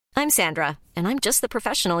I'm Sandra, and I'm just the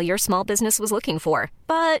professional your small business was looking for.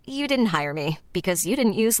 But you didn't hire me because you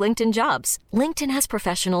didn't use LinkedIn Jobs. LinkedIn has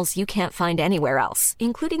professionals you can't find anywhere else,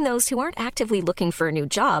 including those who aren't actively looking for a new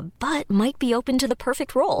job, but might be open to the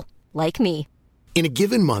perfect role, like me. In a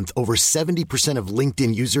given month, over 70% of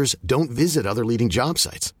LinkedIn users don't visit other leading job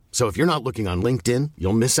sites. So if you're not looking on LinkedIn,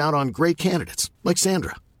 you'll miss out on great candidates like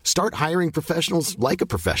Sandra. Start hiring professionals like a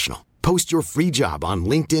professional. Post your free job on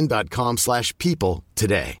linkedin.com/people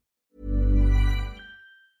today.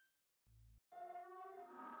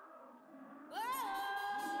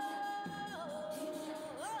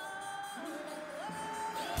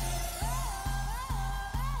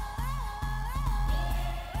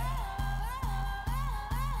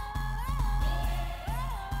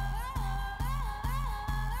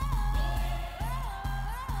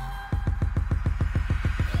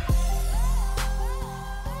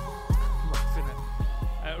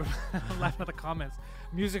 I'm laughing at the comments.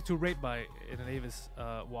 Music to rape by in an Avis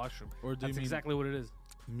washroom. Or do That's you mean exactly what it is.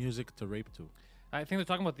 music to rape to? I think they're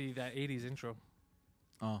talking about that 80s intro.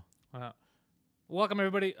 Oh. Welcome,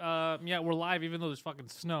 everybody. Yeah, we're live, even though there's fucking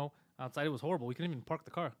snow outside. It was horrible. We couldn't even park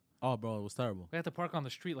the car. Oh, bro, it was terrible. We had to park on the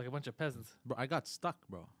street like a bunch of peasants. Bro, I got stuck,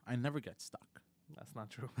 bro. I never get stuck. That's not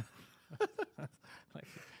true. Like,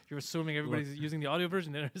 you're assuming everybody's using the audio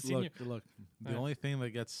version. They've never seen you. Look. The only thing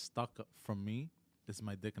that gets stuck from me is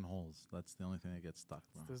my dick and holes. That's the only thing that gets stuck,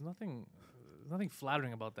 bro. There's nothing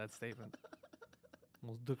flattering about that statement.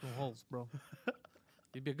 Most dick and holes, bro.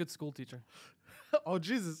 You'd be a good school teacher. Oh,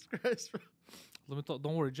 Jesus Christ, bro.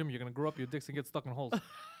 Don't worry, Jim. You're gonna grow up your dicks and get stuck in holes.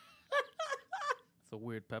 It's a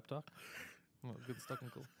weird pep talk. Oh, good stuck in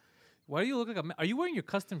holes. Why do you look like are you wearing your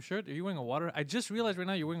custom shirt? Are you wearing a water? I just realized right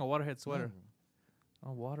now you're wearing a Waterhead sweater.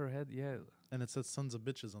 Oh, Waterhead, yeah. And it says "Sons of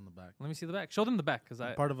Bitches" on the back. Let me see the back. Show them the back, cause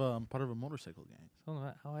I'm part of a motorcycle gang. Show them the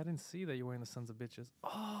back. Oh, I didn't see that you're wearing the Sons of Bitches.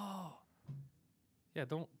 Oh, yeah.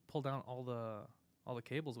 Don't pull down all the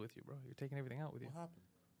cables with you, bro. You're taking everything out with you. What happened?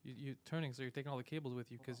 You're turning, so you're taking all the cables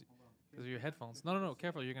with you because of your headphones. No,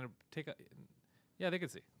 careful. You're gonna take a. Yeah, they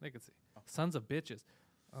could see. Oh. Sons of Bitches.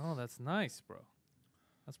 Oh, that's nice, bro.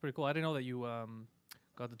 That's pretty cool. I didn't know that you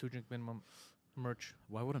got the 2 drink minimum merch.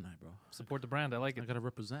 Why wouldn't I, bro? Support the brand. I like it. I gotta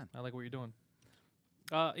represent. I like what you're doing.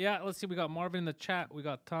 Yeah, let's see. We got Marvin in the chat. We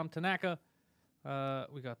got Tom Tanaka.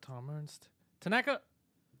 We got Tom Ernst. Tanaka,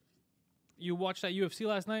 you watched that UFC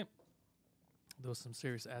last night? There was some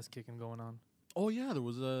serious ass kicking going on. Oh yeah, there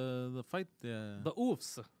was the fight. The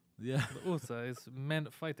oofs. Yeah. The oofs is men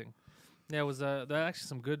fighting. Yeah, it was there are actually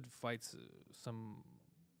some good fights. Some,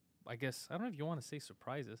 I guess, I don't know if you want to say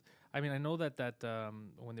surprises. I mean, I know that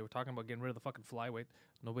when they were talking about getting rid of the fucking flyweight,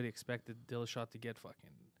 nobody expected Dillashaw to get fucking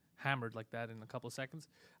hammered like that in a couple of seconds.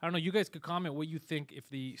 I don't know. You guys could comment what you think if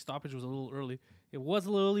the stoppage was a little early. It was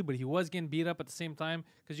a little early, but he was getting beat up at the same time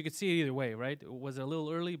because you could see it either way, right? It was a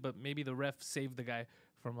little early, but maybe the ref saved the guy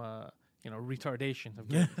from retardation.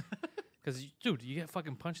 Because, dude, you get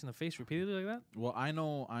fucking punched in the face repeatedly like that? Well, I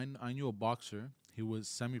knew a boxer. He was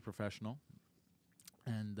semi-professional.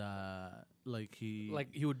 And, he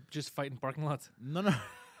would just fight in parking lots? No.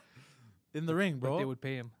 In the ring, bro. But they would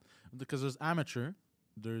pay him. Because there's amateur.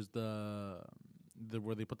 There's the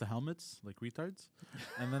where they put the helmets, like retards.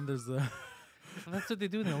 And then there's the... That's what they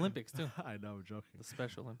do in the Olympics, too. I know, I'm joking. The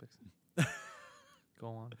Special Olympics. Go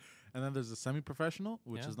on. And then there's the semi-professional,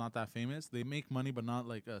 which is not that famous. They make money, but not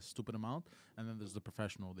like a stupid amount. And then there's the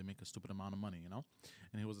professional. They make a stupid amount of money, you know?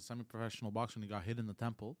 And he was a semi-professional boxer, and he got hit in the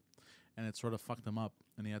temple. And it sort of fucked him up.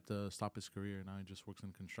 And he had to stop his career. Now he just works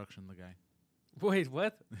in construction, the guy. Wait,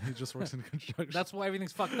 what? He just works in construction. That's why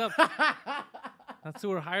everything's fucked up. That's who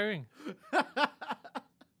we're hiring.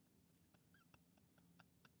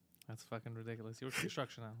 That's fucking ridiculous. He works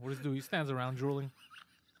construction now. What does he do? He stands around drooling.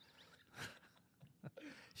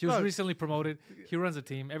 He was recently promoted. He runs a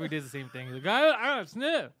team. Every day is the same thing. He's like,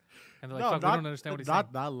 snip. And they're like, fuck, we don't understand what he's saying.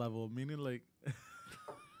 Not that level. Meaning like...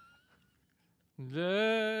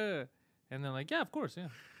 And they're like, yeah, of course, yeah.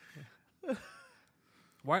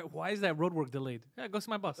 Why is that road work delayed? Yeah, go see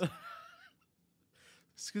my boss.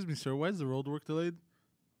 Excuse me, sir. Why is the road work delayed?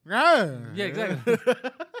 Yeah, exactly.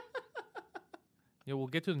 Yeah, we'll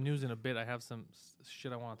get to the news in a bit. I have some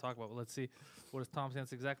shit I want to talk about. But let's see. What does Tom say?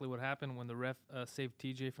 That's exactly what happened when the ref saved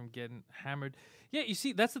TJ from getting hammered. Yeah, you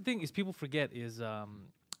see, that's the thing is people forget is the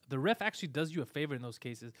ref actually does you a favor in those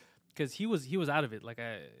cases because he was out of it. Like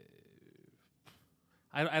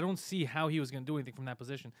I don't see how he was going to do anything from that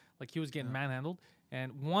position. Like he was getting manhandled,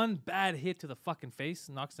 and one bad hit to the fucking face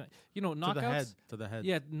knocks him. You know, knockouts to the head.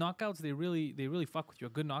 Yeah, knockouts they really fuck with you.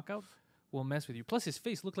 A good knockout will mess with you. Plus his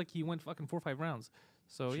face looked like he went fucking 4 or 5 rounds.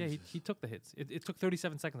 So Jesus. Yeah, he took the hits. It took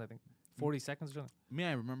 37 seconds, I think. 40 seconds or something. Me,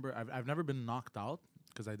 I remember I've never been knocked out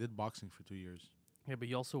because I did boxing for 2 years. Yeah, but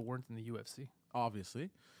you also weren't in the UFC. Obviously.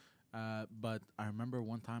 But I remember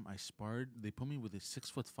one time I sparred. They put me with a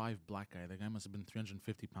 6'5" black guy. That guy must have been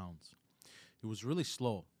 350 pounds. He was really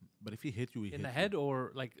slow, but if he hit you, he hit In the you. head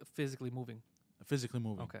or like physically moving? Physically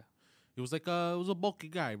moving. Okay. He was like it was a bulky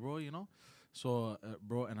guy, bro. You know. So,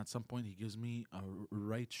 bro, and at some point he gives me a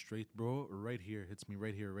right straight, bro, right here, hits me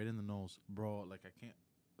right here, right in the nose, bro. Like I can't,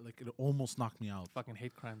 like it almost knocked me out, Fucking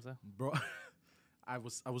hate crimes, huh? bro. I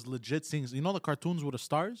was legit seeing, you know, the cartoons with the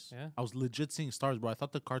stars. Yeah. I was legit seeing stars, bro. I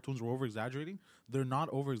thought the cartoons were over exaggerating. They're not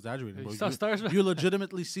over exaggerating, bro. You saw stars, man? You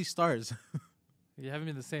legitimately see stars. You haven't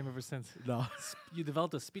been the same ever since. No. You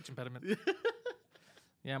developed a speech impediment.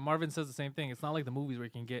 Yeah, Marvin says the same thing. It's not like the movies where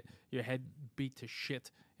you can get your head beat to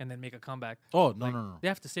shit and then make a comeback. Oh, no, Like, no. They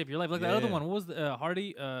have to save your life. Like that Yeah, other yeah. one. What was the,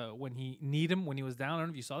 Hardy when he kneed him when he was down? I don't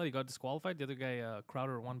know if you saw that. He got disqualified. The other guy,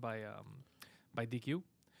 Crowder, won by DQ.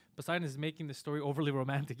 Poseidon is making the story overly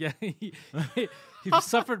romantic. Yeah, he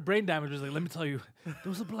suffered brain damage. He was like, let me tell you, there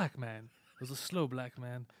was a black man. It was a slow black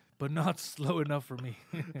man, but not slow enough for me.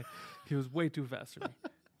 He was way too fast for me.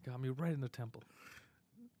 Got me right in the temple.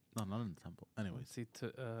 No, not in the temple. Anyways. Let's see,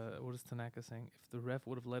 what is Tanaka saying? If the ref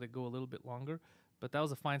would have let it go a little bit longer, but that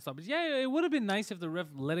was a fine stoppage. Yeah, it would have been nice if the ref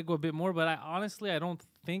let it go a bit more, but I don't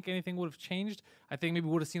think anything would have changed. I think maybe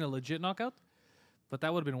we would have seen a legit knockout, but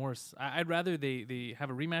that would have been worse. I'd rather they have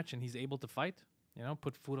a rematch and he's able to fight, you know,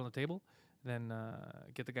 put food on the table, than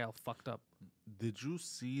get the guy all fucked up. Did you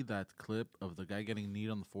see that clip of the guy getting kneed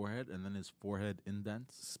on the forehead and then his forehead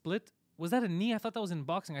indents? Split? Was that a knee? I thought that was in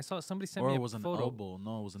boxing. I saw somebody sent me a Or it was an photo. elbow.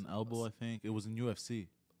 No, it was an elbow, I think. It was in UFC.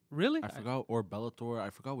 Really? I forgot. Or Bellator.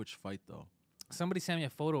 I forgot which fight, though. Somebody sent me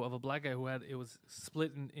a photo of a black guy who had it was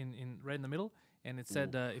split in right in the middle, and it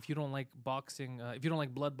said if you don't like boxing, if you don't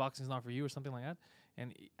like blood, boxing's not for you, or something like that.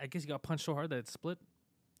 And I guess he got punched so hard that it split,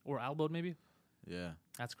 or elbowed maybe. Yeah.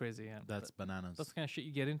 That's crazy. Yeah, That's bananas. that's the kind of shit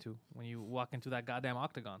you get into when you walk into that goddamn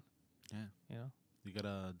octagon. Yeah. You know. You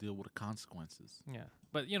gotta deal with the consequences. Yeah,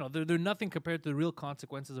 but you know they're nothing compared to the real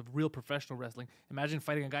consequences of real professional wrestling. Imagine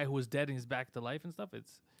fighting a guy who was dead and he's back to life and stuff.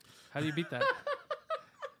 It's how do you beat that?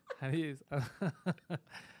 How do you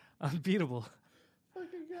unbeatable?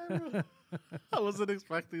 I wasn't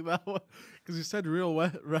expecting that one because you said real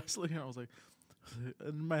wrestling. I was like,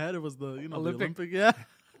 in my head it was the Olympic. the Olympic. Yeah.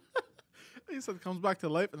 He said comes back to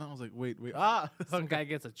life, and I was like, wait. Some guy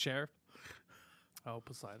gets a chair. Oh,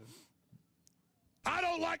 Poseidon. I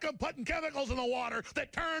don't like them putting chemicals in the water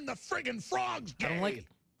that turn the friggin' frogs gay. I don't like it.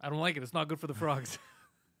 I don't like it. It's not good for the frogs.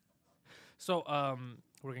 So,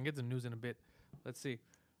 we're gonna get the news in a bit. Let's see.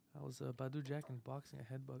 That was Badu Jack in boxing,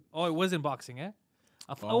 a headbutt. Oh, it was in boxing, eh?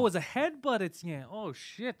 Oh, it was a headbutt. It's yeah. Oh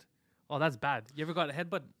shit. Oh, that's bad. You ever got a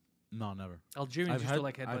headbutt? No, never. Algerians used to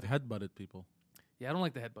like headbutt. I've headbutted people. Yeah, I don't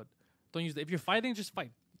like the headbutt. Don't use it. If you're fighting, just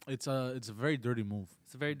fight. It's a very dirty move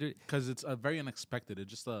It's a very dirty. because it's very unexpected. It's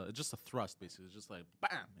just a thrust basically. It's just like bam,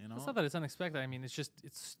 you know. It's not that it's unexpected. I mean,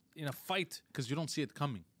 it's in a fight. Because you don't see it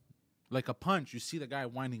coming. Like a punch, you see the guy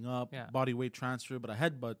winding up, Yeah. body weight transfer, but a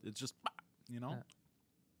headbutt, it's just, you know. Yeah.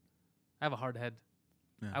 I have a hard head.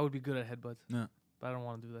 Yeah. I would be good at headbutts, Yeah. but I don't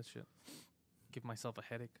want to do that shit. Give myself a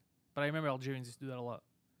headache. But I remember Algerians used to do that a lot.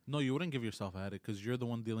 No, you wouldn't give yourself a headache because you're the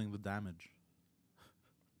one dealing the damage.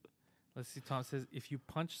 Let's see. Tom says, if you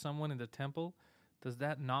punch someone in the temple, does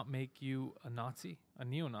that not make you a Nazi? A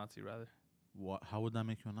neo-Nazi, rather. What? How would that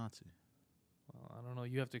make you a Nazi? Well, I don't know.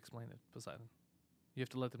 You have to explain it, Poseidon. You have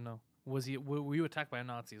to let them know. Were you attacked by a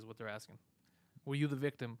Nazi is what they're asking. Were you the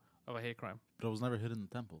victim of a hate crime? But I was never hit in the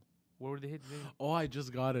temple. Where were they hit? Oh, I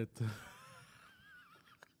just got it.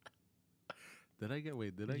 Did I get?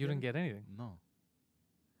 Wait, did I? You didn't get anything. No.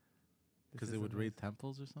 This Because they is would amazing. raid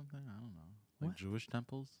temples or something. I don't know, like What? Jewish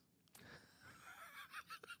temples.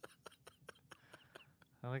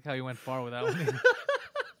 I like how you went far with that one. It's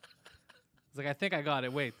like, I think I got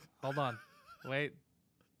it. Wait, hold on. Wait.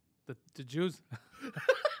 The Jews.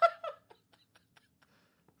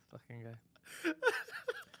 Fucking guy.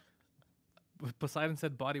 Poseidon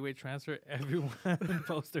said body weight transfer. Everyone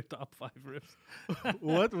post their top 5 rips.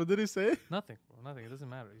 What? What did he say? Nothing. Bro, nothing. It doesn't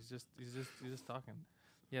matter. He's just talking.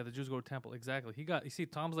 Yeah, the Jews go to temple. Exactly. You see,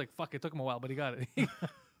 Tom's like, fuck, it took him a while, but he got it.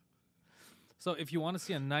 So if you want to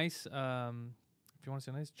see a nice,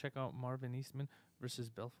 check out Marvin Eastman versus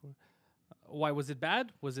Belfort. Why was it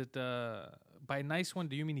bad? Was it by a nice one?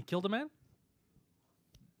 Do you mean he killed a man?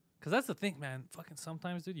 Because that's the thing, man. Fucking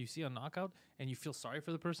sometimes, dude, you see a knockout and you feel sorry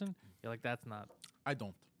for the person. You're like, that's not. I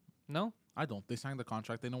don't. No? I don't. They signed the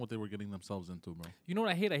contract. They know what they were getting themselves into, bro. You know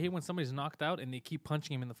what I hate? I hate when somebody's knocked out and they keep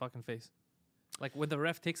punching him in the fucking face. Like when the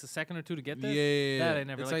ref takes a second or two to get there. Yeah, That I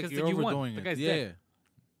never. It's like, like 'cause you're you won. overdoing The it. guy's Yeah. dead.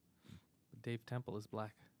 Dave Temple is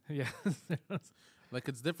black. Yeah. Like,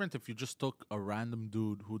 it's different if you just took a random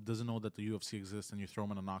dude who doesn't know that the UFC exists and you throw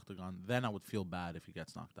him in an octagon. Then I would feel bad if he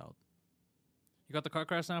gets knocked out. You got the car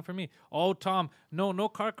crash sound for me. Oh, Tom, no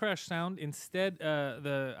car crash sound. Instead,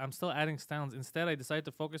 I'm still adding sounds. Instead, I decided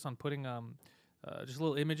to focus on putting just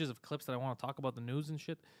little images of clips that I want to talk about the news and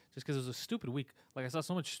shit. Just because it was a stupid week. Like I saw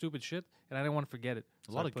so much stupid shit, and I didn't want to forget it.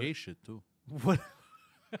 A lot of gay shit, too. What?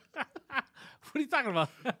 What are you talking about?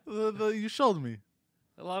 You showed me.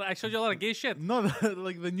 I showed you a lot of gay shit. No,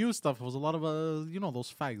 like the new stuff was a lot of,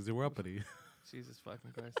 those fags. They were uppity. Jesus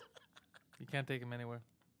fucking Christ. You can't take him anywhere.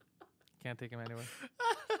 Can't take him anywhere.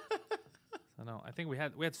 So no, I think we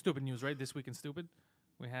had stupid news, right? This week in stupid,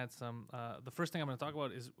 we had some. The first thing I'm going to talk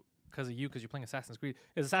about is because you're playing Assassin's Creed.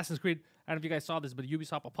 Is Assassin's Creed? I don't know if you guys saw this, but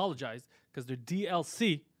Ubisoft apologized because their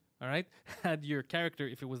DLC, all right, had your character.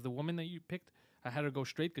 If it was the woman that you picked, I had her go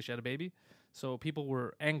straight because she had a baby. So people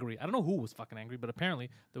were angry. I don't know who was fucking angry, but apparently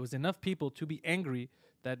there was enough people to be angry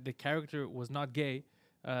that the character was not gay.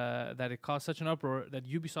 That it caused such an uproar that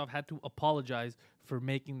Ubisoft had to apologize for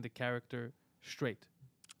making the character straight.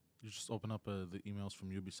 You just open up the emails from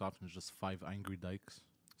Ubisoft and it's just 5 angry dykes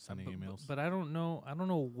sending emails. But I don't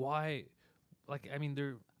know why. Like, I mean,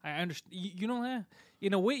 I understand. You know,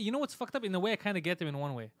 in a way, you know what's fucked up? In a way, I kind of get them in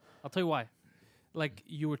one way. I'll tell you why. Like,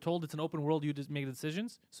 you were told it's an open world, you just make the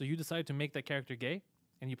decisions, so you decide to make that character gay,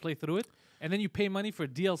 and you play through it, and then you pay money for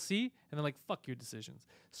DLC, and they're like, fuck your decisions.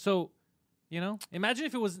 So, imagine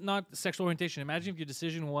if it was not sexual orientation. Imagine if your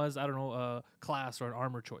decision was, I don't know, class or an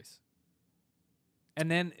armor choice.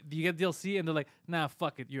 And then you get DLC, and they're like, nah,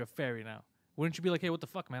 fuck it, you're a fairy now. Wouldn't you be like, hey, what the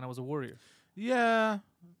fuck, man, I was a warrior? Yeah,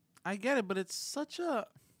 I get it, but it's such a...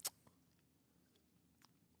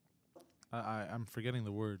 I'm forgetting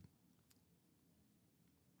the word.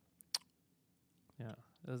 Yeah,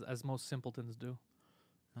 as most simpletons do.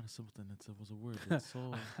 Not a simpleton, it was a word. It's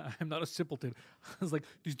so... I'm not a simpleton. I was like,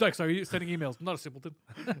 these dykes are you sending emails. I'm not a simpleton.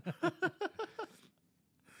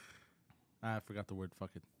 I forgot the word,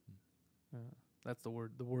 fuck it. That's the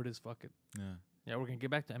word. The word is fuck it. Yeah. Yeah, we're going to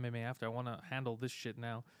get back to MMA after. I want to handle this shit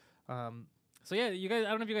now. So yeah, you guys, I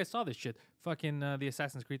don't know if you guys saw this shit. Fucking the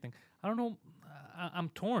Assassin's Creed thing. I don't know. I'm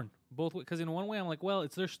torn both ways. Because in one way, I'm like, well,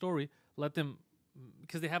 it's their story. Let them...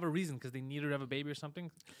 Because they have a reason, because they need her to have a baby or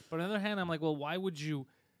something. But on the other hand, I'm like, well, why would you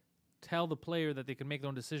tell the player that they can make their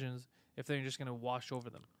own decisions if they're just going to wash over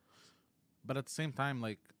them? But at the same time,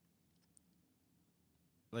 like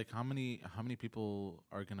how many people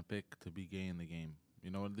are gonna pick to be gay in the game?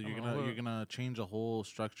 You're gonna change a whole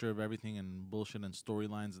structure of everything and bullshit and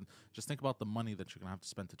storylines, and just think about the money that you're gonna have to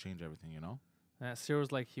spend to change everything.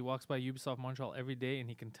 Cyril's like, he walks by Ubisoft Montreal every day and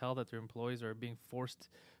he can tell that their employees are being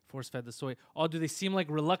force-fed the soy. Oh, do they seem like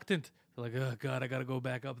reluctant? They're like, oh, God, I got to go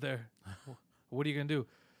back up there. What are you going to do?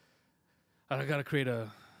 I got to create a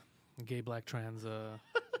gay, black, trans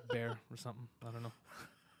bear or something. I don't know.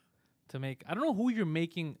 I don't know who you're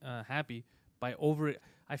making happy by over it.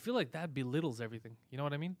 I feel like that belittles everything. You know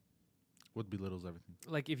what I mean? What belittles everything?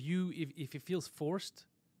 Like if it feels forced...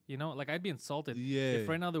 like I'd be insulted if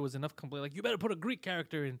right now there was enough complaint. Like, you better put a Greek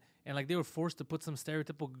character in, and like they were forced to put some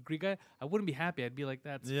stereotypical Greek guy. I wouldn't be happy. I'd be like,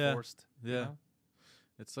 that's forced. Yeah,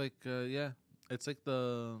 it's like it's like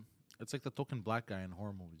the token black guy in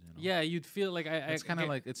horror movies. Yeah, you'd feel like it's kind of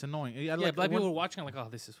like it's annoying. Like black people were watching. I'm like, oh,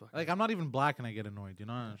 this is fucking. Like I'm not even black and I get annoyed.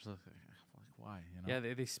 I'm just like why? Yeah,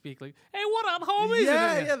 they speak like, hey, what up, homies?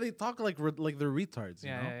 Yeah, they talk like they're retards.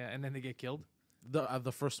 Yeah, and then they get killed.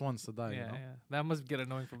 The first ones to die. Yeah. That must get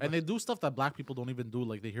annoying for. And they do stuff that black people don't even do.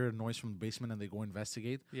 Like they hear a noise from the basement and they go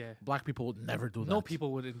investigate. Yeah. Black people would never do that. No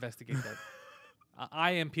people would investigate that. I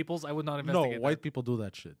am peoples. I would not investigate. No, white people do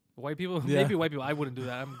that shit. White people, maybe white people. I wouldn't do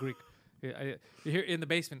that. I'm Greek. You hear in the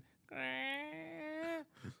basement. Hey,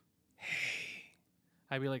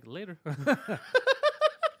 I'd be like, later. Well,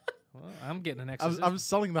 I'm getting an exorcism. I'm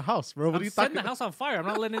selling the house, bro. I'm setting the house on fire. I'm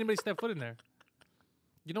not letting anybody step foot in there.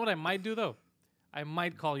 You know what I might do though? I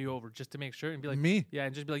might call you over just to make sure and be like, me? Yeah,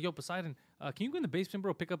 and just be like, yo, Poseidon, can you go in the basement,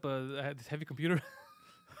 bro? Pick up this heavy computer.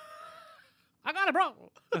 I got it, bro.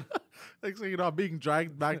 Next thing you know, I'm being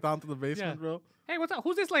dragged back down to the basement, bro. Hey, what's up?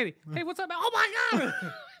 Who's this lady? Hey, what's up? Oh my God!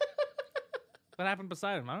 What happened to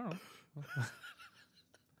Poseidon? I don't know.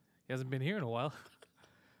 He hasn't been here in a while.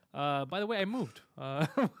 By the way, I moved. Something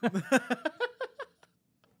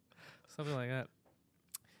like that.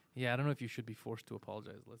 Yeah, I don't know if you should be forced to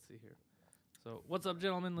apologize. Let's see here. So, what's up,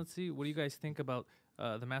 gentlemen? Let's see. What do you guys think about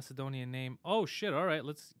the Macedonian name? Oh, shit. All right.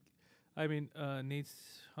 Let's... I mean, Nate's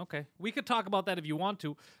okay. We could talk about that if you want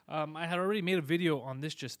to. I had already made a video on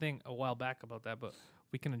this just thing a while back about that, but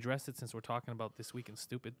we can address it since we're talking about This Week in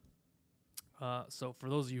Stupid. So for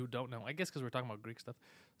those of you who don't know, I guess because we're talking about Greek stuff,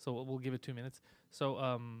 so we'll give it 2 minutes.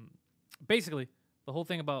 So basically, the whole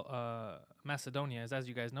thing about Macedonia is, as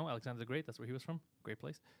you guys know, Alexander the Great, that's where he was from. Great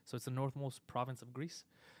place. So it's the northmost province of Greece.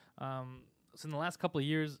 So in the last couple of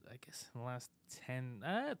years, I guess in the last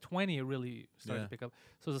 20, it really started to pick up.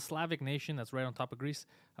 So it's a Slavic nation that's right on top of Greece.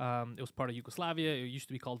 It was part of Yugoslavia. It used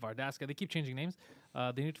to be called Vardaska. They keep changing names.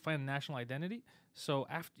 They need to find a national identity. So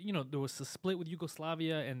after, there was a split with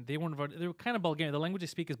Yugoslavia, and they weren't. They were kind of Bulgarian. The language they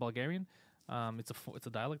speak is Bulgarian. It's a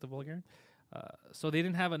dialect of Bulgarian. So they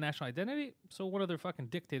didn't have a national identity. So one of their fucking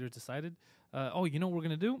dictators decided, you know what we're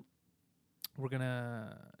gonna do? We're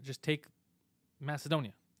gonna just take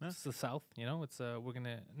Macedonia. It's the south, It's we're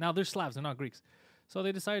gonna now they're Slavs, they're not Greeks, so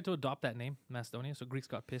they decided to adopt that name, Macedonia. So Greeks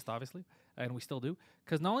got pissed, obviously, and we still do,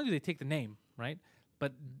 because not only do they take the name, right,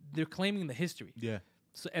 but they're claiming the history. Yeah.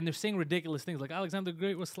 So and they're saying ridiculous things like Alexander the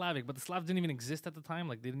Great was Slavic, but the Slavs didn't even exist at the time.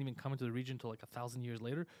 Like they didn't even come into the region until like 1,000 years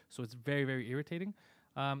later. So it's very, very irritating.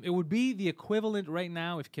 It would be the equivalent right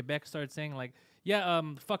now if Quebec started saying like,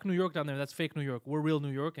 fuck New York down there. That's fake New York. We're real New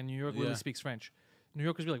York, and New York really speaks French. New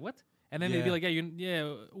Yorkers be like, what? And then they'd be like,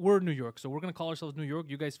 we're New York, so we're going to call ourselves New York.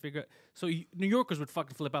 You guys figure it. So New Yorkers would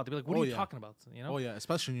fucking flip out. They'd be like, what are you talking about? Oh, yeah,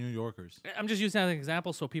 especially New Yorkers. I'm just using that as an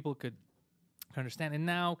example so people could understand. And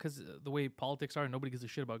now, because the way politics are, nobody gives a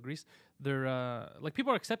shit about Greece, they're,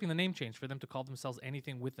 people are accepting the name change for them to call themselves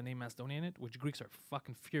anything with the name Macedonia in it, which Greeks are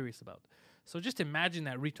fucking furious about. So just imagine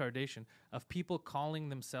that retardation of people calling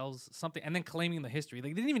themselves something and then claiming the history.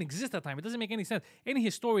 Like, they didn't even exist at that time. It doesn't make any sense. Any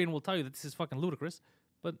historian will tell you that this is fucking ludicrous,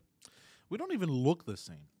 but... We don't even look the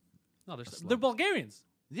same. No, they're Bulgarians.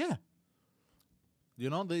 Yeah.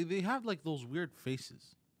 They have like those weird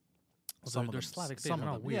faces. They're Slavic. They're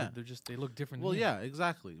not weird. Yeah. They look different. Well, yeah,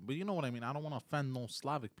 exactly. But you know what I mean. I don't want to offend no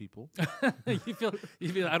Slavic people. you feel.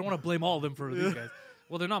 I don't want to blame all of them for these guys.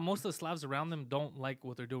 Well, they're not. Most of the Slavs around them don't like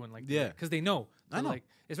what they're doing. Like, because they know. I know. Like,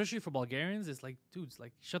 especially for Bulgarians, it's like, dudes,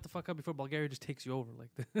 like, shut the fuck up before Bulgaria just takes you over.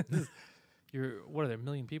 Like, what are there, 1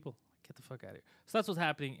 million people? Get the fuck out of here. So that's what's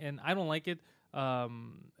happening, and I don't like it.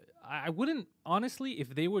 I wouldn't, honestly,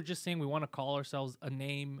 if they were just saying we want to call ourselves a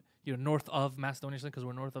name, north of Macedonia, because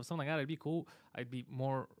we're north of something like that, I'd be cool. I'd be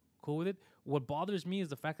more cool with it. What bothers me is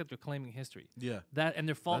the fact that they're claiming history. Yeah. That and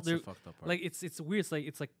their fault. That's the fucked up part. Like it's weird.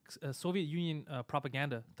 It's like Soviet Union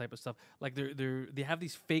propaganda type of stuff. Like they have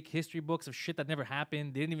these fake history books of shit that never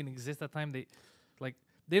happened. They didn't even exist at that time.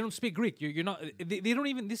 They don't speak Greek. You're not. They don't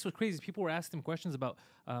even. This was crazy. People were asking them questions about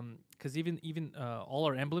because even all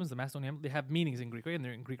our emblems, the Macedonian emblem, they have meanings in Greek, right? And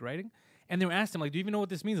they're in Greek writing. And they were asking them like, "Do you even know what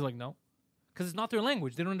this means?" They're like, "No," because it's not their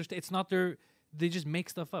language. They don't understand. It's not their. They just make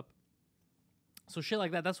stuff up. So shit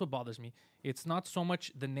like that. That's what bothers me. It's not so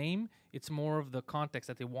much the name. It's more of the context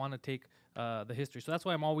that they want to take the history. So that's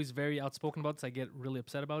why I'm always very outspoken about this. I get really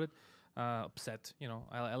upset about it. I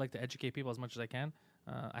like to educate people as much as I can.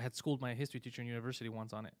 I had schooled my history teacher in university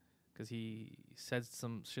once on it because he said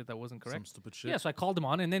some shit that wasn't correct. Some stupid shit. Yeah, so I called him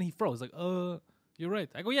on it, and then he froze. Like, you're right.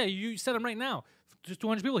 I go, yeah, you said them right now. There's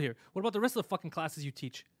 200 people here. What about the rest of the fucking classes you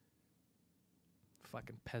teach?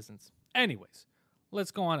 Fucking peasants. Anyways,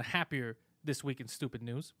 let's go on happier this week in stupid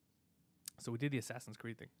news. So we did the Assassin's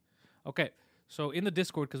Creed thing. Okay, so in the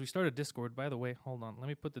Discord, because we started Discord, by the way, hold on. Let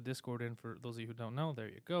me put the Discord in for those of you who don't know. There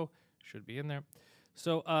you go. Should be in there.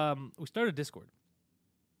 So we started Discord.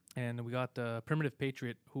 And we got Primitive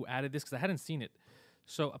Patriot who added this because I hadn't seen it.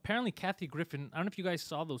 So apparently Kathy Griffin, I don't know if you guys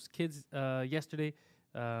saw those kids yesterday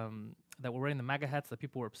that were wearing the MAGA hats that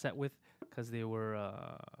people were upset with because they were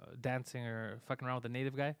dancing or fucking around with the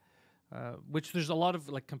native guy. Which there's a lot of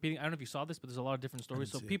like competing. I don't know if you saw this, but there's a lot of different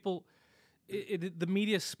stories. So people, the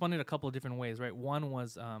media spun it a couple of different ways, right? One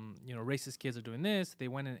was, racist kids are doing this. They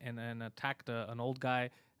went and attacked an old guy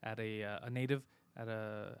at a native.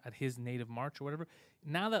 At his native march or whatever.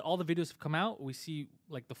 Now that all the videos have come out, we see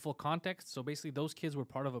like the full context. So basically, those kids were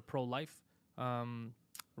part of a pro-life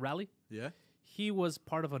rally. Yeah. He was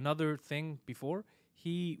part of another thing before.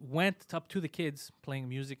 He went up to the kids playing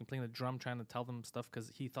music and playing the drum, trying to tell them stuff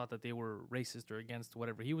because he thought that they were racist or against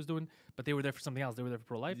whatever he was doing. But they were there for something else. They were there for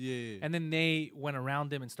pro-life. Yeah. And then they went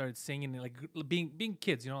around him and started singing, like being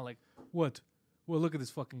kids. Like what? Well, look at this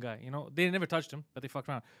fucking guy. They never touched him, but they fucked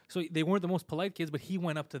around. So they weren't the most polite kids, but he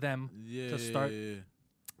went up to them to start. Yeah.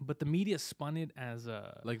 But the media spun it as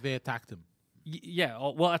like they attacked him. Yeah.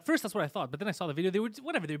 Well, at first that's what I thought, but then I saw the video. They were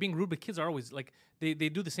whatever. They were being rude, but kids are always like they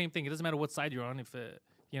do the same thing. It doesn't matter what side you're on. If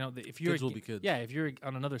You know, if you're Kids will be kids. Yeah, if you're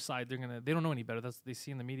on another side, they don't know any better. They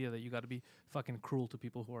see in the media that you got to be fucking cruel to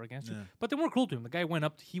people who are against you. But they weren't cruel to him. The guy went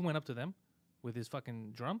up to them with his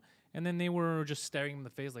fucking drum, and then they were just staring him in the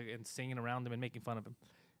face like and singing around him and making fun of him.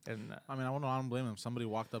 And I mean, I don't blame him. If somebody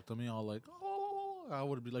walked up to me all like, oh, I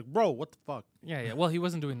would be like, bro, what the fuck? Yeah. Well, he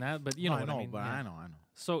wasn't doing that, but you know what I mean. But yeah. I know.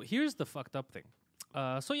 So here's the fucked up thing.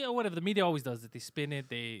 So yeah, whatever. The media always does it. They spin it.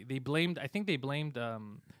 They blamed. I think they blamed.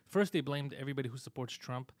 First, they blamed everybody who supports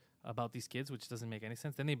Trump about these kids, which doesn't make any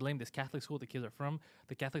sense. Then they blamed this Catholic school the kids are from.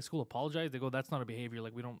 The Catholic school apologized. They go, "That's not a behavior.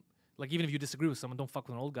 Like we don't like even if you disagree with someone, don't fuck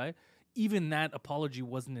with an old guy." Even that apology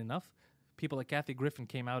wasn't enough. People like Kathy Griffin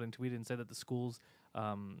came out and tweeted and said that the school's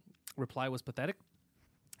reply was pathetic.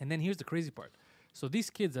 And then here's the crazy part. So these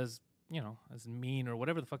kids, as mean or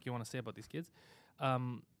whatever the fuck you want to say about these kids,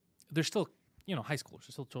 they're still, high schoolers.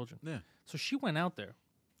 They're still children. Yeah. So she went out there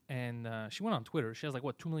and she went on Twitter. She has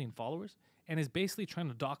 2 million followers and is basically trying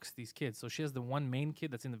to dox these kids. So she has the one main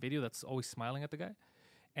kid that's in the video that's always smiling at the guy.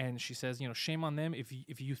 And she says, shame on them.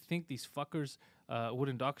 If you think these fuckers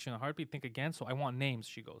wouldn't dox you in a heartbeat, think again. So I want names,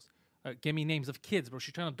 she goes. Give me names of kids, bro.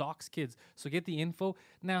 She's trying to dox kids. So get the info.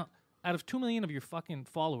 Now, out of 2 million of your fucking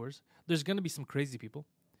followers, there's going to be some crazy people.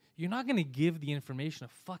 You're not going to give the information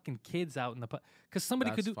of fucking kids out in the because somebody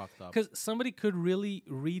That's could do fucked up. because somebody could really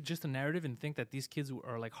read just a narrative and think that these kids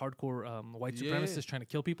are like hardcore white supremacists trying to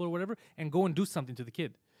kill people or whatever, and go and do something to the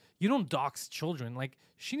kid. You don't dox children. Like,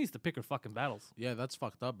 she needs to pick her fucking battles. Yeah, that's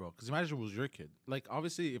fucked up, bro. Because imagine it was your kid. Like,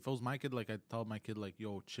 obviously, if it was my kid, like, I'd tell my kid, like,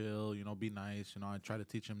 yo, chill, be nice. I'd try to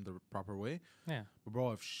teach him the proper way. Yeah. But,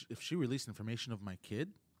 bro, if she released information of my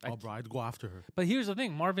kid, bro, I'd go after her. But here's the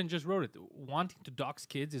thing. Marvin just wrote it. Wanting to dox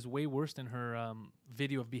kids is way worse than her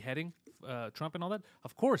video of beheading Trump and all that.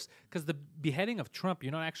 Of course, because the beheading of Trump,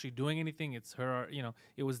 you're not actually doing anything. It's her,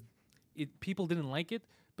 people didn't like it.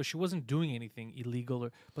 But she wasn't doing anything illegal.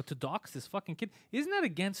 But to dox this fucking kid, isn't that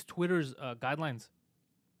against Twitter's guidelines?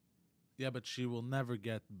 Yeah, but she will never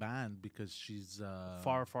get banned because she's...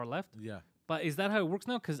 far left? Yeah. But is that how it works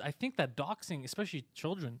now? Because I think that doxing, especially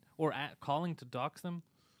children, or calling to dox them,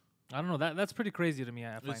 I don't know. That's pretty crazy to me,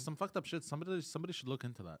 I find. There's some fucked up shit. Somebody should look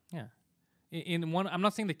into that. Yeah. In one, I'm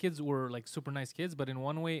not saying the kids were like super nice kids, but in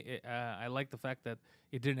one way, I like the fact that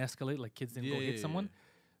it didn't escalate. Like kids didn't go hit someone.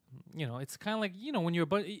 It's kind of like when you're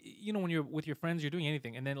when you're with your friends, you're doing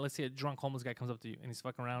anything, and then let's say a drunk homeless guy comes up to you and he's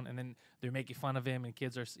fucking around, and then they're making fun of him, and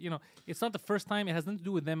kids are it's not the first time. It has nothing to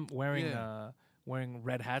do with them wearing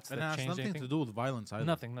red hats. And that it has change nothing anything. to do with violence either.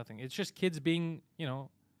 Nothing. It's just kids being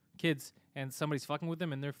kids, and somebody's fucking with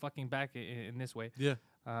them, and they're fucking back in this way. Yeah.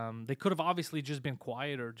 They could have obviously just been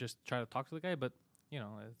quiet or just try to talk to the guy, but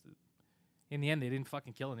in the end, they didn't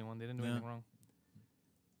fucking kill anyone. They didn't do anything wrong.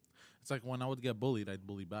 It's like when I would get bullied, I'd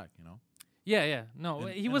bully back, Yeah. No,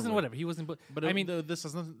 he wasn't whatever. He wasn't. But I mean, this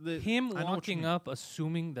has nothing. him walking up,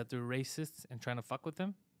 assuming that they're racists and trying to fuck with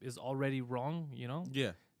them is already wrong.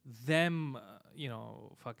 Yeah. Them,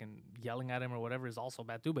 fucking yelling at him or whatever is also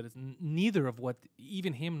bad too. But it's neither of what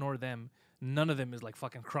even him nor them. None of them is like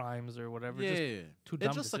fucking crimes or whatever. Yeah. Just two dumb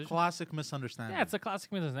It's just decisions. a classic misunderstanding. Yeah, it's a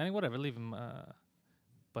classic misunderstanding. Whatever, leave him.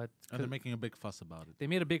 But And they're making a big fuss about it. they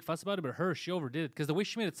made a big fuss about it, but she overdid it because the way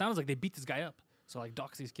she made it sounds like they beat this guy up. So like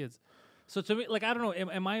dox these kids. So to me, like I don't know,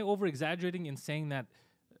 am I over exaggerating in saying that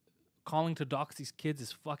calling to dox these kids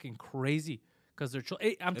is fucking crazy? Because they're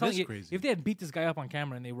I'm telling you, crazy. if they had beat this guy up on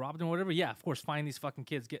camera and they robbed him or whatever, yeah, of course, find these fucking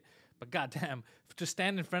kids. But goddamn, to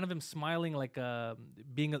stand in front of him smiling like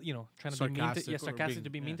being trying to Sarcastic be mean, sarcastic to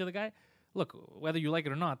be mean to the guy. Look, whether you like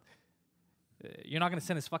it or not. You're not going to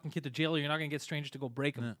send his fucking kid to jail, or you're not going to get strangers to go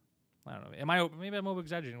break him. Yeah. I don't know. Maybe I'm over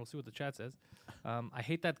exaggerating. We'll see what the chat says. I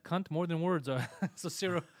hate that cunt more than words. So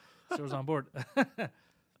Ciro's on board.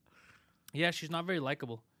 Yeah, she's not very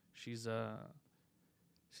likable. She's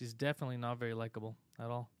definitely not very likable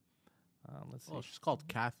at all. Let's see. Oh, she's called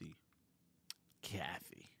Kathy.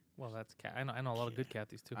 Kathy. Well, that's I know a lot of good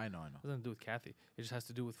Kathys too. I know. It doesn't do with Kathy. It just has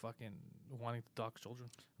to do with fucking wanting to dox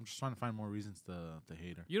children. I'm just trying to find more reasons to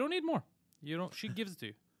hate her. You don't need more. You don't. She gives it to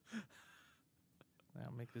you.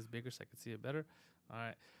 I'll make this bigger so I can see it better. All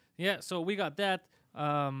right. Yeah. So we got that.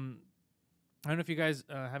 I don't know if you guys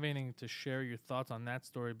have anything to share your thoughts on that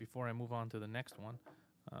story before I move on to the next one.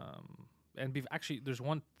 Actually, there's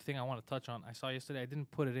one thing I want to touch on. I saw yesterday. I didn't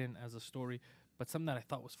put it in as a story, but something that I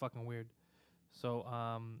thought was fucking weird. So,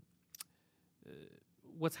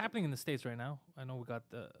 what's happening in the States right now? I know we got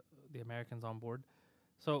the Americans on board.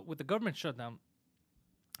 So with the government shutdown,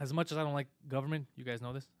 as much as I don't like government, you guys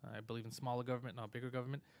know this. I believe in smaller government, not bigger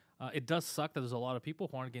government. It does suck that there's a lot of people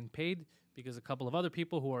who aren't getting paid because a couple of other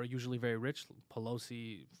people who are usually very rich,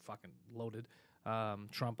 Pelosi, fucking loaded,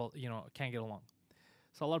 Trump, can't get along.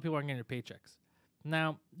 So a lot of people aren't getting their paychecks.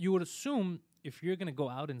 Now, you would assume if you're going to go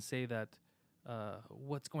out and say that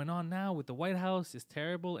what's going on now with the White House is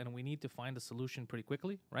terrible and we need to find a solution pretty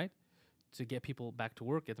quickly, right? To get people back to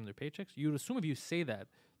work, get them their paychecks. You would assume if you say that,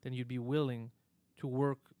 then you'd be willing to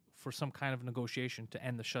work for some kind of negotiation to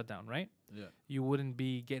end the shutdown, right? Yeah. You wouldn't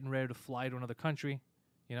be getting ready to fly to another country,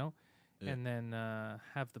 you know? Yeah. And then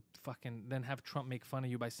have Trump make fun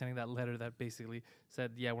of you by sending that letter that basically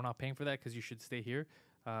said, yeah, we're not paying for that because you should stay here.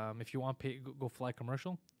 If you want pay, go fly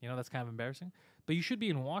commercial. You know, that's kind of embarrassing. But you should be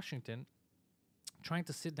in Washington trying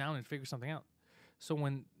to sit down and figure something out.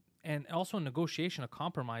 And also a negotiation, a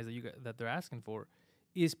compromise that they're asking for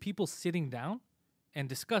is people sitting down and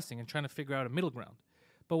discussing and trying to figure out a middle ground.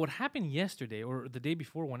 But what happened yesterday or the day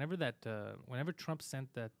before, whenever Trump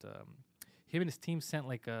sent that, him and his team sent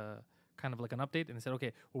like a kind of like an update and they said,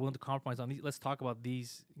 okay, we're willing to compromise on these. Let's talk about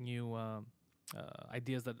these new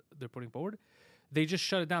ideas that they're putting forward. They just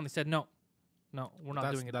shut it down. They said, no, we're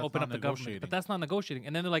not doing it. Open up the government. But that's not negotiating.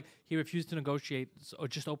 And then they're like, he refused to negotiate or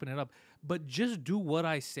just open it up. But just do what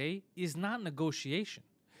I say is not negotiation.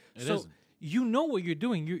 It isn't. You know what you're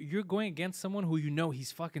doing. You're going against someone who you know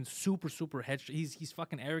he's fucking super, super he's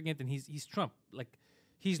fucking arrogant and he's Trump. Like,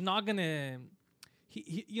 he's not going to...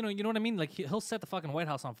 you know what I mean? Like, he'll set the fucking White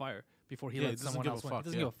House on fire before he lets someone else win. He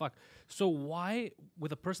doesn't give a fuck. So why,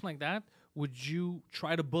 with a person like that, would you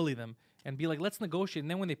try to bully them and be like, let's negotiate? And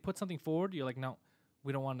then when they put something forward, you're like, no,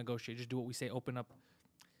 we don't want to negotiate. Just do what we say. Open up.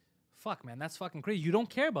 Fuck, man, that's fucking crazy. You don't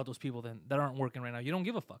care about those people then that aren't working right now. You don't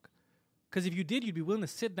give a fuck. Because if you did, you'd be willing to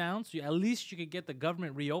sit down so at least you could get the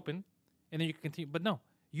government reopened and then you can continue. But no,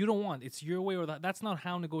 you don't want. It's your way or that. That's not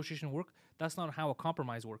how negotiation works. That's not how a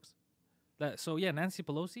compromise works. So, yeah, Nancy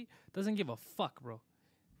Pelosi doesn't give a fuck, bro.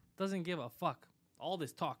 Doesn't give a fuck. All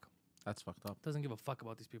this talk. That's fucked up. Doesn't give a fuck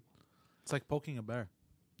about these people. It's like poking a bear.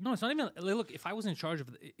 No, it's not even. Look, if I was in charge of,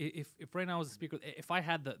 if right now I was the speaker, if I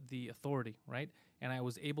had the authority, right, and I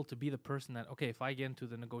was able to be the person that, okay, if I get into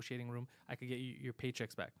the negotiating room, I could get you your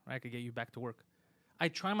paychecks back, right? I could get you back to work.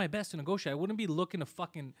 I'd try my best to negotiate. I wouldn't be looking to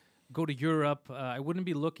fucking go to Europe. I wouldn't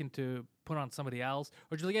be looking to put on somebody else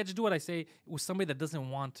or just like, yeah, just do what I say with somebody that doesn't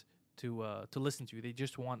want to listen to you. They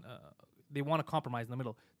just want they want to compromise in the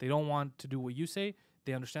middle. They don't want to do what you say.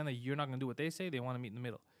 They understand that you're not going to do what they say. They want to meet in the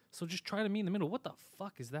middle. So just try to meet in the middle. What the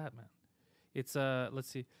fuck is that, man? It's let's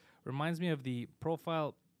see. Reminds me of the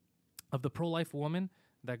profile of the pro-life woman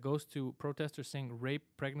that goes to protesters saying rape,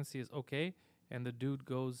 pregnancy is okay, and the dude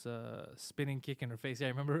goes spinning kick in her face. Yeah, I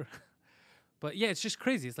remember. But yeah, it's just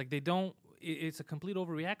crazy. It's like they don't. It's a complete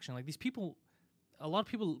overreaction. Like these people,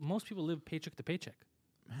 most people live paycheck to paycheck.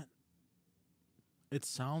 Man, it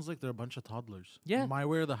sounds like they're a bunch of toddlers. Yeah. My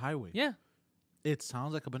way or the highway. Yeah. It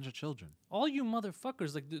sounds like a bunch of children. All you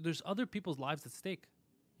motherfuckers, like, there's other people's lives at stake,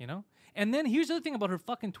 you know? And then here's the other thing about her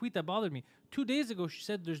fucking tweet that bothered me. 2 days ago, she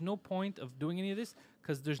said there's no point of doing any of this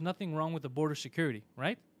because there's nothing wrong with the border security,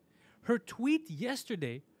 right? Her tweet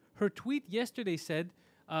yesterday said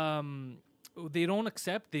they don't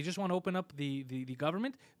accept, they just want to open up the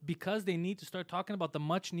government because they need to start talking about the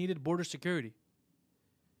much-needed border security.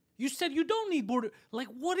 You said you don't need border. Like,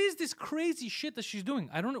 what is this crazy shit that she's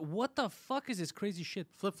doing? I don't know. What the fuck is this crazy shit?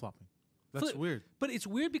 Flip-flopping. That's weird. But it's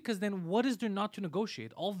weird because then what is there not to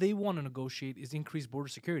negotiate? All they want to negotiate is increased border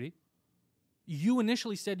security. You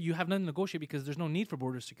initially said you have nothing to negotiate because there's no need for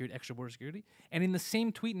border security, extra border security. And in the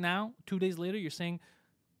same tweet now, 2 days later, you're saying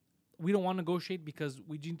we don't want to negotiate because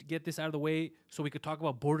we need to get this out of the way so we could talk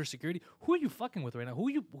about border security. Who are you fucking with right now? Who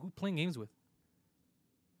are you playing games with?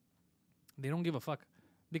 They don't give a fuck.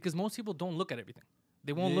 Because most people don't look at everything.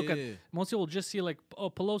 They won't look at... Most people will just see like, oh,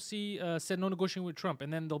 Pelosi said no negotiating with Trump.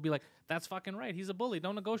 And then they'll be like, that's fucking right. He's a bully.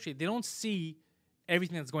 Don't negotiate. They don't see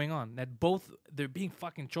everything that's going on. That they're being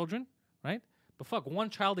fucking children, right? But fuck, one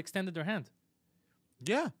child extended their hand.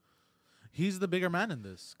 Yeah. He's the bigger man in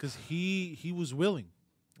this. Because he was willing,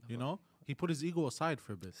 you know? He put his ego aside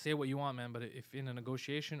for a bit. Say what you want, man. But if in a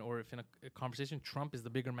negotiation or if in a conversation, Trump is the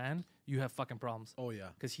bigger man, you have fucking problems. Oh, yeah.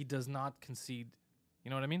 Because he does not concede. You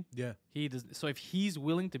know what I mean? Yeah. He does. So if he's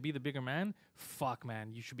willing to be the bigger man, fuck,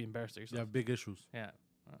 man, you should be embarrassed of yourself. You have big issues. Yeah.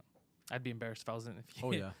 I'd be embarrassed if I was in. If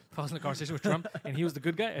I was in a conversation with Trump and he was the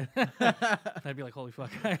good guy. I'd be like, holy fuck,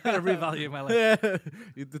 I gotta reevaluate my life. Yeah.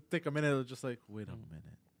 You'd take a minute, just like, wait a minute.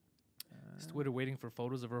 Is Twitter waiting for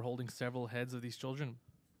photos of her holding several heads of these children?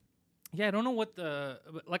 Yeah, I don't know what the.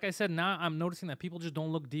 Like I said, now I'm noticing that people just don't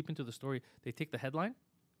look deep into the story. They take the headline,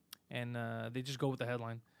 and they just go with the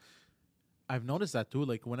headline. I've noticed that too.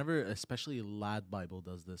 Like whenever, especially Lad Bible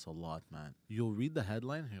does this a lot, man. You'll read the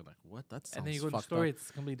headline and you're like, "What? That sounds." And then you go to the fucked story; up.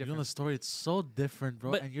 it's completely different. You go to the story; it's so different,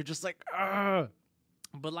 bro. But and you're just like, "Ugh."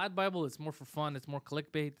 But Lad Bible, it's more for fun. It's more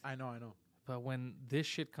clickbait. I know. But when this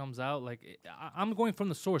shit comes out, like I'm going from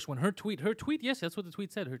the source. When her tweet, yes, that's what the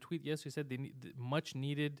tweet said. Her tweet yesterday said they need much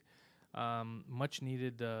needed,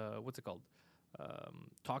 what's it called?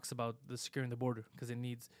 Talks about the securing the border because it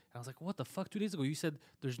needs. And I was like, what the fuck? 2 days ago, you said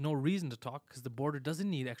there's no reason to talk because the border doesn't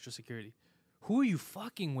need extra security. Who are you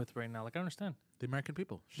fucking with right now? Like, I don't understand. The American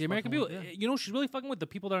people. The American people. You know, she's really fucking with the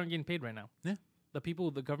people that aren't getting paid right now. Yeah. The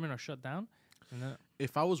people, the government are shut down. And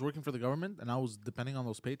if I was working for the government and I was depending on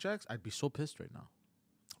those paychecks, I'd be so pissed right now.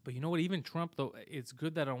 But you know what? Even Trump, though, it's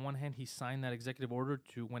good that on one hand he signed that executive order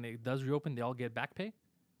to when it does reopen, they all get back pay.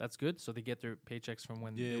 That's good. So they get their paychecks from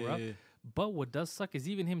when they were up. Yeah. But what does suck is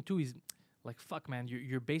even him too. He's like, fuck, man.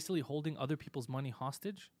 You're basically holding other people's money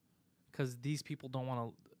hostage because these people don't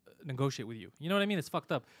want to negotiate with you. You know what I mean? It's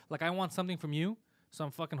fucked up. Like, I want something from you, so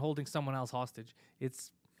I'm fucking holding someone else hostage.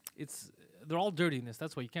 They're all dirty in this.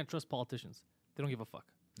 That's why you can't trust politicians. They don't give a fuck.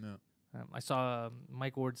 No. I saw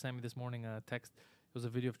Mike Ward sent me this morning a text. It was a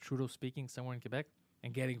video of Trudeau speaking somewhere in Quebec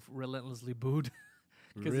and getting relentlessly booed.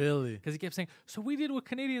 Really? Because he kept saying, so we did what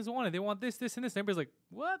Canadians wanted. They want this, this, and this. And everybody's like,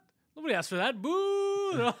 what? Nobody asked for that. Boo!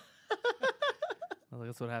 I was like,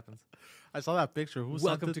 that's what happens. I saw that picture.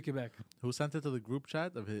 Welcome to Quebec. Who sent it to the group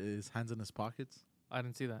chat of his hands in his pockets? I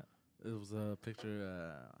didn't see that. It was a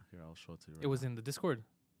picture. Here, I'll show it to you. It was in the Discord?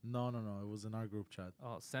 No. It was in our group chat.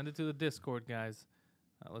 Oh, send it to the Discord, guys.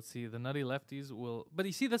 Let's see. The nutty lefties will, but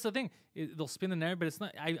you see, that's the thing. They'll spin the narrative, but it's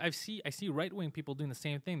not. I see right wing people doing the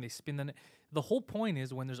same thing. They spin the whole point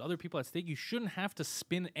is when there's other people at stake, you shouldn't have to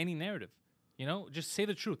spin any narrative. You know, just say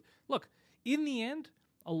the truth. Look, in the end,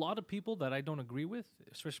 a lot of people that I don't agree with,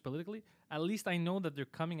 especially politically, at least I know that they're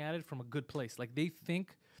coming at it from a good place. Like they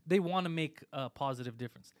think they want to make a positive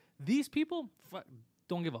difference. These people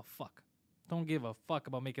don't give a fuck. Don't give a fuck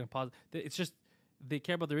about making a positive. It's just. They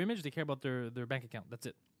care about their image. They care about their bank account. That's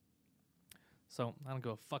it. So I don't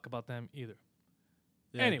give a fuck about them either.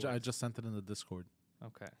 Yeah, I just sent it in the Discord.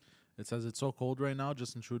 Okay. It says it's so cold right now.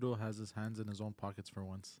 Justin Trudeau has his hands in his own pockets for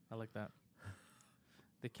once. I like that.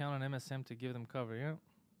 They count on MSM to give them cover. Yeah.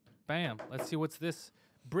 Bam. Let's see what's this.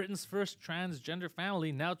 Britain's first transgender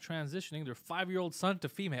family now transitioning their 5-year-old son to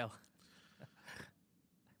female.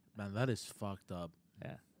 Man, that is fucked up.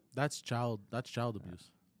 Yeah. That's child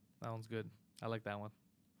abuse. That one's good. I like that one.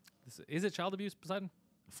 Is it child abuse, Poseidon?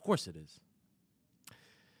 Of course it is.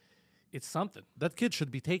 It's something. That kid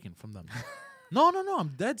should be taken from them. No. I'm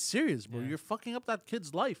dead serious, bro. Yeah. You're fucking up that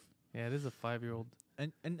kid's life. Yeah, it is a 5-year-old.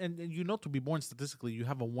 And you know, to be born statistically, you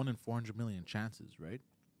have a 1 in 400 million chances, right?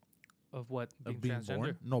 Of what? Of being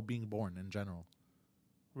born? No, being born in general.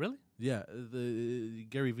 Really? Yeah.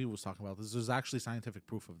 Gary Vee was talking about this. There's actually scientific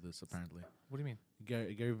proof of this, apparently. What do you mean?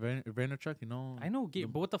 Gary Vaynerchuk, you know? I know,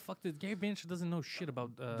 but what the fuck did Gary Vaynerchuk doesn't know shit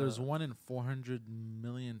about? There's 1 in 400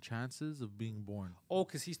 million chances of being born. Oh,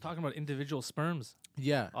 because he's talking about individual sperms.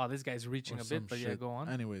 Yeah. Oh, this guy's reaching a bit, but shit. Yeah, go on.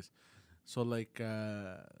 Anyways, so he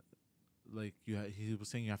was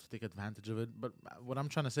saying you have to take advantage of it. But what I'm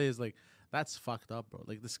trying to say is that's fucked up, bro.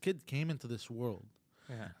 Like this kid came into this world.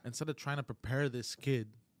 Yeah. Instead of trying to prepare this kid,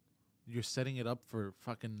 you're setting it up for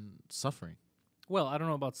fucking suffering. Well, I don't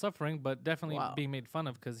know about suffering, but definitely being made fun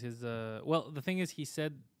of because his. Well, the thing is, he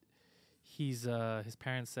said his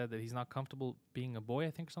parents said that he's not comfortable being a boy,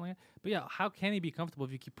 I think, or something like that. But yeah, how can he be comfortable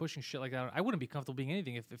if you keep pushing shit like that? I wouldn't be comfortable being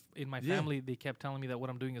anything if in my family they kept telling me that what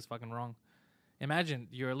I'm doing is fucking wrong. Imagine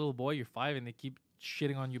you're a little boy, you're 5, and they keep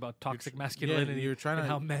shitting on you about toxic masculinity. You're trying and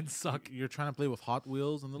how men suck. You're trying to play with Hot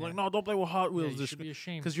Wheels, and they're like, "No, don't play with Hot Wheels." You should be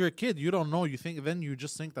ashamed because you're a kid. You don't know. You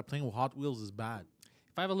just think that playing with Hot Wheels is bad.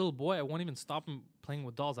 If I have a little boy, I won't even stop him playing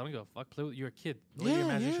with dolls. I don't give a fuck. Play with. You're a kid. Let your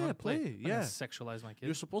imagination play. I'm gonna sexualize my kid.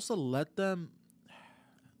 You're supposed to let them,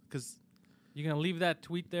 because you're gonna leave that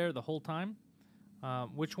tweet there the whole time.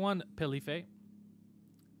 Which one, Pelife?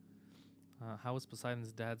 How is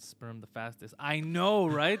Poseidon's dad's sperm the fastest? I know,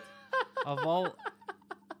 right? Of all,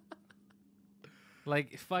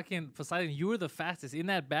 fucking Poseidon, you were the fastest in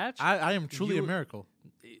that batch. I am truly a miracle.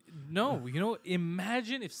 No,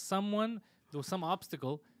 imagine if there was some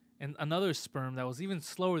obstacle and another sperm that was even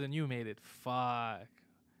slower than you made it. Fuck.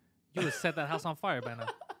 You would have set that house on fire by now.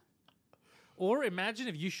 Or imagine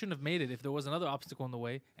if you shouldn't have made it, if there was another obstacle in the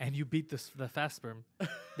way and you beat the fast sperm.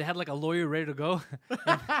 They had a lawyer ready to go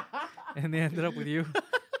and they ended up with you.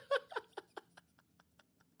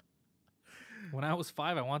 When I was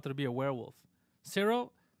 5, I wanted to be a werewolf.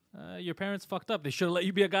 Ciro, your parents fucked up. They should have let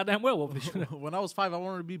you be a goddamn werewolf. When I was 5, I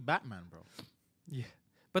wanted to be Batman, bro. Yeah.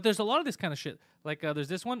 But there's a lot of this kind of shit. There's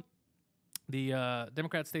this one. The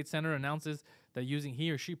Democrat state senator announces that using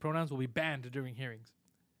he or she pronouns will be banned during hearings.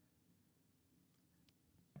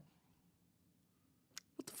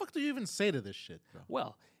 fuck do you even say to this shit, bro?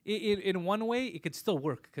 Well, in one way, it could still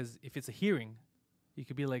work because if it's a hearing, you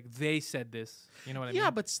could be like, they said this. You know what I mean? Yeah,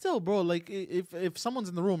 but still, bro. Like, if someone's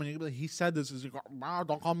in the room and you be like, he said this, is wow,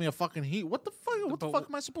 don't call me a fucking he. What the fuck? What the fuck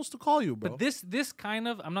am I supposed to call you, bro? But this kind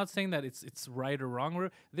of, I'm not saying that it's right or wrong. Or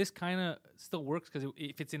this kind of still works because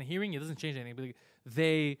if it's in a hearing, it doesn't change anything. But like,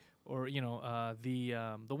 they or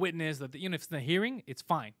the witness that if it's in a hearing, it's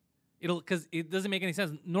fine. Because it doesn't make any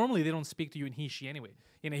sense. Normally, they don't speak to you in he, she anyway.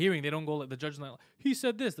 In a hearing, they don't go like the judge's not. He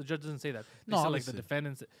said this. The judge doesn't say that. They say like the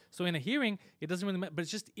defendants. So in a hearing, it doesn't really matter. But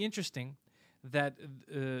it's just interesting that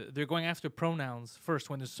they're going after pronouns first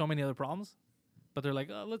when there's so many other problems. But they're like,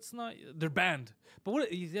 oh, let's not. They're banned. But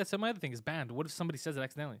what? Yeah, some other thing is banned. What if somebody says it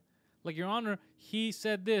accidentally? Like, Your Honor, he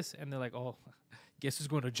said this, and they're like, oh, guess who's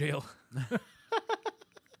going to jail?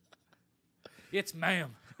 It's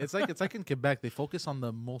ma'am. It's like in Quebec, they focus on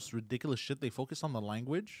the most ridiculous shit. They focus on the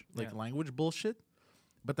language, language bullshit.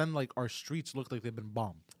 But then, like, our streets look like they've been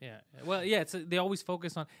bombed. Yeah. Well, yeah, they always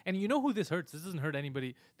focus on... And you know who this hurts? This doesn't hurt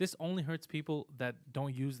anybody. This only hurts people that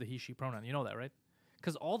don't use the he, she pronoun. You know that, right?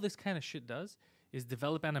 Because all this kind of shit does is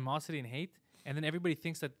develop animosity and hate. And then everybody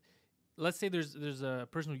thinks that... Let's say there's a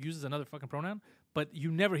person who uses another fucking pronoun, but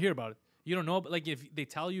you never hear about it. You don't know. But like, if they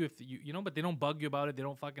tell you, but they don't bug you about it. They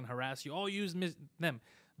don't fucking harass you. Oh, use them.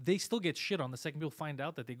 They still get shit on the second people find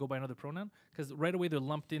out that they go by another pronoun. Because right away they're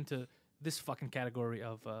lumped into... this fucking category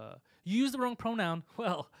of you use the wrong pronoun.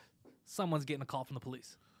 Well, someone's getting a call from the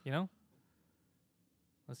police. You know.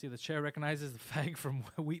 Let's see. The chair recognizes the fag from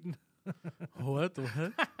Wheaton. What?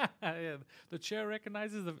 Yeah, the chair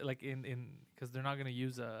recognizes the in because they're not gonna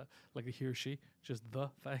use like a he or she, just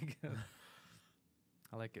the fag.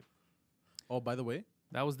 I like it. Oh, by the way,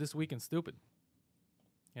 that was This Week in Stupid.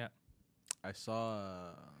 Yeah, I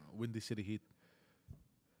saw Windy City Heat.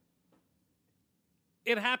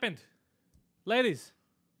 It happened. Ladies,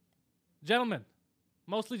 gentlemen,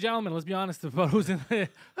 mostly gentlemen. Let's be honest about who's in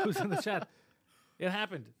the chat. It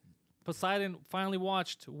happened. Poseidon finally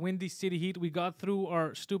watched Windy City Heat. We got through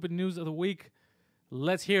our stupid news of the week.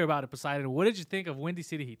 Let's hear about it, Poseidon. What did you think of Windy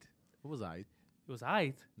City Heat? It was aight. It was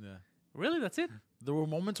aight. Yeah. Really? That's it? There were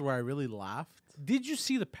moments where I really laughed. Did you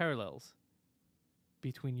see the parallels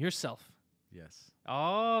between yourself? Yes.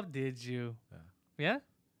 Oh, did you? Yeah. Yeah?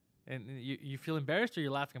 And you feel embarrassed or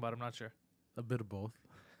you're laughing about it? I'm not sure. A bit of both.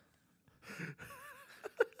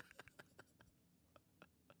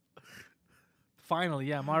 Finally,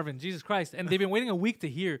 yeah, Marvin. Jesus Christ. And they've been waiting a week to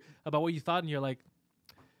hear about what you thought, and you're like,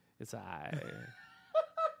 it's aight.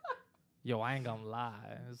 Yo, I ain't gonna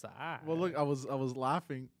lie. It's aight. Well, look, I was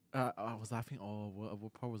laughing. Oh,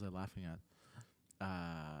 what part was I laughing at?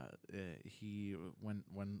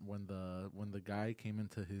 When the guy came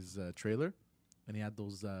into his trailer. And he had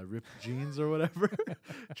those ripped jeans or whatever,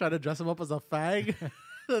 trying to dress him up as a fag.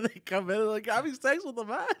 And they come in and like having sex with the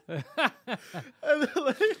man. And they're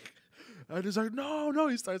like, and he's like, no.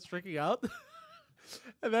 He starts freaking out.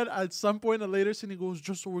 And then at some point in a later scene, he goes,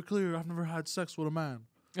 just so we're clear, I've never had sex with a man.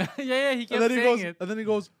 yeah, he kept saying it. And then he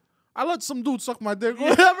goes, I let some dude suck my dick.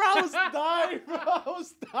 Whatever. I was dying, bro.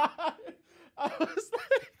 I was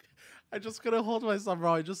like, I just couldn't hold myself,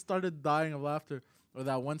 bro. I just started dying of laughter. Or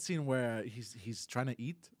that one scene where he's trying to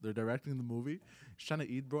eat. They're directing the movie. He's trying to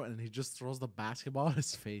eat, bro, and he just throws the basketball at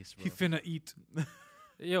his face, bro. He finna eat.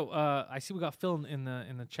 Yo, I see we got Phil in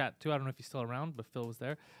the chat too. I don't know if he's still around, but Phil was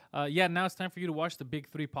there. Yeah, now it's time for you to watch the Big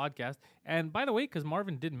 3 podcast. And by the way, because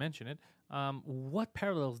Marvin did mention it, what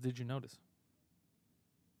parallels did you notice?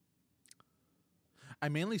 I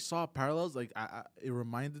mainly saw parallels. Like it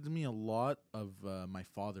reminded me a lot of my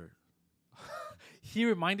father. He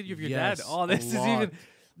reminded you of your yes, dad. Oh,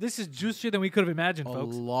 this is juicier than we could have imagined,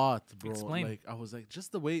 folks. A lot, bro. Explain. Like I was like,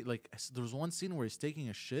 just the way. Like there was one scene where he's taking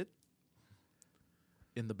a shit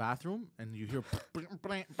in the bathroom, and you hear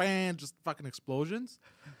bang, just fucking explosions.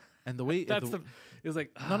 And the way it was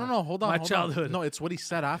like no, hold on, my hold childhood. On. No, it's what he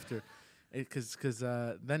said after. Because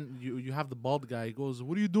then you have the bald guy. He goes,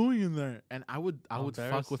 "What are you doing in there?" And I would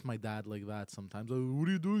fuck with my dad like that sometimes. Like, what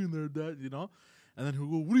are you doing in there, Dad? You know. And then he'll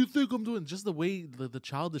go, "What do you think I'm doing?" Just the way, the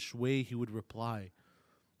childish way he would reply.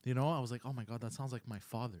 You know, I was like, "Oh my God, that sounds like my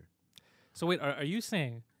father." So wait, are you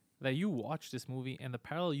saying that you watched this movie and the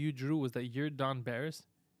parallel you drew was that you're Don Barris,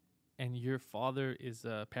 and your father is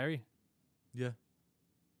Perry? Yeah.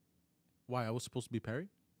 Why? I was supposed to be Perry?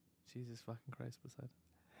 Jesus fucking Christ, beside.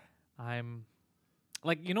 I'm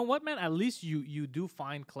like, you know what, man? At least you do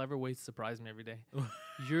find clever ways to surprise me every day.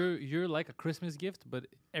 You're like a Christmas gift, but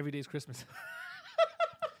every day is Christmas.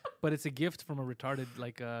 But it's a gift from a retarded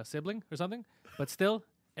sibling or something. But still,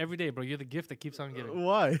 every day, bro, you're the gift that keeps on giving.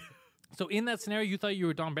 Why? So in that scenario, you thought you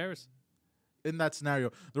were Don Barris. in that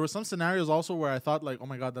scenario. There were some scenarios also where I thought like, oh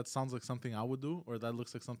my god, that sounds like something I would do, or that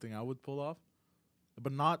looks like something I would pull off,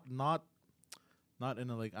 but not in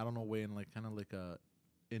a like I don't know way, in like kind of like a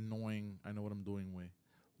annoying I know what I'm doing way.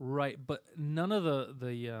 Right, but none of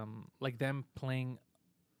the like them playing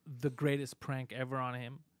the greatest prank ever on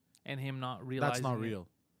him, and him not realizing That's not it. real.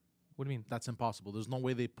 What do you mean? That's impossible. There's no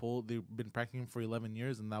way they've been pranking him for 11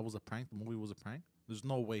 years and that was a prank. The movie was a prank. There's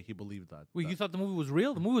no way he believed that. Wait, you thought the movie was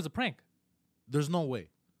real? The movie was a prank. There's no way.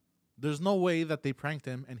 There's no way that they pranked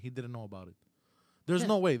him and he didn't know about it. There's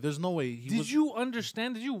no way. There's no way. Did you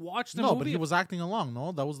understand? Did you watch the movie? No, but he was acting along.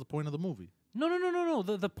 No, that was the point of the movie. No.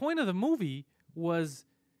 The point of the movie was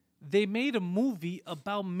they made a movie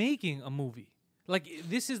about making a movie. Like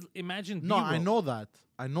this is imagine. No, B-roll. I know that.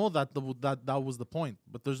 I know that that was the point.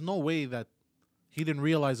 But there's no way that he didn't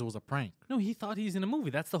realize it was a prank. No, he thought he's in a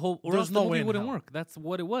movie. That's the whole. Or There's else no the way movie in wouldn't hell. work. That's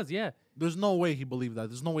what it was. Yeah, There's no way he believed that.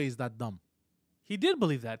 There's no way he's that dumb. he did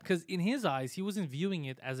believe that because in his eyes, he wasn't viewing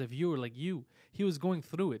it as a viewer like you. He was going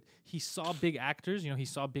through it. He saw big actors. He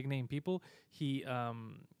saw big name people. He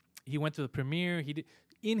went to the premiere. He did.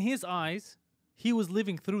 In his eyes, he was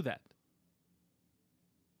living through that.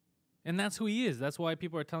 And that's who he is. That's why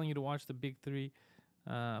people are telling you to watch the Big Three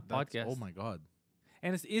podcast. Oh my god.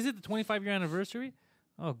 And is it the 25-year anniversary?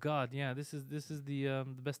 Oh God, yeah. This is the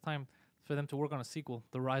best time for them to work on a sequel,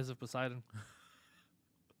 The Rise of Poseidon.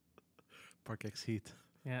 Park X Heat.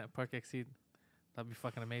 Yeah, Park Exceed. That'd be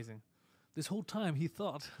fucking amazing. This whole time he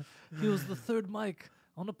thought he was the third mic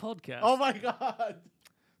on the podcast. Oh my god.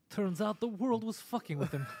 Turns out the world was fucking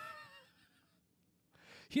with him.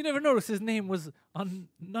 He never noticed his name was on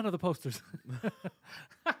none of the posters.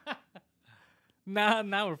 Now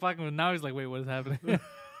we're fucking with. Now he's like, wait, what is happening? Is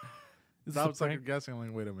this That a was like prank? guessing. I'm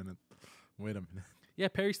like, wait a minute. Yeah,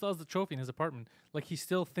 Perry still has the trophy in his apartment. Like he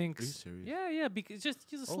still thinks. Are you serious? Yeah, because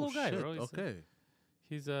he's a slow guy, shit. bro. Okay.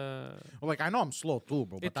 He's Well, like I know I'm slow too,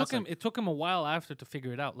 bro. But It took him. It took him a while after to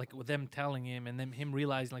figure it out, like with them telling him and then him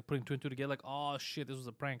realizing, like putting two and two together, like, oh shit, this was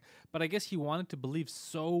a prank. But I guess he wanted to believe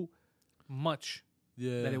so much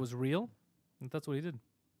that it was real, and that's what he did.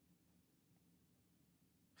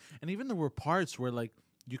 And even there were parts where like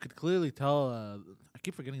you could clearly tell. I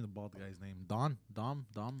keep forgetting the bald guy's name. Don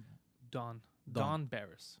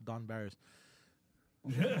Barris. Don Barris.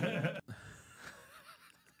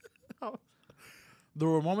 There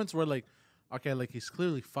were moments where like, okay, like he's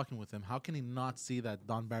clearly fucking with him. How can he not see that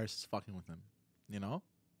Don Barris is fucking with him? You know?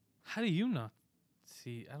 How do you not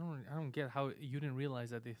see? I don't get how you didn't realize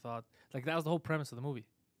that they thought like that was the whole premise of the movie.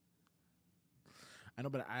 I know,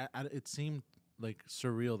 but it seemed like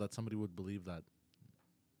surreal that somebody would believe that.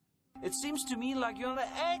 It seems to me like you're the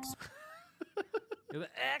ex. You're the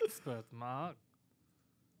expert, Mark.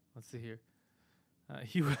 Let's see here.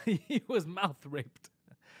 He was mouth raped.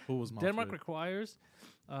 Who was mouth Denmark raped? requires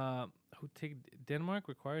Denmark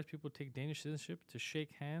requires people to take Danish citizenship to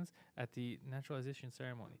shake hands at the naturalization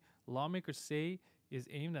ceremony. Lawmakers say is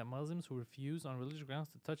aimed at Muslims who refuse on religious grounds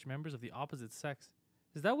to touch members of the opposite sex.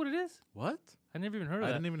 Is that what it is? What? I never even heard of I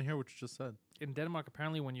that. didn't even hear what you just said. In Denmark,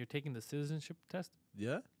 apparently, when you're taking the citizenship test,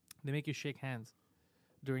 Yeah? they make you shake hands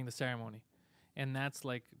during the ceremony, and that's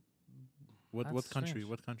like What That's country? strange.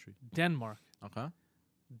 What country? Denmark. Okay.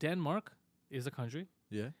 Denmark is a country.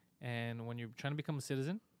 Yeah. And when you're trying to become a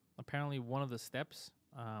citizen, apparently one of the steps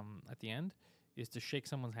at the end is to shake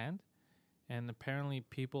someone's hand. And apparently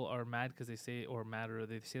people are mad because they say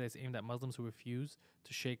that it's aimed at Muslims who refuse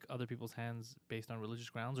to shake other people's hands based on religious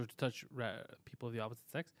grounds or to touch people of the opposite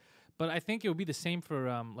sex. But I think it would be the same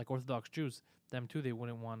for like Orthodox Jews. Them too, they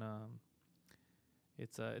wouldn't want to.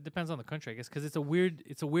 It depends on the country, I guess, because it's a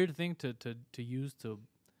weird thing to use to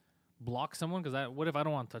block someone. Because what if I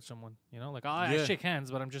don't want to touch someone? You know, like I shake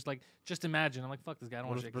hands, but I'm just like imagine. I'm like, fuck this guy. I don't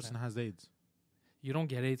What want if to the shake his person hand. has AIDS? You don't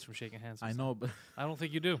get AIDS from shaking hands. I know, but I don't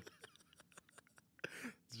think you do.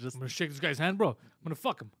 it's just. I'm gonna shake this guy's hand, bro. I'm gonna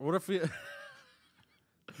fuck him. What if we?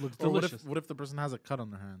 Looks Or delicious. what if the person has a cut on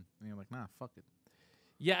their hand and you're like, nah, fuck it.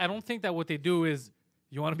 Yeah, I don't think that what they do is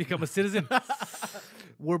you want to become a citizen.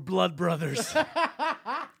 We're blood brothers.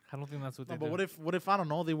 I don't think that's what they No, do. but what if I don't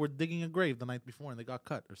know, they were digging a grave the night before and they got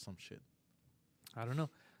cut or some shit. I don't know.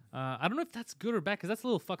 I don't know if that's good or bad because that's a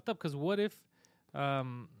little fucked up. Because what if?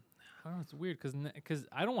 I don't know. It's weird because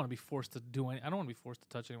I don't want to be forced to do any. I don't want to be forced to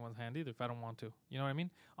touch anyone's hand either if I don't want to. You know what I mean?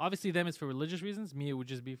 Obviously, them it's for religious reasons. Me, it would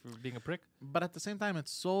just be for being a prick. But at the same time,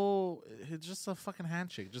 it's just a fucking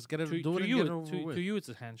handshake. Just get it, To, do to it, and you, get it over with. to you, it's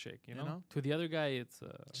a handshake. You know? To the other guy, it's.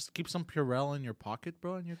 Just keep some Purell in your pocket,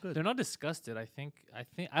 bro, and you're good. They're not disgusted. I think.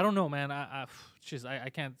 I don't know, man. I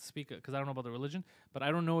can't speak because I don't know about the religion. But I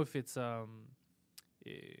don't know if it's. I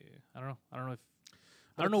don't know. I don't know if.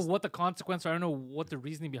 I don't know what the consequence. I don't know what the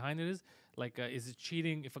reasoning behind it is. Like, is it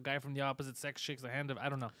cheating if a guy from the opposite sex shakes the hand of? I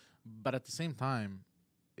don't know. But at the same time,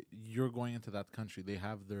 you're going into that country. They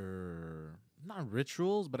have their not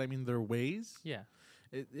rituals, but I mean their ways. Yeah.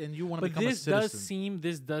 And you want to But become a citizen.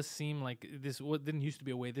 this does seem like this. What didn't used to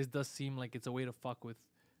be a way. This does seem like it's a way to fuck with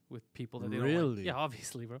people that they don't like. Really? Yeah,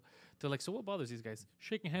 obviously, bro. They're like, so what bothers these guys?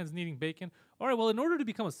 Shaking hands and eating bacon. All right, well, in order to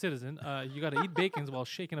become a citizen, you got to eat bacons while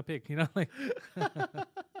shaking a pig. You know, like.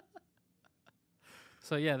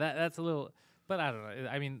 So yeah, that's a little. But I don't know.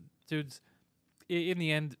 I mean, dudes, in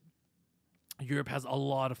the end, Europe has a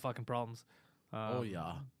lot of fucking problems. Oh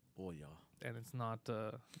yeah. And it's not.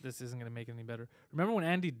 This isn't gonna make it any better. Remember when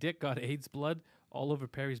Andy Dick got AIDS blood all over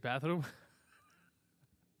Perry's bathroom?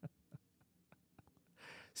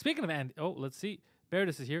 Speaking of Andy, let's see.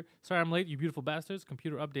 Berdis is here. Sorry, I'm late. You beautiful bastards.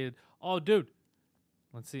 Computer updated. Oh, dude.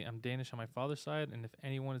 Let's see. I'm Danish on my father's side, and if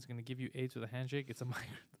anyone is gonna give you AIDS with a handshake, it's a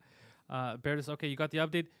migrant. Berdis, okay, you got the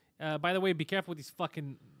update. By the way, be careful with these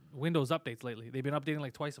fucking Windows updates lately. They've been updating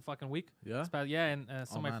like twice a fucking week. Yeah? And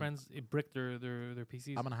some of my friends bricked their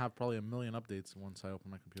PCs. I'm going to have probably 1 million updates once I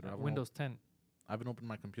open my computer. Windows 10. I haven't opened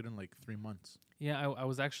my computer in like 3 months. Yeah, I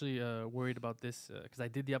was actually worried about this because I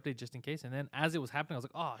did the update just in case. And then as it was happening, I was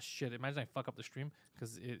like, oh, shit, imagine I fuck up the stream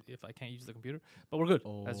because if I can't use the computer. But we're good,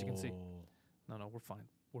 as you can see. No, we're fine.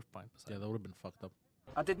 We're fine. Yeah, that would have been fucked up.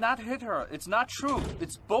 I did not hit her. It's not true.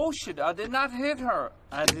 It's bullshit. I did not hit her.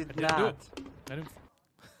 I did not. Do it. I didn't.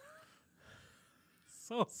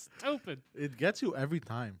 So stupid. It gets you every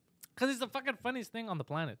time. Because it's the fucking funniest thing on the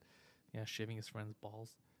planet. Yeah, shaving his friend's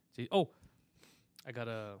balls. See, I got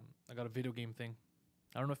a video game thing.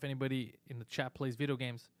 I don't know if anybody in the chat plays video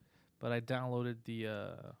games, but I downloaded the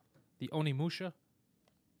Onimusha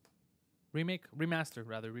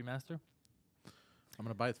remaster. I'm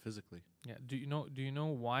gonna buy it physically. Yeah. Do you know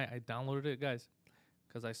why I downloaded it, guys?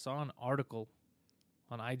 Because I saw an article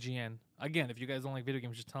on IGN. Again, if you guys don't like video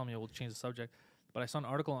games, just tell me. I will change the subject. But I saw an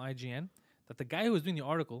article on IGN that the guy who was doing the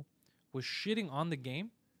article was shitting on the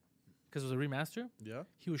game because it was a remaster. Yeah.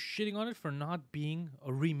 He was shitting on it for not being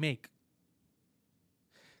a remake.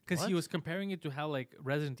 Because he was comparing it to how like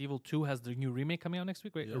Resident Evil 2 has the new remake coming out next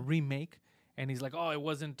week, right? Yeah. A remake. And he's like, oh, it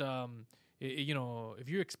wasn't, if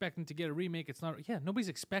you're expecting to get a remake, it's not. Yeah, nobody's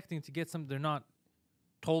expecting to get something they're not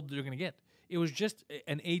told they're going to get. It was just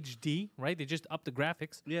an HD, right? They just upped the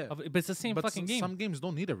graphics. Yeah. But it's the same fucking game. Some games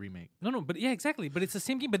don't need a remake. No, but yeah, exactly. But it's the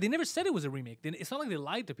same game. But they never said it was a remake. It's not like they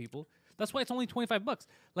lied to people. That's why it's only $25.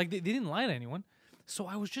 Like, they didn't lie to anyone. So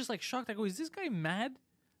I was just like shocked. I go, is this guy mad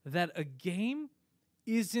that a game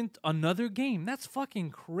isn't another game? That's fucking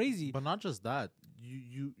crazy. But not just that.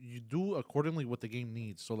 You do accordingly what the game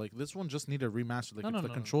needs. So like this one just need a remaster. Like the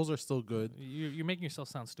controls are still good. You're making yourself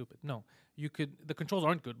sound stupid. No, you could. The controls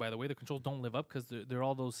aren't good, by the way. The controls don't live up because they're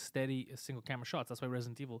all those steady single camera shots. That's why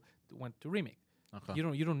Resident Evil went to remake. Okay.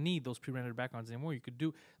 You don't need those pre-rendered backgrounds anymore. You could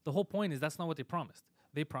do. The whole point is that's not what they promised.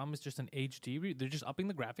 They promised just an HD. They're just upping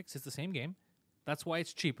the graphics. It's the same game. That's why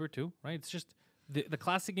it's cheaper too, right? It's just the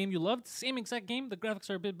classic game you loved. Same exact game. The graphics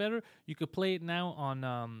are a bit better. You could play it now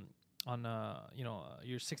on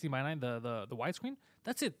your 60:9, the widescreen.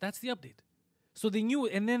 That's it. That's the update. So they knew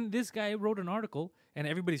it. And then this guy wrote an article, and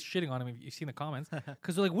everybody's shitting on him. If you've seen the comments,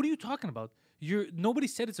 because they're like, "What are you talking about? Nobody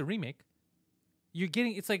said it's a remake.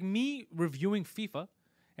 It's like me reviewing FIFA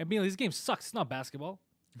and being like, this game sucks. It's not basketball."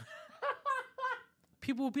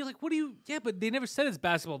 People will be like, "What do you?" Yeah, but they never said it's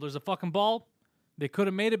basketball. There's a fucking ball. They could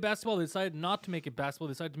have made it basketball. They decided not to make it basketball.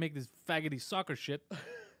 They decided to make this faggoty soccer shit.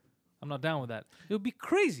 I'm not down with that. It would be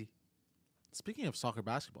crazy. Speaking of soccer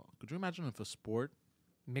basketball, could you imagine if a sport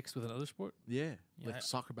mixed with another sport? Yeah. Like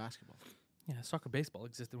soccer basketball. Yeah, soccer baseball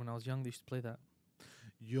existed when I was young. They used to play that.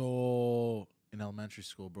 Yo, in elementary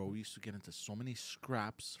school, bro, we used to get into so many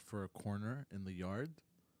scraps for a corner in the yard.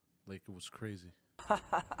 Like, it was crazy.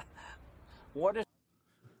 What is...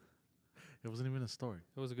 It wasn't even a story.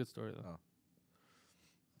 It was a good story, though.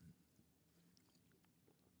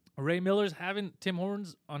 Ray Miller's having Tim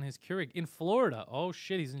Hortons on his Keurig in Florida. Oh,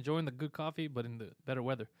 shit. He's enjoying the good coffee, but in the better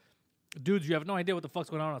weather. Dudes, you have no idea what the fuck's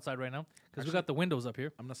going on outside right now because we got the windows up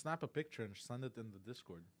here. I'm going to snap a picture and send it in the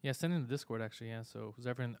Discord. Yeah, send it in the Discord, actually, yeah. So who's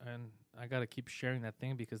ever in, and I got to keep sharing that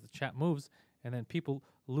thing because the chat moves, and then people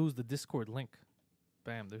lose the Discord link.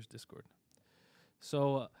 Bam, there's Discord.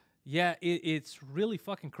 So, it's really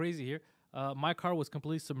fucking crazy here. My car was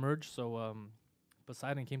completely submerged, so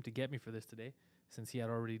Poseidon came to get me for this today, since he had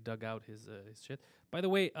already dug out his shit. By the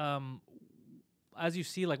way, as you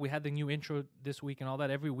see, like we had the new intro this week and all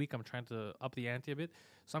that. Every week I'm trying to up the ante a bit.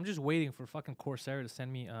 So I'm just waiting for fucking Corsair to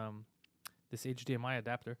send me this HDMI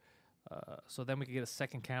adapter. So then we can get a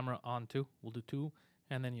second camera on too. We'll do two.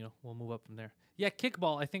 And then, we'll move up from there. Yeah,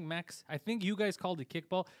 kickball. I think, Max, you guys called it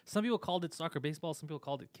kickball. Some people called it soccer baseball. Some people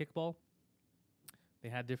called it kickball. They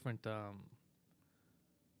had different...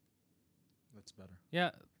 That's better.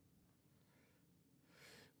 Yeah.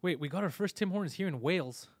 Wait, we got our first Tim Hortons here in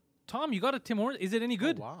Wales. Tom, you got a Tim Hortons? Is it any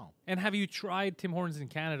good? Oh, wow. And have you tried Tim Hortons in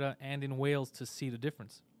Canada and in Wales to see the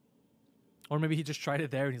difference? Or maybe he just tried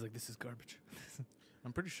it there and he's like, this is garbage.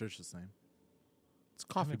 I'm pretty sure it's the same. It's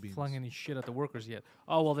I coffee haven't beans. flung any shit at the workers yet.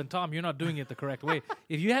 Oh, well then, Tom, you're not doing it the correct way.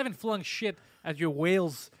 If you haven't flung shit at your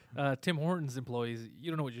Wales Tim Hortons employees, you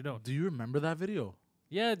don't know what you're doing. Do you remember that video?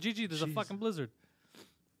 Yeah, Gigi, there's a Jeez. fucking blizzard.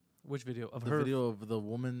 Which video? Of The her? video of the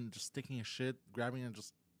woman just sticking a shit, grabbing it and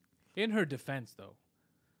just... In her defense, though,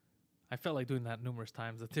 I felt like doing that numerous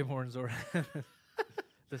times at Tim Hortons or...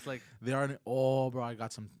 Just like... They are... Oh, bro, I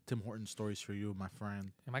got some Tim Hortons stories for you, my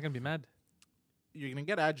friend. Am I going to be mad? You're going to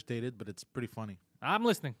get agitated, but it's pretty funny. I'm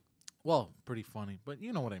listening. Well, pretty funny, but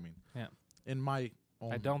you know what I mean. Yeah. In my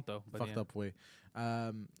own I don't, though. But fucked up way.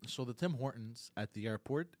 So the Tim Hortons at the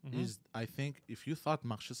airport Mm-hmm. is, I think, if you thought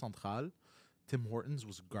Marché Central, Tim Hortons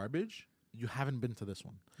was garbage, you haven't been to this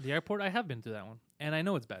one. The airport, I have been to that one. And I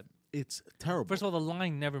know it's bad. It's terrible. First of all, the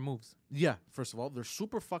line never moves. Yeah, first of all, they're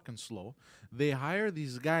super fucking slow. They hire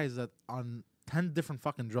these guys that on 10 different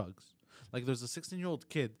fucking drugs. Like, there's a 16-year-old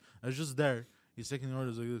kid that's just there. He's taking the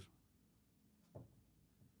orders like this.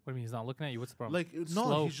 What do you mean he's not looking at you? What's the problem? Like, no,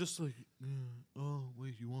 Slow. he's just like, oh,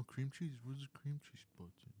 wait, you want cream cheese? Where's the cream cheese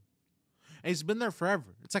button? And he's been there forever.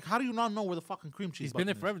 It's like, how do you not know where the fucking cream cheese He's been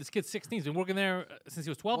there button forever. This kid's 16. He's been working there since he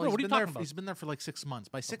was 12. Well, Bro, what are you talking about? He's been there for like 6 months.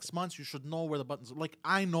 By 6 months, you should know where the buttons. Like,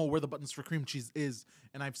 I know where the buttons for cream cheese is,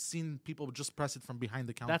 and I've seen people just press it from behind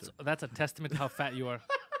the counter. That's a testament to how fat you are.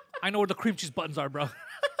 I know where the cream cheese buttons are, bro.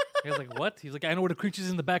 He was like, what? He's like, I know where the cream cheese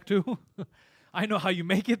is in the back too. I know how you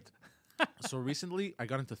make it. So recently, I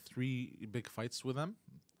got into 3 big fights with them,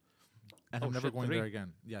 and Oh, I'm never shit, going 3? there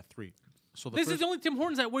again. Yeah, 3. So This is the only Tim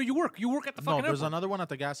Hortons at where you work. You work at the no. fucking There's airport. another one at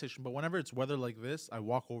the gas station, but whenever it's weather like this, I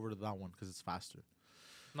walk over to that one because it's faster.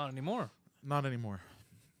 Not anymore. Not anymore.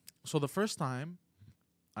 So the first time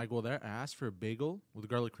I go there, I ask for a bagel with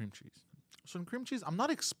garlic cream cheese. So in cream cheese, I'm not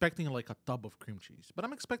expecting like a tub of cream cheese, but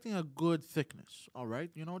I'm expecting a good thickness. All right,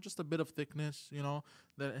 just a bit of thickness.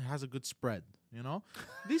 That it has a good spread.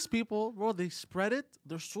 These people, bro, they spread it.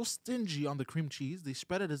 They're so stingy on the cream cheese. They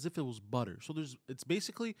spread it as if it was butter. So it's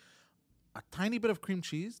basically a tiny bit of cream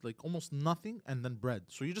cheese, like almost nothing, and then bread.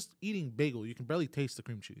 So you're just eating bagel. You can barely taste the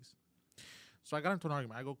cream cheese. So I got into an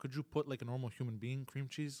argument. I go, could you put like a normal human being cream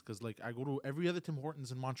cheese? Because like I go to every other Tim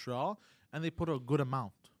Hortons in Montreal, and they put a good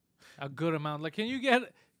amount. A good amount. Like, can you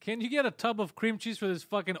get a tub of cream cheese for this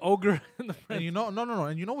fucking ogre in the front? And no.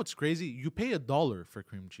 And you know what's crazy? You pay $1 for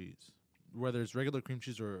cream cheese, whether it's regular cream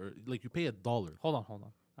cheese or like you pay $1. Hold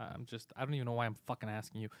on. I don't even know why I'm fucking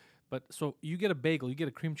asking you. But so you get a bagel, you get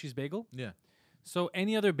a cream cheese bagel. Yeah. So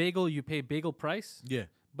any other bagel, you pay bagel price. Yeah.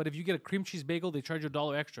 But if you get a cream cheese bagel, they charge you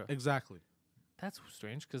 $1 extra. Exactly. That's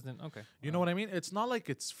strange. Because then, okay. You know what I mean? It's not like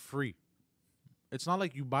it's free. It's not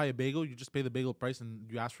like you buy a bagel, you just pay the bagel price, and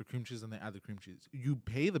you ask for cream cheese, and they add the cream cheese. You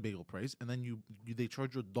pay the bagel price, and then they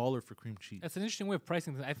charge you $1 for cream cheese. That's an interesting way of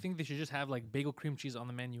pricing things. I think they should just have like bagel cream cheese on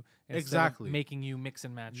the menu. Instead Exactly. Of making you mix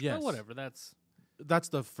and match. Yes. But whatever. That's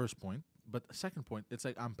the first point. But the second point, it's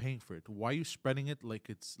like I'm paying for it. Why are you spreading it like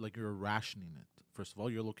it's like you're rationing it? First of all,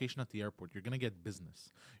 your location at the airport, you're gonna get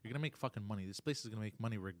business. You're gonna make fucking money. This place is gonna make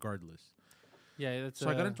money regardless. Yeah, that's So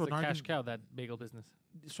I got into it's an a cash argument- cow, that bagel business.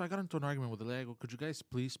 So I got into an argument with the lady. I go, could you guys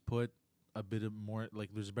please put a bit of more, like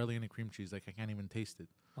there's barely any cream cheese, like I can't even taste it.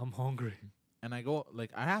 I'm hungry. And I go,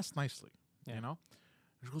 like I asked nicely, Yeah. And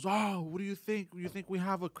she goes, oh, what do you think? You think we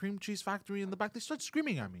have a cream cheese factory in the back? They start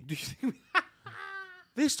screaming at me. Do you think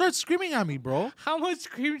They start screaming at me, bro. how much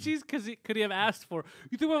cream cheese could he have asked for?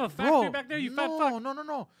 You think we have a factory back there? You fat fuck.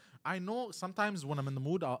 No. I know sometimes when I'm in the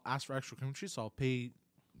mood, I'll ask for extra cream cheese, so I'll pay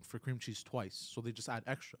for cream cheese twice. So they just add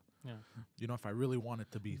extra. Yeah. If I really want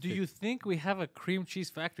it to be Do thick. you think we have a cream cheese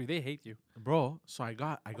factory? They hate you. Bro, so I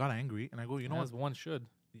got angry, and I go, you know what? As one should.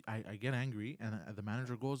 I get angry, and the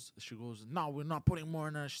manager she goes, no, we're not putting more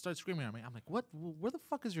in there. She starts screaming at me. I'm like, what? Where the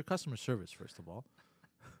fuck is your customer service, first of all?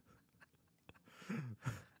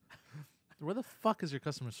 Where the fuck is your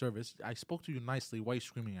customer service? I spoke to you nicely. Why are you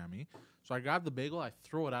screaming at me? So I grab the bagel. I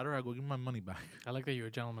throw it at her. I go, give me my money back. I like that you're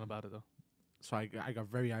a gentleman about it, though. So I got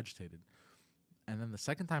very agitated. And then the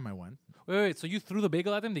second time I went. Wait. So you threw the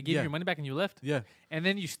bagel at them? They gave you Yeah. your money back and you left? Yeah. And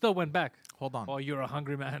then you still went back? Hold on. Oh, you're a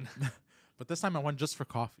hungry man. But this time I went just for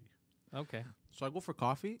coffee. Okay. So I go for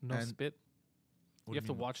coffee. No and spit? What You do have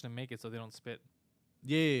to mean? watch them make it so they don't spit.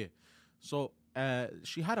 Yeah. So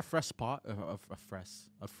She had a fresh pot,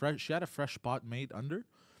 she had a fresh pot made under,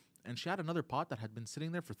 and she had another pot that had been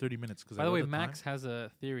sitting there for 30 minutes. By the way, Max has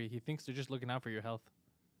a theory. He thinks they're just looking out for your health.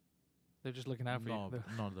 They're just looking out for you.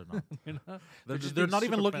 No, they're not. They're they're not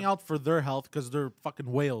even looking out for their health because they're fucking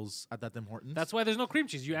whales at that Tim Hortons. That's why there's no cream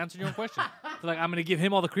cheese. You answered your own question. They're like, I'm gonna give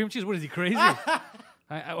him all the cream cheese. What is he, crazy?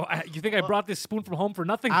 You think I brought this spoon from home for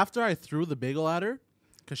nothing? After I threw the bagel at her,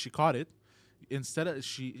 because she caught it, instead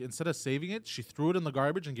of saving it, she threw it in the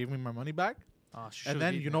garbage and gave me my money back. Oh, and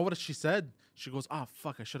then you know what she said? She goes,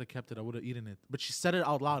 fuck, I should have kept it. I would have eaten it. But she said it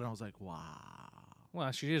out loud, and I was like, wow.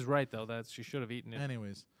 Well, she is right though. That she should have eaten it.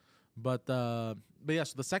 Anyways. But yeah,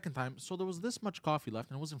 so the second time, so there was this much coffee left,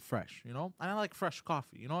 and it wasn't fresh, you know? And I like fresh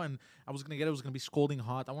coffee, you know? And I was going to get it. It was going to be scalding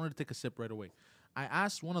hot. I wanted to take a sip right away. I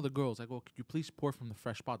asked one of the girls, I go, could you please pour from the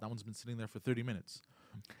fresh pot? That one's been sitting there for 30 minutes.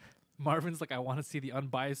 Marvin's like, I want to see the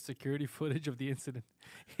unbiased security footage of the incident.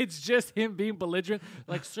 It's just him being belligerent.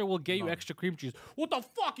 Like, sir, we'll get you extra cream cheese. What the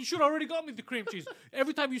fuck? You should already got me the cream cheese.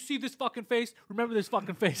 Every time you see this fucking face, remember this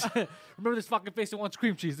fucking face. Remember this fucking face that wants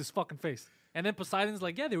cream cheese, this fucking face. And then Poseidon's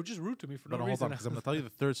like, yeah, they were just rude to me for no reason. Hold on, because I'm going to tell you the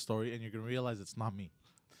third story, and you're going to realize it's not me.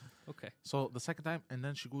 Okay. So the second time, and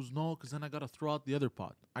then she goes, no, because then I got to throw out the other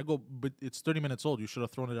pot. I go, but it's 30 minutes old. You should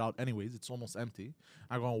have thrown it out anyways. It's almost empty.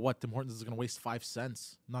 I go, what? Tim Hortons is going to waste 5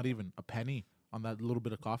 cents, not even a penny on that little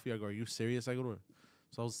bit of coffee. I go, are you serious? I go to her.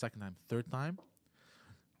 So that was the second time. Third time,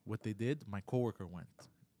 what they did, my coworker went.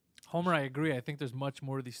 Homer, I agree. I think there's much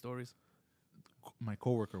more to these stories. My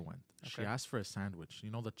coworker went. Okay. She asked for a sandwich. You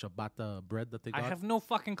know the ciabatta bread that they got? I have no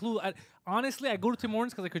fucking clue. Honestly, I go to Tim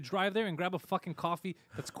Hortons because I could drive there and grab a fucking coffee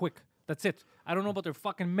that's quick. That's it. I don't know about their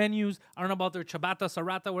fucking menus. I don't know about their ciabatta,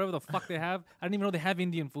 sarata, whatever the fuck they have. I didn't even know they have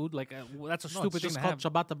Indian food. Like, that's a stupid thing to have. It's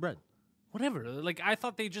just called ciabatta bread. Whatever. Like, I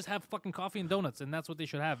thought they just have fucking coffee and donuts, and that's what they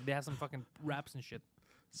should have. They have some fucking wraps and shit.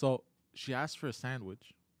 So she asked for a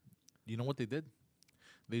sandwich. You know what they did?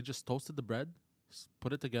 They just toasted the bread,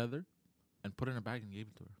 put it together, and put it in a bag and gave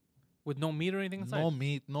it to her. With no meat or anything inside? No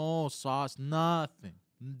meat, no sauce, nothing.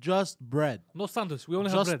 Just bread. No sandwich. We only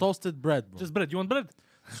have bread. Just toasted bread, bro. Just bread. You want bread?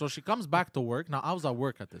 So she comes back to work. Now, I was at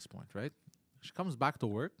work at this point, right? She comes back to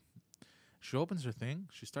work. She opens her thing.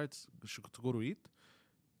 She starts to go to eat.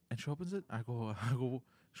 And she opens it. I go.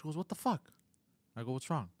 She goes, what the fuck? I go, what's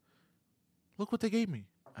wrong? Look what they gave me.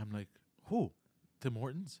 I'm like, who? Tim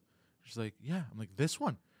Hortons? She's like, yeah. I'm like, this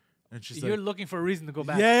one. And she's You're looking for a reason to go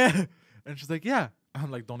back. Yeah. And she's like, yeah. I'm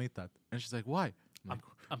like, don't eat that. And she's like, why?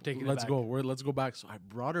 I'm taking it Let's back. go. Let's go back. So I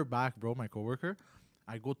brought her back, bro, my coworker.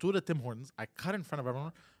 I go to the Tim Hortons. I cut in front of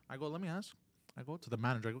everyone. I go, let me ask. I go to the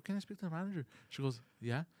manager. I go, can I speak to the manager? She goes,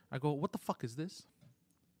 yeah. I go, what the fuck is this?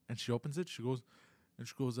 And she opens it. She goes,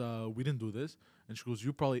 we didn't do this. And she goes,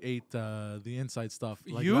 you probably ate the inside stuff.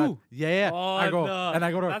 Like you? That. Yeah. Oh, I go, no. and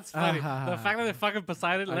I go to her. That's funny. The fact that they fucking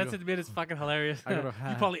Poseidon, let's admit it's fucking hilarious. I go to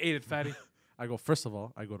You probably ate it, fatty. I go, first of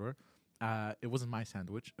all, I go to her. It wasn't my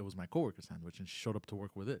sandwich. It was my coworker's sandwich. And she showed up to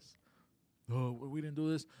work with this. Oh, we didn't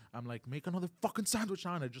do this. I'm like, make another fucking sandwich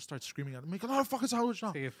now. And I just start screaming at her, make another fucking sandwich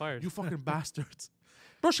now. Get fired. You fucking bastards.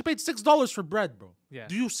 Bro, she paid $6 for bread, bro. Yeah.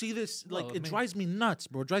 Do you see this? Like, it drives me nuts,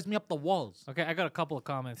 bro. It drives me up the walls. Okay, I got a couple of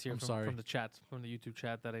comments here from the chat, from the YouTube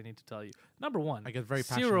chat that I need to tell you. Number one, I get very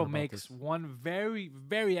passionate Ciro about makes this. one very,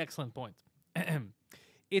 very excellent point.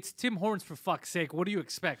 It's Tim Hortons for fuck's sake. What do you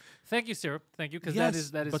expect? Thank you, Ciro. Thank you, because that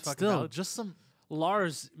is but fucking still, valid. just some...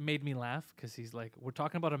 Lars made me laugh because he's like, we're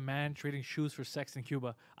talking about a man trading shoes for sex in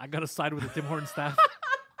Cuba. I got to side with the Tim Hortons staff.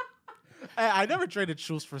 I never traded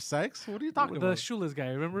shoes for sex. What are you talking about? The shoeless guy,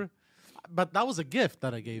 remember? But that was a gift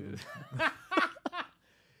that I gave him.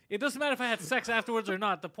 It doesn't matter if I had sex afterwards or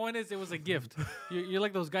not. The point is, it was a gift. You're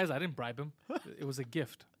like those guys. I didn't bribe him. It was a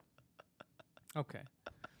gift. Okay.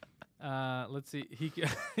 Let's see.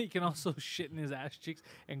 He can also shit in his ass cheeks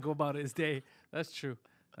and go about his day. That's true.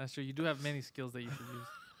 That's true. You do have many skills that you should use.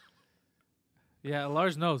 Yeah,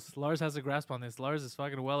 Lars knows. Lars has a grasp on this. Lars is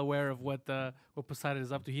fucking well aware of what Poseidon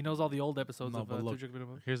is up to. He knows all the old episodes of but look, Two Drink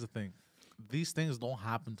Minimum. here's the thing. These things don't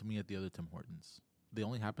happen to me at the other Tim Hortons. They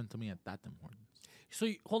only happen to me at that Tim Hortons. So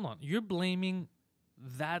hold on. You're blaming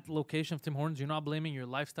that location of Tim Hortons. You're not blaming your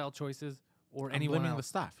lifestyle choices or anyone blaming else. the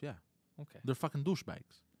staff, yeah. Okay. They're fucking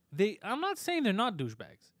douchebags. I'm not saying they're not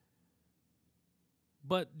douchebags.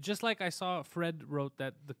 But just like I saw Fred wrote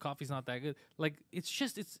that the coffee's not that good. Like,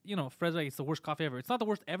 Fred's like, it's the worst coffee ever. It's not the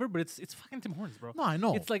worst ever, but it's fucking Tim Hortons, bro. No, I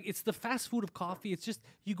know. It's like, it's the fast food of coffee. It's just,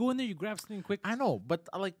 you go in there, you grab something quick. I know, but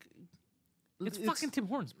It's fucking Tim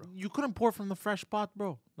Hortons, bro. You couldn't pour from the fresh pot,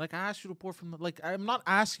 bro. Like, I asked you to pour from the... Like, I'm not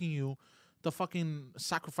asking you to fucking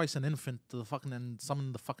sacrifice an infant to the fucking and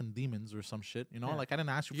summon the fucking demons or some shit. You know, Yeah. like I didn't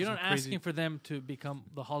ask you. You're for not some crazy asking for them to become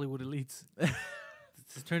the Hollywood elites.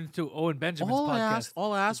 It's turned into Owen Benjamin's all podcast.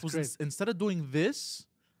 I asked It's was great. instead of doing this,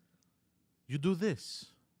 you do this.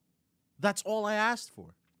 That's all I asked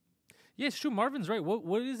for. Yeah, it's true. Marvin's right.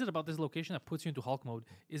 What is it about this location that puts you into Hulk mode?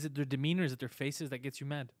 Is it their demeanor? Is it their faces that gets you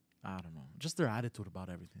mad? I don't know. Just their attitude about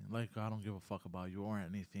everything. Like, I don't give a fuck about you or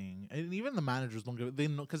anything. And even the managers don't give it. They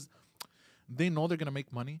know, because they know they're going to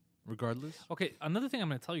make money regardless. Okay, another thing I'm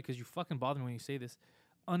going to tell you, because you fucking bother me when you say this.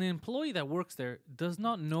 An employee that works there does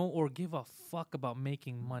not know or give a fuck about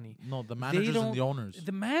making money. No, the managers and the owners.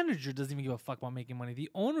 The manager doesn't even give a fuck about making money.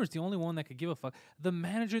 The owner is the only one that could give a fuck. The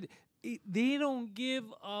manager, they don't give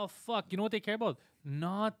a fuck. You know what they care about?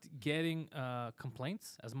 Not getting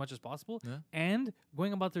complaints as much as possible and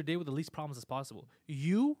going about their day with the least problems as possible.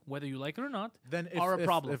 You, whether you like it or not, Then are a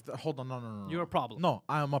problem. Hold on, no. You're a problem. No,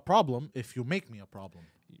 I'm a problem if you make me a problem.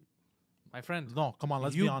 My friend. No, come on,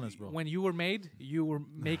 let's be honest, bro. When you were made, you were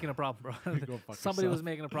making a problem, bro. Go fuck Somebody yourself. was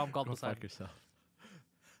making a problem called Go Poseidon. fuck yourself.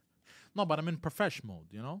 No, but I'm in profesh mode,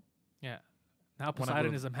 you know? Yeah. Now When I go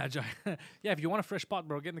Poseidon to- is a magi. Yeah, if you want a fresh pot,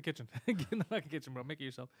 bro, get in the kitchen. Get in the fucking kitchen, bro. Make it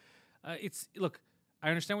yourself. Look, I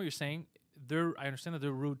understand what you're saying. I understand that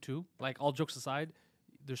they're rude too. Like, all jokes aside,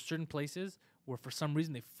 there's certain places where for some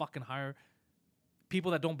reason they fucking hire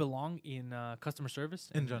people that don't belong in customer service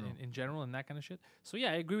In general. in general and that kind of shit. So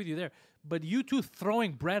yeah, I agree with you there. But you two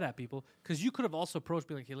throwing bread at people, because you could have also approached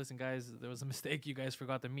me like, hey, listen, guys, there was a mistake. You guys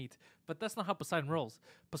forgot the meat. But that's not how Poseidon rolls.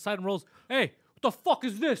 Poseidon rolls, hey, what the fuck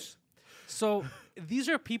is this? So these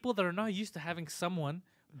are people that are not used to having someone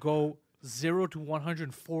go 0 to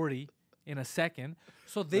 140 in a second.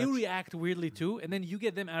 So they react weirdly too, and then you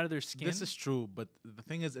get them out of their skin. This is true, but the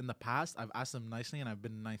thing is, in the past, I've asked them nicely and I've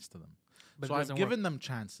been nice to them. But So it I've doesn't given them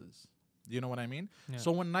chances. You know what I mean? Yeah.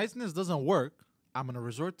 So when niceness doesn't work, I'm going to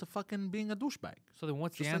resort to fucking being a douchebag. So then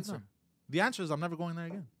what's Just the like answer? them. The answer is I'm never going there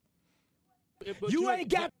again. You ain't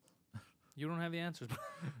got. You don't have the answers.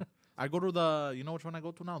 I go to the, you know which one I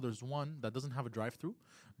go to now? There's one that doesn't have a drive-through,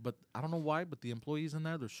 but I don't know why, but the employees in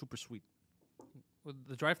there, they're super sweet.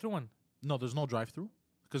 The drive-through one. No, there's no drive-through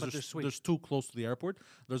because But they're sweet. there's two close to the airport.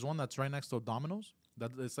 There's one that's right next to Domino's.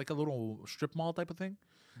 That it's like a little strip mall type of thing,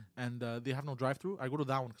 and they have no drive-through. I go to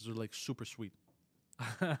that one because they're like super sweet.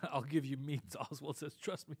 I'll give you meat. Oswald says,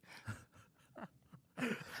 trust me.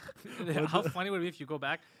 How funny would it be if you go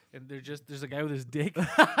back and there's a guy with his dick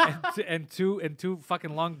and two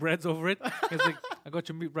fucking long breads over it. It's like, I got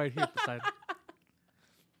your meat right here, Poseidon.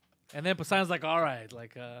 And then Poseidon's like, all right,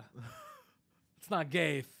 like it's not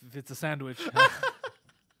gay if it's a sandwich.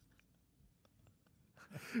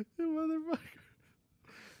 You motherfucker.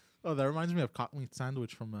 Oh, that reminds me of Cock Meat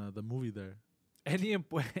Sandwich from the movie there.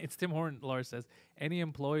 It's Tim Horton, Laura says, any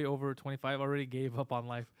employee over 25 already gave up on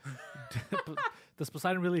life. Does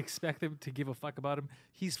Poseidon really expect him to give a fuck about him?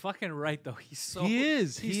 He's fucking right, though. He's so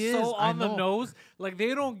He's so I on the know. nose. Like,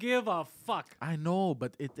 they don't give a fuck. I know,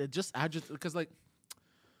 but it just agitates because like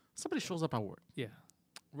somebody shows up at work, Yeah.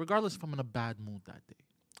 regardless if I'm in a bad mood that day,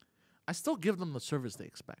 I still give them the service they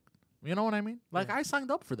expect. You know what I mean? Like I signed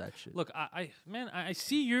up for that shit. Look, I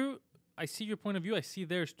see your point of view. I see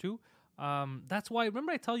theirs too. That's why,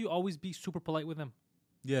 remember I tell you always be super polite with them.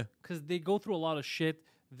 Yeah. Because they go through a lot of shit.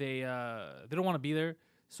 They don't want to be there.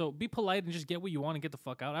 So be polite and just get what you want and get the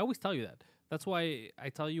fuck out. I always tell you that. That's why I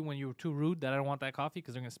tell you when you were too rude that I don't want that coffee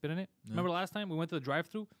because they're going to spit in it. Remember last time we went to the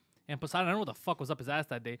drive-thru and Poseidon, I don't know what the fuck was up his ass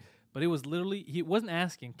that day, but it was literally, he wasn't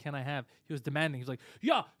asking, can I have? He was demanding. He was like,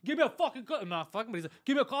 yeah, give me a fucking coffee. Not fucking, but he's like,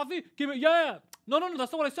 give me a coffee. Give me, yeah. No,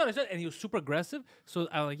 that's not what I said. And he was super aggressive. So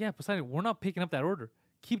I was like, yeah, Poseidon, we're not picking up that order.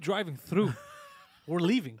 Keep driving through. We're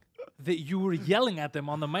leaving. That you were yelling at them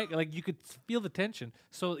on the mic, like you could feel the tension.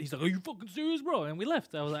 So he's like, "Are you fucking serious, bro?" And we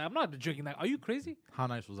left. I was like, "I'm not drinking that. Are you crazy?" How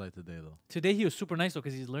nice was I today, though? Today he was super nice though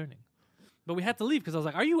because he's learning. But we had to leave because I was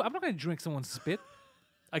like, "Are you? I'm not gonna drink someone's spit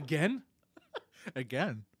again."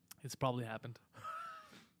 Again. It's probably happened.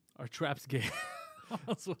 Our trap's gay.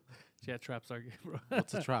 Also, yeah, traps are gay, bro.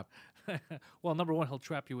 What's a trap? Well, number one, he'll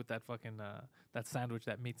trap you with that fucking that sandwich,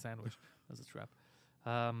 that meat sandwich. That's a trap.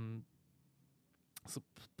 So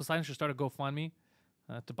Poseidon should start a GoFundMe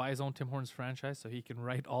to buy his own Tim Hortons franchise so he can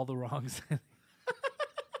right all the wrongs.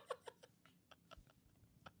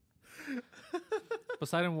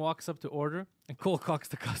 Poseidon walks up to order and cold cocks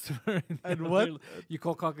the customer. And what? You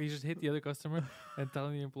cold cock, you just hit the other customer and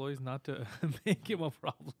telling the employees not to make him a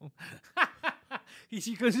problem.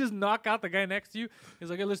 He could just knock out the guy next to you. He's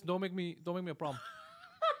like, hey, listen, don't make me a problem.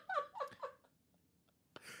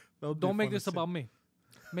 Don't make this about me.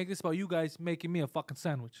 Make this about you guys making me a fucking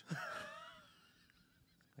sandwich.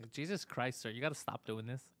 Like, Jesus Christ, sir, you got to stop doing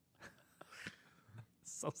this.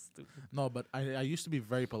 So stupid. No, but I used to be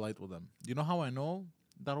very polite with them. You know how I know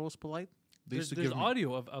that I was polite? They used to There's give me,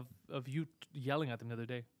 audio of you yelling at them the other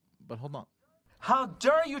day. but hold on. How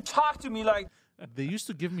dare you talk to me like... They used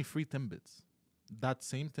to give me free Timbits. That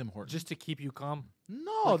same Tim Hortons. Just to keep you calm.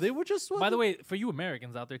 No, they were just. By the way, for you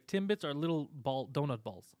Americans out there, Timbits are little donut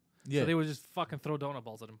balls. Yeah. So they would just fucking throw donut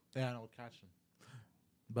balls at him. Yeah, I would catch them.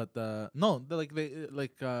 But no,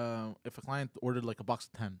 if a client ordered like a box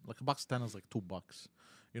of 10, like a box of 10 is like $2.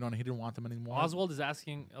 You know, and he didn't want them anymore. Oswald is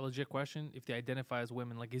asking a legit question if they identify as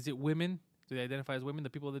women. Like, is it women? Do they identify as women, the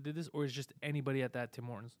people that did this, or is just anybody at that Tim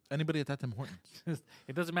Hortons? Anybody at that Tim Hortons.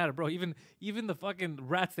 It doesn't matter, bro. Even the fucking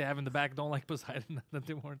rats they have in the back don't like Poseidon at the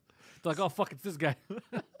Tim Hortons. They're like, oh fuck, it's this guy.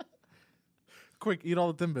 Quick, eat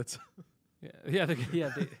all the Timbits. Yeah. They'd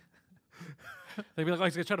be like, oh,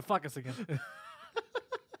 he's gonna try to fuck us again.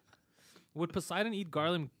 Would Poseidon eat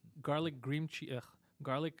garlic cream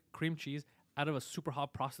cheese out of a super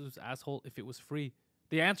hot prostitute's asshole if it was free?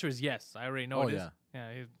 The answer is yes. I already know it is.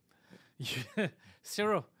 Yeah.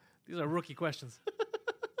 Cyril, these are rookie questions.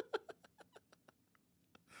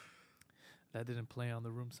 That didn't play on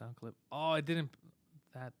the room sound clip. Oh, it didn't.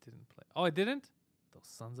 That didn't play. Oh, it didn't? Those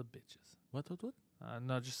sons of bitches. What?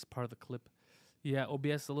 No, just part of the clip. Yeah,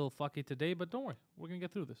 OBS is a little fucky today, but don't worry. We're going to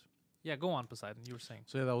get through this. Yeah, go on, Poseidon. You were saying.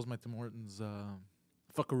 So yeah, that was my Tim Hortons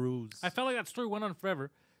fuckaroos. I felt like that story went on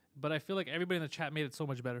forever, but I feel like everybody in the chat made it so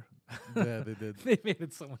much better. Yeah, they did. They made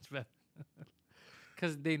it so much better.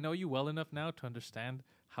 Because they know you well enough now to understand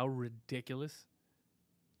how ridiculous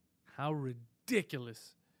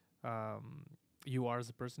you are as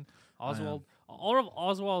a person. Oswald, all of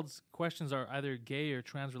Oswald's questions are either gay or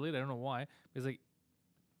trans related. I don't know why. He's like,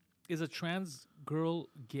 is a trans girl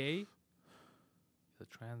gay? Is a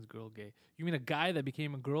trans girl gay? You mean a guy that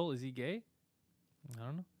became a girl? Is he gay? I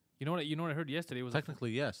don't know. You know what I heard yesterday was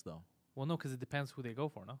Technically, yes, though. well, no, because it depends who they go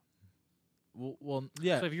for. No. Well,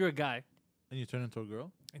 yeah. So if you're a guy And you turn into a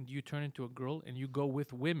girl? and you turn into a girl and you go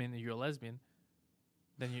with women and you're a lesbian,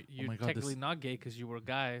 then you're my God, technically this- not gay because you were a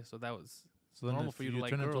guy. So that was So then normal if for you to you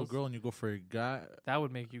like turn into a girls. girl and you go for a guy, That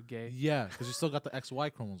would make you gay. yeah, because you still got the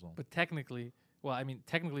XY chromosome. But technically,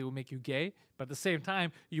 technically it would make you gay. But at the same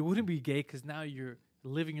time, you wouldn't be gay because now you're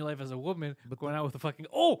living your life as a woman, but going out with a fucking...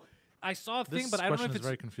 Oh! I saw a thing, This but I don't know question if is it's...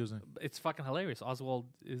 very confusing. It's fucking hilarious. Oswald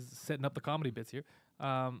is setting up the comedy bits here.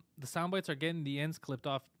 The sound bites are getting the ends clipped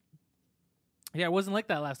off. Yeah, it wasn't like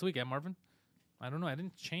that last week, Marvin? I don't know. I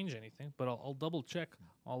didn't change anything, but I'll double check.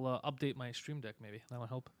 I'll update my stream deck maybe. That'll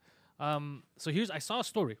help. So I saw a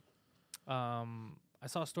story. I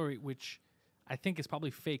saw a story which I think is probably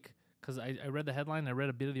fake because I read the headline. I read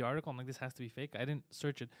a bit of the article. I'm like, this has to be fake. I didn't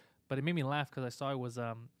search it, but it made me laugh because I saw it was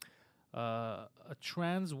a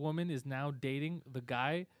trans woman is now dating the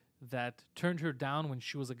guy that turned her down when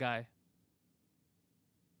she was a guy.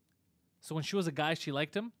 So when she was a guy, she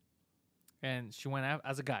liked him, and she went out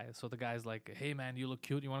as a guy. So the guy's like, "Hey man, you look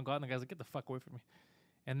cute. You want to go out?" And the guy's like, "Get the fuck away from me."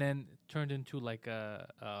 And then turned into like a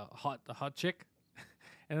hot chick.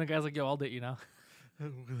 And the guy's like, "Yo, I'll date you now."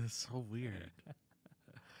 That's so weird.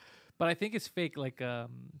 But I think it's fake, like,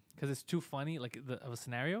 because it's too funny, like, of a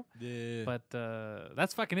scenario. Yeah. But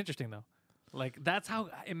that's fucking interesting, though. Like, that's how,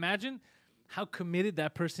 imagine how committed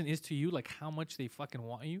that person is to you, like, how much they fucking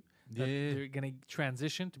want you. That they're going to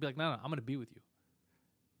transition to be like, no, I'm going to be with you.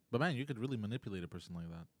 But man, you could really manipulate a person like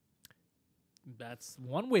that. That's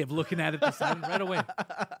one way of looking at it, right away.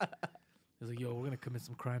 It's like, yo, we're going to commit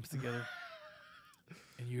some crimes together.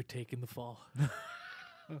 And you're taking the fall.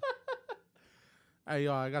 Hey,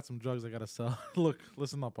 yo, I got some drugs I gotta sell. Look,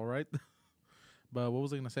 listen up, all right? But what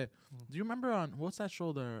was I gonna say? Do you remember on what's that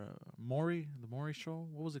show? The Maury show.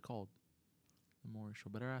 What was it called? The Maury show.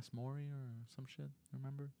 Better Ask Maury or some shit.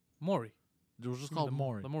 Remember? Maury. It was just called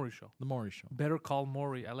Maury. The Maury Show. The Maury Show. Better Call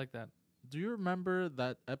Maury. I like that. Do you remember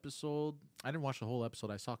that episode? I didn't watch the whole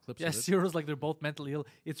episode. I saw clips Yeah, of it. Cyril's like they're both mentally ill.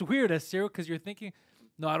 It's weird as Cyril because you're thinking,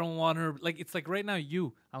 no, I don't want her. Like, it's like right now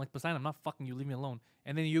I'm like, Poseidon, I'm not fucking you. Leave me alone.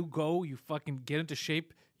 And then you go, you fucking get into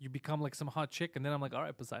shape. You become like some hot chick. And then I'm like, all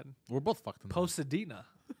right, Poseidon. We're both fucked in that. Posadina.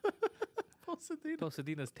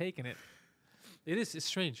 Posadina's taking it. It's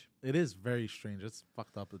strange. It is very strange. It's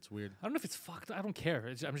fucked up. It's weird. I don't know if it's fucked. I don't care.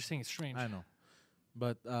 I'm just saying it's strange. I know.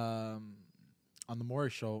 But on the Maury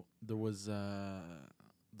show, there was a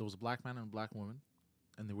black man and a black woman,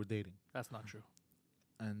 and they were dating. That's not true.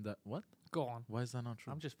 And what? Go on. Why is that not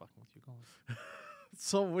true? I'm just fucking with you. Go on. It's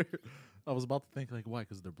so weird. I was about to think like, why?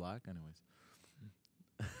 Because they're black, anyways.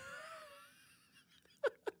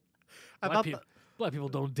 Why people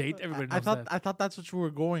don't date? Everybody knows I that. thought that's what you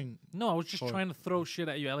were going. No, I was just trying to throw shit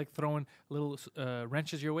at you. I like throwing little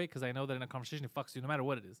wrenches your way because I know that in a conversation it fucks you no matter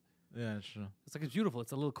what it is. Yeah, sure. It's like it's beautiful.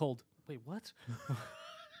 It's a little cold. Wait, what?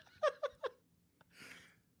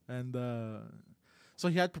 And so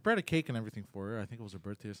he had prepared a cake and everything for her. I think it was her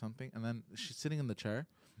birthday or something. And then she's sitting in the chair.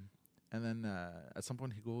 And then at some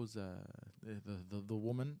point he goes, the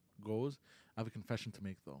woman goes, I have a confession to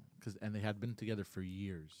make though. And they had been together for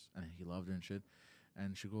years. And he loved her and shit.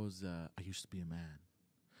 And she goes, I used to be a man.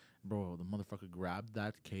 Bro, the motherfucker grabbed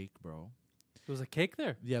that cake, bro. There was a cake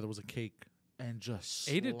there? Yeah, there was a cake. And just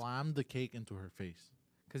Ate it? slammed the cake into her face.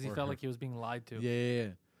 Because he Or felt her. like he was being lied to. Yeah.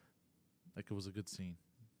 Like it was a good scene.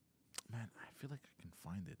 Man, I feel like I can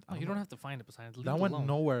find it. No, you don't have to find it, Poseidon. Leave That it went alone.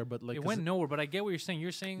 nowhere, but like It went nowhere, but I get what you're saying.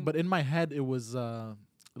 You're saying... But in my head, it was. well,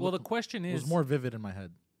 the question it is... was more vivid in my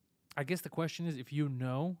head. I guess the question is, if you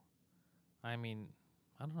know... I mean,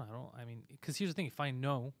 I don't know. Because here's the thing. If I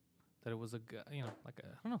know that it was a guy, like I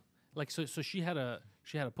don't know. Like, so she had a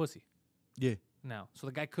pussy Yeah, now. So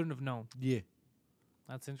the guy couldn't have known. yeah.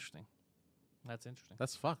 That's interesting.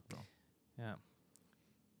 That's fucked, bro. Yeah.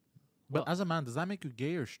 But Well- as a man, does that make you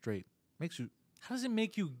gay or straight? Makes you. How does it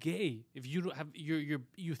make you gay if you don't have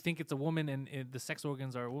you think it's a woman and the sex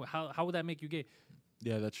organs are how would that make you gay?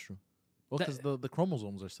 Yeah, that's true. Well, That- because the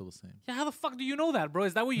chromosomes are still the same. Yeah, how the fuck do you know that, bro?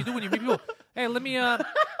 Is that what you do when you meet people? Hey, let me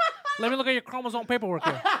look at your chromosome paperwork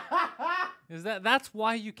here. Is that's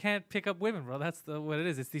why you can't pick up women, bro? That's what it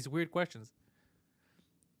is. It's these weird questions.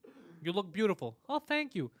 You look beautiful. Oh,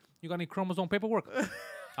 thank you. You got any chromosome paperwork?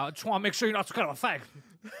 I just want to make sure you're not some kind of a fag.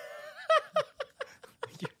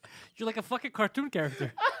 You're like a fucking cartoon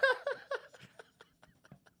character.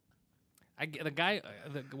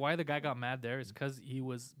 Why the guy got mad there is because he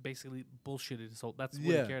was basically bullshitted. So that's what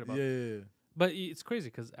he cared about. Yeah. But it's crazy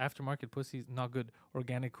because aftermarket pussy is not good.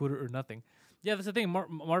 Organic cooter or nothing. Yeah, that's the thing,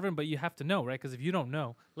 Marvin. But you have to know, right? Because if you don't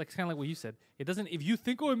know, like it's kind of like what you said. It doesn't. If you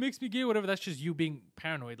think, oh, it makes me gay, whatever. That's just you being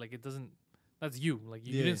paranoid. Like it doesn't. That's you. Like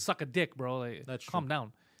you didn't suck a dick, bro. Like That's calm true.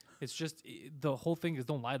 down. It's just the whole thing is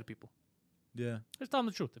don't lie to people. Yeah. Just tell them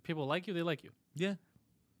the truth. If people like you, they like you. Yeah.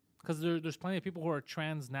 Because there's plenty of people who are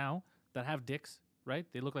trans now that have dicks, right?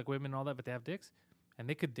 They look like women and all that, but they have dicks, and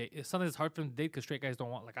they could date. Sometimes it's hard for them to date because straight guys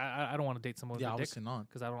don't want. Like I don't want to date someone with Yeah, a dick obviously not.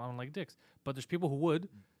 because I don't like dicks. But there's people who would,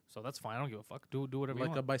 so that's fine. I don't give a fuck. Do whatever you Like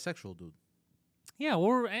want. a bisexual dude. Yeah,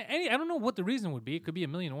 or any. I don't know what the reason would be. It could be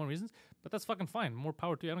 1,000,001 reasons, but that's fucking fine. More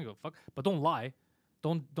power to you. I don't give a fuck. But don't lie.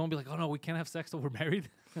 Don't be like, oh no, we can't have sex till we're married.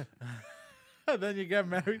 Then you get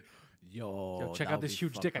married. Yo, Check that out would this be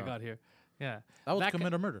huge dick I fucked got up. here. Yeah, That would That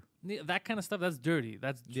commit a murder. that kind of stuff. That's dirty.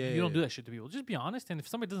 That's Yeah, you don't yeah. do that shit to people. Just be honest. And if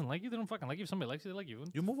somebody doesn't like you, they don't fucking like you. If somebody likes you, they like you.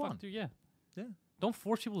 You move Fuck on. dude, yeah. Yeah. Don't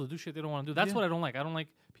force people to do shit they don't want to do. That's Yeah. what I don't like. I don't like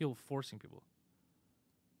people forcing people.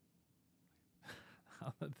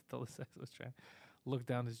 Telessex was trying to look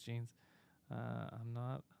down his jeans. I'm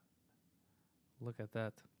not. Look at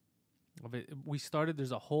that. We started.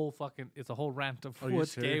 There's a whole fucking. It's a whole rant of Are you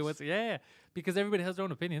what's gay. serious? What's yeah. Because everybody has their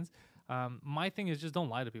own opinions. My thing is just don't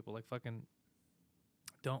lie to people. Like fucking.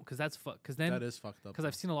 Don't, because that's because then That is fucked up. because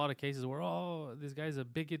I've seen a lot of cases where, oh, this guy's a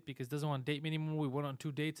bigot because he doesn't want to date me anymore. We went on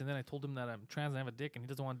 2 dates, and then I told him that I'm trans and I have a dick, and he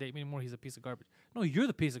doesn't want to date me anymore. He's a piece of garbage. No, you're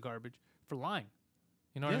the piece of garbage for lying.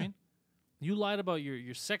 You know what I Yeah. mean? You lied about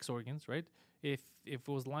your sex organs, right? If it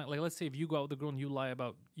was lying, like let's say if you go out with a girl and you lie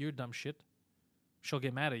about your dumb shit, she'll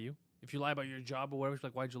get mad at you. If you lie about your job or whatever, she's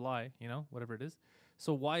like, why'd you lie? You know, whatever it is.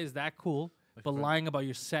 So why is that cool? Like But if I- lying about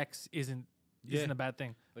your sex isn't a bad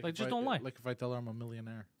thing. Like if just I- don't lie. Like if I tell her I'm a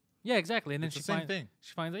millionaire. Yeah, exactly. And then It's she the same finds thing.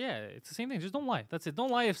 She finds out, yeah, it's the same thing. Just don't lie. That's it. Don't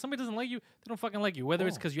lie. If somebody doesn't like you, they don't fucking like you. Whether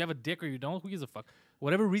it's Oh. because you have a dick or you don't, who gives a fuck?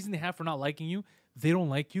 Whatever reason they have for not liking you, they don't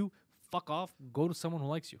like you. Fuck off. Go to someone who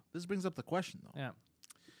likes you. This brings up the question though. Yeah.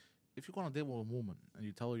 If you go on a date with a woman and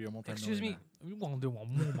you tell her you're a multi-millionaire. Excuse me. You want to do a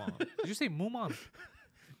muman? Did you say muman?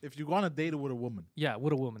 If you go on a date with a woman, Yeah,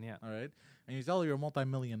 with a woman. Yeah. all right, and you tell her you're a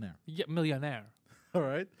multi-millionaire, Yeah, millionaire. all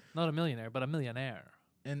right, Not a millionaire, but a millionaire.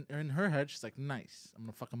 and in her head she's like, nice, I'm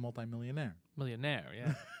gonna fuck a multi-millionaire. Millionaire.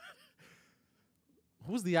 Yeah.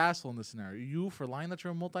 Who's the asshole in this scenario? You for lying that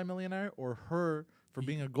you're a multi-millionaire, or her for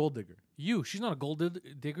being a gold digger? You. She's not a gold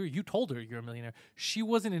digger. You told her you're a millionaire. She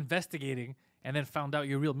wasn't investigating and then found out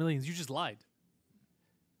you're real millions. You just lied.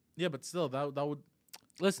 Yeah, but still, that would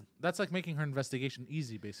Listen. that's like making her investigation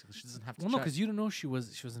easy. Basically, she doesn't have to. Well, no, check. because you don't know she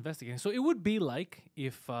was investigating. So it would be like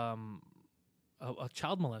if a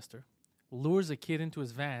child molester lures a kid into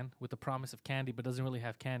his van with the promise of candy, but doesn't really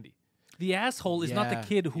have candy. The asshole is not the Yeah,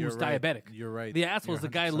 kid who's you're right. diabetic. You're right. The asshole You're is the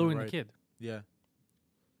guy 100% luring right. the kid. Yeah,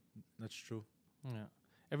 that's true. Yeah.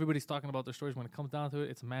 Everybody's talking about their stories. When it comes down to it,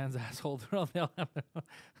 it's a man's asshole. They'll have their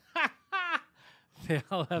They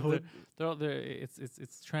all have they're all there.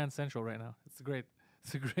 It's Trans Central right now. It's great.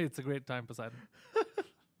 It's a great time, Poseidon.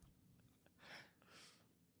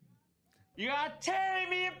 You are tearing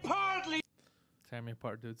me apart, Lee. Tearing me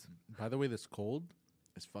apart, dudes. By the way, this cold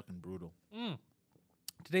is fucking brutal.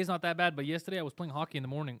 Today's not that bad, but yesterday I was playing hockey in the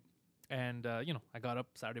morning, and I got up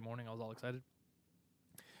Saturday morning. I was all excited,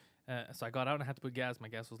 so I got out and I had to put gas. My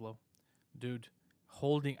gas was low, dude.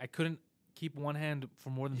 I couldn't keep one hand for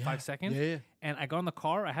more than 5 seconds. Yeah. And I got in the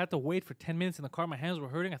car. I had to wait for 10 minutes in the car. My hands were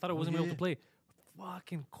hurting. I thought I wasn't able to play.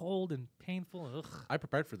 Fucking cold and painful. Ugh. I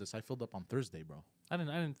prepared for this. I filled up on Thursday, bro. I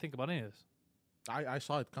didn't think about any of this. I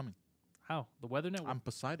saw it coming. How? The weather network? I'm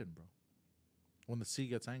Poseidon, bro. When the sea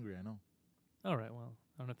gets angry, I know. All right, well,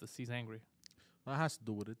 I don't know if the sea's angry. That has to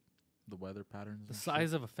do with it. The weather patterns. The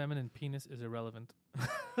size of a feminine penis is irrelevant.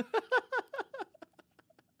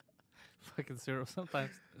 Fucking zero.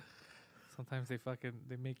 Sometimes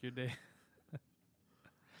they make your day.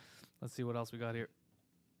 Let's see what else we got here.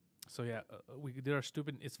 So yeah, we did our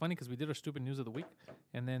stupid. It's funny because we did our stupid news of the week,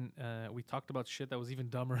 and then we talked about shit that was even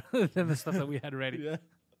dumber than the stuff that we had ready. Yeah.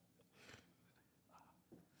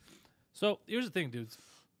 So here's the thing, dudes.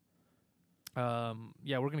 Yeah,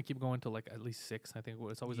 we're gonna keep going till like at least 6. I think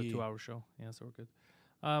it's always a 2-hour show. Yeah, so we're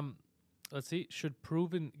good. Let's see. Should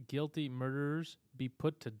proven guilty murderers be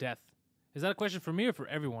put to death? Is that a question for me or for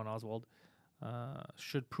everyone, Oswald?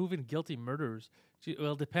 Should proven guilty murderers?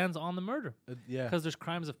 Well, it depends on the murder. Yeah. Because there's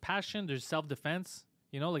crimes of passion. There's self-defense.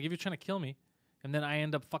 Like if you're trying to kill me, and then I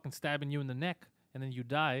end up fucking stabbing you in the neck, and then you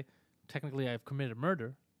die, technically I've committed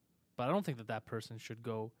murder. But I don't think that person should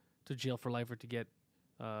go to jail for life or to get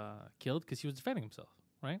killed because he was defending himself,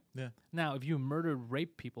 right? Yeah. Now, if you murder,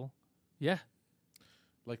 rape people, yeah.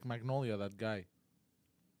 Like Magnolia, that guy.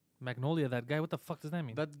 Magnolia, that guy. What the fuck does that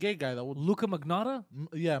mean? That gay guy that would... Luca Magnotta?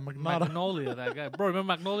 Yeah, Magnotta. Magnolia, that guy. Bro, remember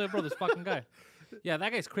Magnolia? Bro, this fucking guy. Yeah,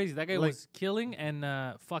 that guy's crazy. That guy was killing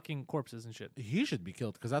and fucking corpses and shit. He should be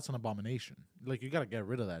killed because that's an abomination. Like, you got to get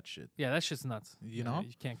rid of that shit. Yeah, that shit's nuts. You know?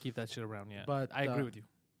 You can't keep that shit around, yeah. But I agree with you.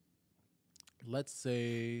 Let's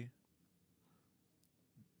say...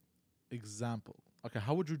 Example. Okay,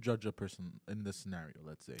 how would you judge a person in this scenario,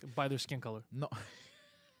 let's say? By their skin color. No.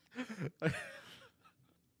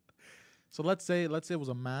 So let's say it was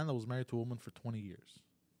a man that was married to a woman for 20 years.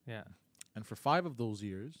 Yeah. And for 5 of those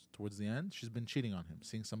years, towards the end, she's been cheating on him,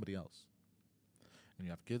 seeing somebody else. And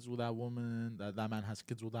you have kids with that woman. That man has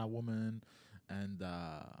kids with that woman, and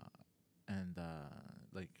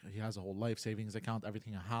like he has a whole life savings account,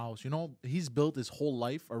 everything, a house. He's built his whole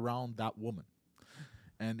life around that woman.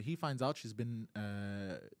 And he finds out she's been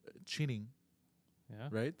cheating. Yeah.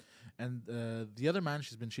 Right? And the other man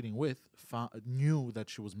she's been cheating with knew that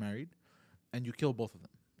she was married, and you kill both of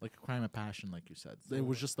them. Like a crime of passion, like you said. It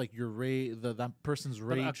was just like that person's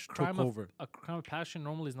rage took over. A crime of passion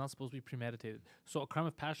normally is not supposed to be premeditated. So a crime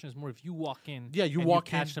of passion is more if you walk in. Yeah, you walk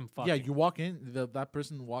in. Catch them fucking. Yeah, you walk in. That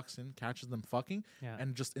person walks in, catches them fucking,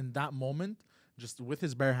 and just in that moment, just with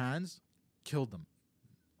his bare hands, killed them.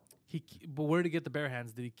 But where did he get the bare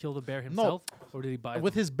hands? Did he kill the bear himself, or did he buy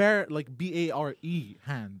with them? his bare, like BARE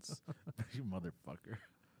hands? You motherfucker!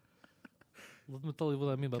 Let me tell you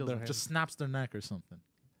what I mean by bare hands. Just snaps their neck or something.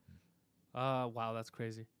 Wow, that's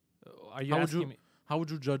crazy. Are you asking me? How would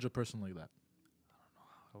you judge a person like that? I don't know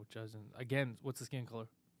how I would judge them. Again, what's the skin color?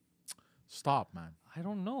 Stop, man. I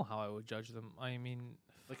don't know how I would judge them. I mean,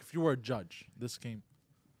 like if you were a judge, this game.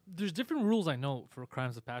 There's different rules I know for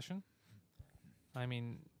crimes of passion. I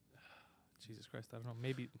mean, Jesus Christ, I don't know.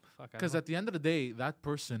 Maybe because at the end of the day, that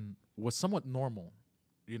person was somewhat normal.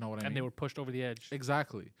 You know what I mean? And they were pushed over the edge.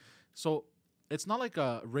 Exactly. So it's not like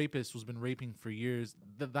a rapist who's been raping for years.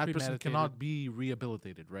 That person cannot be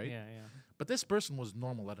rehabilitated, right? Yeah. But this person was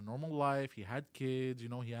normal, had a normal life. He had kids,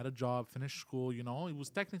 he had a job, finished school, He was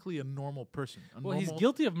technically a normal person. He's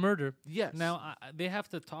guilty of murder. Yes. Now, they have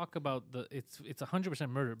to talk about it's 100%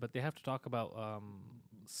 murder, but they have to talk about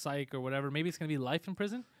psych or whatever. Maybe it's going to be life in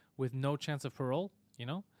prison with no chance of parole,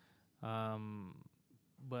 But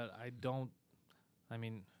I don't,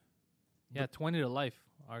 20 to life,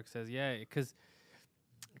 Ark says. Yeah, because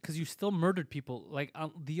you still murdered people. Like,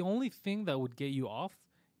 the only thing that would get you off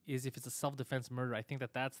is if it's a self-defense murder. I think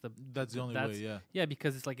that's the only way, yeah. Yeah,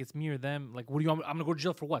 because it's like it's me or them. Like, what do you want? I'm going to go to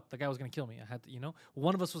jail for what? The guy was going to kill me. I had to,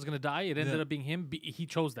 one of us was going to die. It ended up being him. He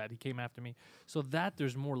chose that. He came after me. So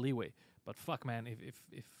there's more leeway. But fuck, man, if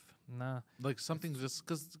nah. Like something's just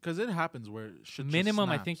because it happens where shit minimum,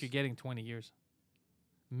 just I think you're getting 20 years.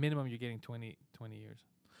 Minimum, you're getting 20 years.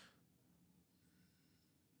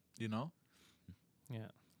 Yeah. Yeah.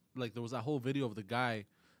 Like there was that whole video of the guy,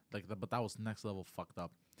 but that was next level fucked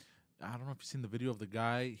up. I don't know if you've seen the video of the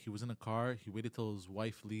guy. He was in a car. He waited till his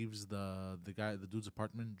wife leaves the dude's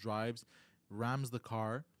apartment, drives, rams the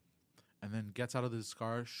car, and then gets out of his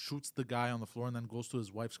car, shoots the guy on the floor, and then goes to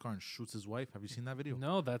his wife's car and shoots his wife. Have you seen that video?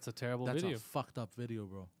 No, that's a terrible That's video. a fucked up video,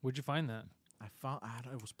 bro. Where'd you find that?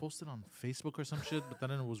 It was posted on Facebook or some shit, but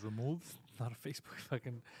then it was removed. Not a Facebook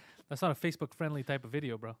fucking. That's not a Facebook friendly type of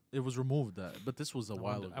video, bro. It was removed, but this was a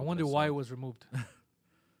while ago. I wonder why it was removed.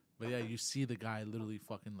 But yeah, you see the guy literally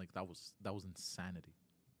fucking like that was insanity.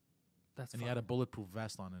 He had a bulletproof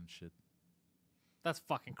vest on and shit. That's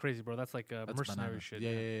fucking crazy, bro. That's like That's mercenary banana. shit.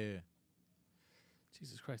 Yeah.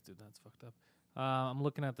 Jesus Christ, dude, that's fucked up. I'm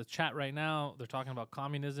looking at the chat right now. They're talking about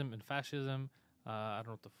communism and fascism. I don't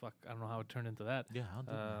know what the fuck. I don't know how it turned into that. Yeah, how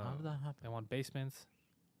did that happen? They want basements.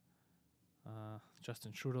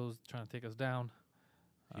 Justin Trudeau's trying to take us down.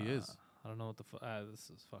 He is. I don't know what the fuck.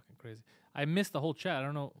 This is fucking crazy. I missed the whole chat. I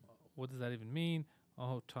don't know. What does that even mean?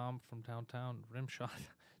 Oh, Tom from downtown, rimshot.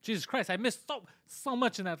 Jesus Christ, I missed so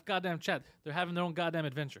much in that goddamn chat. They're having their own goddamn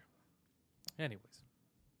adventure. Anyways.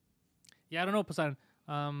 Yeah, I don't know, Poseidon.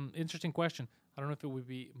 Interesting question. I don't know if it would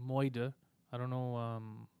be moide. I don't know.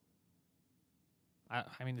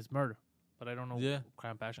 I mean, it's murder, but I don't know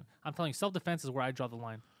crime passion. I'm telling you, self-defense is where I draw the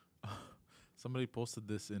line. Somebody posted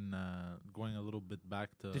this in going a little bit back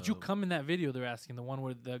to... Did you come in that video they're asking, the one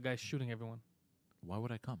where the guy's shooting everyone? Why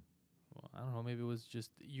would I come? Well, I don't know. Maybe it was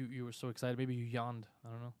just you were so excited. Maybe you yawned. I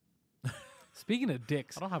don't know. Speaking of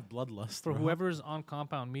dicks... I don't have bloodlust. For whoever's on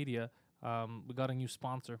Compound Media, we got a new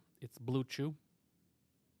sponsor. It's Blue Chew.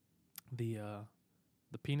 The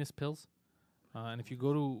penis pills. And if you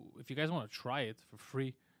guys want to try it for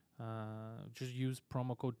free, just use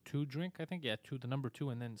promo code 2DRINK, I think. Yeah, the number 2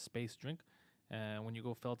 and then space drink. When you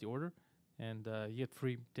go fill out the order, and you get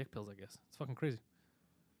free dick pills, I guess. It's fucking crazy.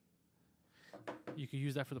 You could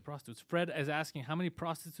use that for the prostitutes. Fred is asking, how many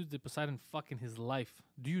prostitutes did Poseidon fuck in his life?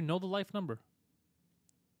 Do you know the life number?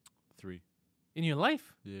 3. In your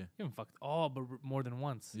life? Yeah. You haven't fucked. Oh, but more than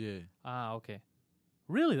once. Yeah. Ah, okay.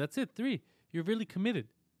 Really? That's it? 3? You're really committed.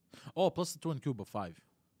 Oh, plus the 2 in Cuba, 5.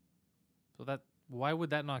 So why would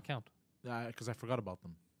that not count? Because I forgot about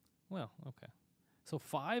them. Well, okay. So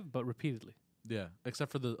 5, but repeatedly. Yeah,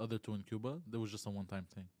 except for the other 2 in Cuba. There was just a one-time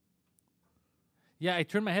thing. Yeah, I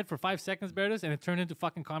turned my head for 5 seconds, Bertus, and it turned into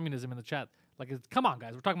fucking communism in the chat. Like, come on,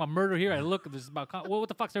 guys. We're talking about murder here. I look, this is about... what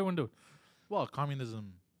the fuck's everyone doing? Well,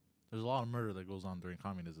 communism... There's a lot of murder that goes on during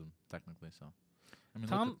communism, technically, so... I mean,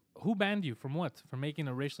 Tom, who banned you from what? From making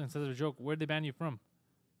a racially insensitive joke? Where'd they ban you from?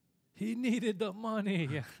 He needed the money.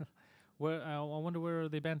 Yeah. I wonder where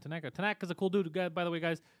they banned Tanaka. Tanaka's a cool dude. Guy, by the way,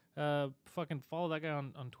 guys, fucking follow that guy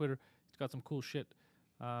on Twitter. He's got some cool shit.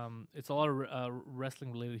 It's a lot of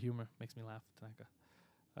wrestling-related humor. Makes me laugh, Tanaka.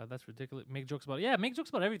 That's ridiculous. Make jokes about it. Yeah, make jokes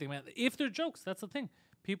about everything, man. If they're jokes, that's the thing.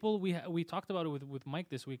 People, we talked about it with Mike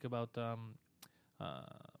this week about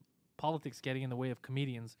politics getting in the way of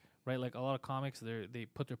comedians, right? Like a lot of comics, they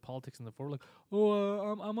put their politics in the forefront.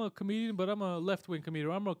 Like, I'm a comedian, but I'm a left-wing comedian.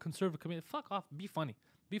 Or I'm a conservative comedian. Fuck off. Be funny.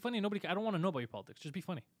 Be funny. I don't want to know about your politics. Just be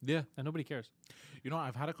funny. Yeah. And nobody cares. You know,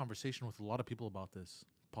 I've had a conversation with a lot of people about this.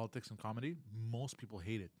 Politics and comedy, most people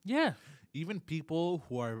hate it. Yeah. Even people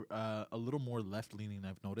who are a little more left-leaning,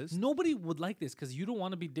 I've noticed. Nobody would like this because you don't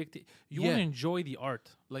want to be dictated. You want to enjoy the art.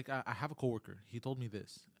 Like, I have a coworker. He told me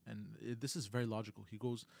this, and this is very logical. He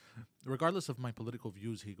goes, regardless of my political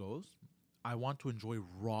views, he goes, I want to enjoy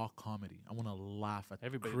raw comedy. I want to laugh at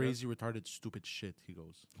Everybody crazy, retarded, stupid shit, he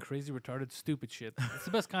goes. Crazy, retarded, stupid shit. It's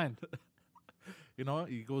the best kind. You know,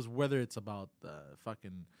 he goes, whether it's about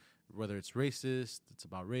whether it's racist, it's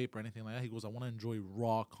about rape or anything like that. He goes, I want to enjoy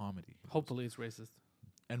raw comedy. Hopefully it's racist.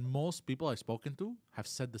 And most people I've spoken to have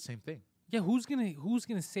said the same thing. Yeah, who's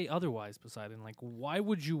gonna say otherwise, Poseidon? Like, why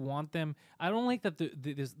would you want them? I don't like that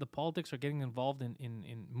the politics are getting involved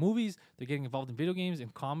in movies. They're getting involved in video games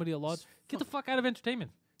and comedy a lot. Get the fuck out of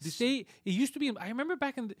entertainment. It used to be. I remember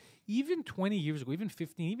back in even 20 years ago, even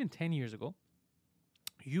 15, even 10 years ago,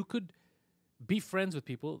 you could be friends with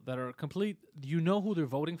people that are complete. You know who they're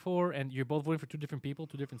voting for, and you're both voting for two different people,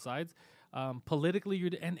 two different sides.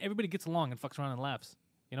 Politically, and everybody gets along and fucks around and laughs.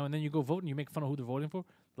 You know, and then you go vote and you make fun of who they're voting for.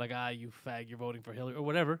 Like, you fag, you're voting for Hillary or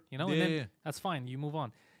whatever. You know, and then that's fine. You move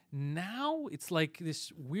on. Now it's like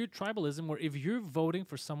this weird tribalism where if you're voting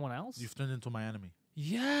for someone else, you've turned into my enemy.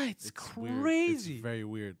 Yeah, it's crazy. Weird. It's very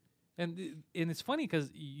weird. And it's funny because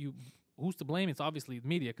who's to blame? It's obviously the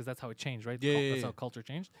media because that's how it changed, right? That's how culture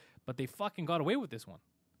changed. But they fucking got away with this one.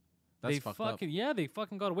 That's fucked up. Yeah, they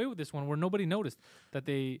fucking got away with this one where nobody noticed that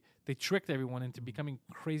they tricked everyone into becoming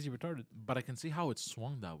crazy retarded. But I can see how it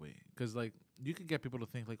swung that way because, like, you could get people to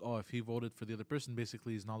think like, oh, if he voted for the other person,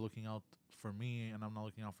 basically he's not looking out for me and I'm not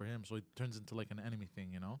looking out for him. So it turns into like an enemy thing,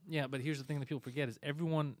 you know? Yeah, but here's the thing that people forget is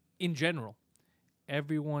everyone in general,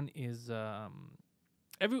 everyone is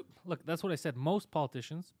look, that's what I said. Most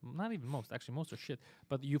politicians, not even most, actually most are shit.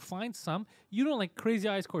 But you find some, you don't like Crazy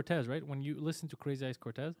Eyes Cortez, right? When you listen to Crazy Eyes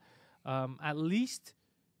Cortez, at least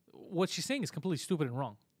what she's saying is completely stupid and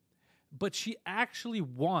wrong. But she actually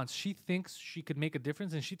she thinks she could make a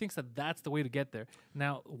difference, and she thinks that that's the way to get there.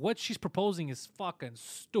 Now, what she's proposing is fucking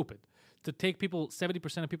stupid. To take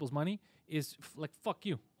 70% of people's money is like, fuck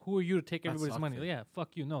you. Who are you to take everybody's money? unfair. Yeah, fuck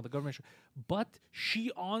you. No, the government should. But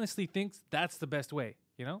she honestly thinks that's the best way,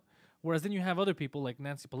 you know? Whereas then you have other people like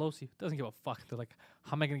Nancy Pelosi, doesn't give a fuck. They're like,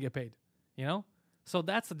 how am I going to get paid? You know? So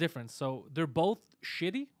that's the difference. So they're both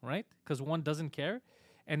shitty, right? Because one doesn't care,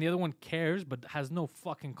 and the other one cares but has no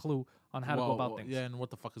fucking clue on how to go about things. Yeah, and what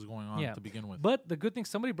the fuck is going on to begin with. But the good thing,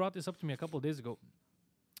 somebody brought this up to me a couple of days ago.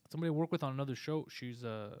 Somebody I work with on another show, she's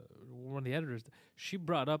one of the editors. She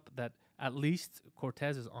brought up that at least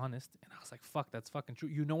Cortez is honest. And I was like, fuck, that's fucking true.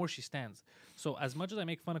 You know where she stands. So as much as I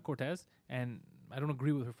make fun of Cortez, and I don't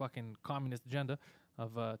agree with her fucking communist agenda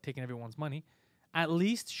of taking everyone's money, at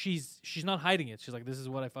least she's not hiding it. She's like, this is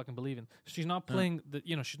what I fucking believe in. She's not playing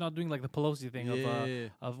she's not doing like the Pelosi thing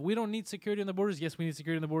of we don't need security on the borders. Yes, we need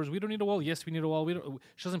security on the borders. We don't need a wall. Yes, we need a wall.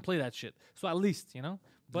 She doesn't play that shit. So at least, you know.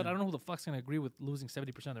 But I don't know who the fuck's gonna agree with losing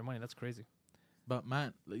 70% of their money. That's crazy. But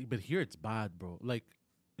man, but here it's bad, bro. Like,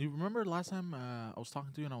 you remember last time I was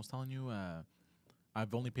talking to you and I was telling you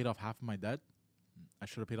I've only paid off half of my debt. I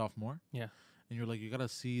should have paid off more. Yeah. And you're like, you gotta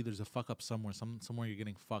see there's a fuck up somewhere. Somewhere you're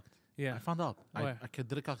getting fucked. Yeah. I found out. Where? I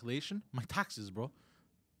did a calculation. My taxes, bro.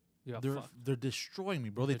 Yeah. They're destroying me,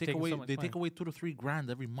 bro. They They're take taking away so much they money. take away $2 to $3 grand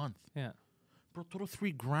every month. Yeah. Bro, $2 to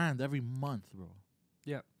 $3 grand every month, bro.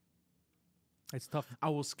 Yeah. It's tough. I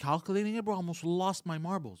was calculating it, bro. I almost lost my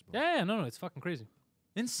marbles, bro. Yeah. No. It's fucking crazy.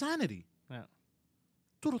 Insanity. Yeah.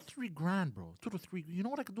 $2 to $3 grand, bro. 2 to 3. You know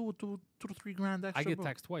what I could do with $2 to $3 grand extra? I get bro?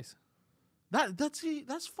 taxed twice.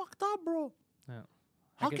 That's fucked up, bro. Yeah.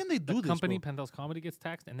 How can they do the this, company, bro? PANTELIS Comedy, gets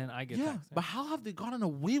taxed, and then I get Yeah, taxed. but how have they gotten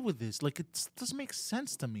away with this? Like, it doesn't make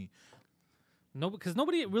sense to me. No, because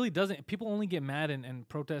nobody really doesn't. People only get mad and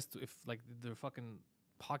protest if like their fucking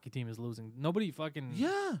hockey team is losing. Nobody fucking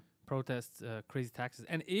protests crazy taxes.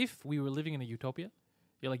 And if we were living in a utopia,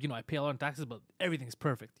 you're like, I pay a lot of taxes, but everything's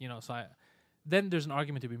perfect, So then there's an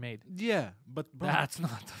argument to be made. Yeah, but bro, That's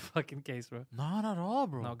not the fucking case, bro. not at all,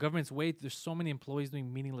 bro. No, government's there's so many employees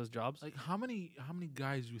doing meaningless jobs. Like, how many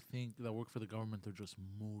guys you think that work for the government are just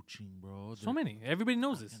mooching, bro? So many. Everybody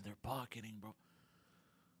knows this. And they're pocketing, bro.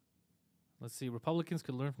 Let's see. Republicans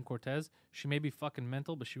could learn from Cortez. She may be fucking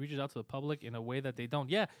mental, but she reaches out to the public in a way that they don't.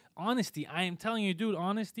 Yeah, honesty. I am telling you, dude,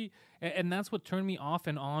 honesty. And that's what turned me off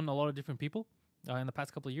and on a lot of different people in the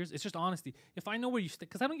past couple of years. It's just honesty. If I know where you stand,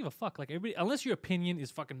 because I don't give a fuck. Like, everybody, unless your opinion is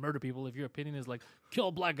fucking murder people. If your opinion is like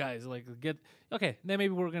kill black guys, like then maybe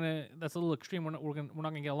we're gonna. That's a little extreme. We're not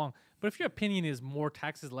gonna get along. But if your opinion is more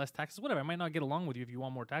taxes, less taxes, whatever, I might not get along with you if you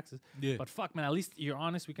want more taxes. Yeah. But fuck, man, at least you're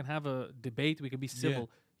honest. We can have a debate. We can be civil.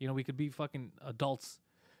 Yeah. We could be fucking adults.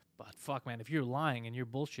 But fuck, man, if you're lying and you're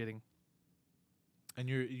bullshitting, and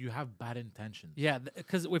you have bad intentions. yeah,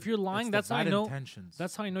 because if you're lying, It's that's the how I bad know. intentions.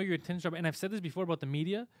 That's how I know your intentions are. And I've said this before about the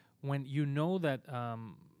media. When you know that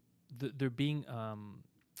they're being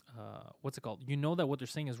what's it called? You know that what they're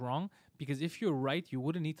saying is wrong, because if you're right, you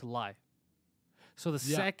wouldn't need to lie. So the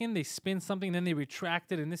second they spin something, then they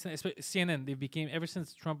retract it, and this CNN, they became, ever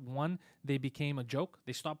since Trump won, they became a joke.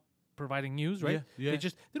 They stopped providing news, right? Yeah.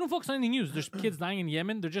 They don't focus on any news. There's kids dying in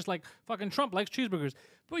Yemen. They're just like, fucking Trump likes cheeseburgers.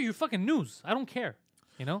 Bro, you're fucking news. I don't care.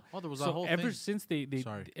 Oh, there was a so whole ever thing. since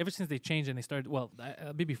ever since they changed and they started,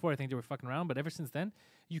 before I think they were fucking around, but ever since then,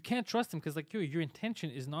 you can't trust them because like, your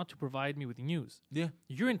intention is not to provide me with news. Yeah.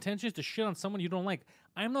 Your intention is to shit on someone you don't like.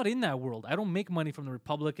 I'm not in that world. I don't make money from the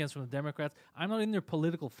Republicans, from the Democrats. I'm not in their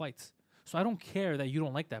political fights. So I don't care that you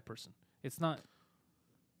don't like that person. It's not,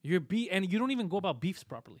 and you don't even go about beefs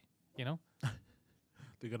properly,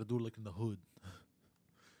 They gotta do it like in the hood.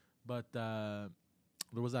 But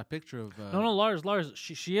there was that picture of No, Lars,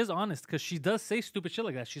 she is honest because she does say stupid shit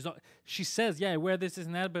like that. She says, yeah, I wear this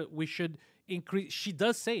and that, but we should increase. She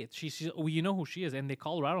does say it. You know who she is, and they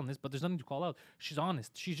call her out on this, but there's nothing to call out. She's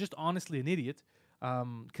honest. She's just honestly an idiot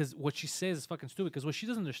because what she says is fucking stupid. Because what she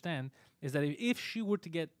doesn't understand is that if she were to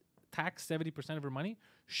get taxed 70% of her money,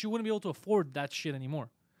 she wouldn't be able to afford that shit anymore.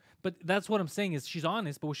 But that's what I'm saying is she's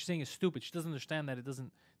honest, but what she's saying is stupid. She doesn't understand that it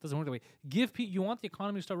doesn't work that way. You want the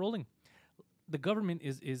economy to start rolling. The government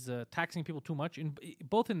is taxing people too much,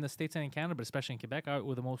 both in the States and in Canada, but especially in Quebec,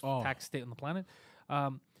 we're the most taxed state on the planet.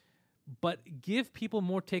 but give people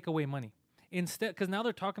more takeaway money instead. Because now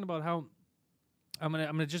they're talking about how I'm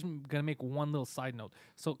gonna make one little side note.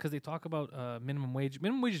 So because they talk about minimum wage.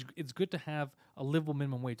 Minimum wage, it's good to have a livable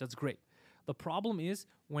minimum wage. That's great. The problem is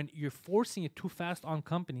when you're forcing it too fast on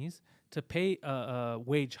companies to pay a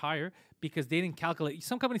wage higher because they didn't calculate.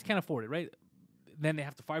 Some companies can't afford it, right? Then they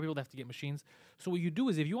have to fire people. They have to get machines. So what you do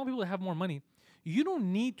is, if you want people to have more money, you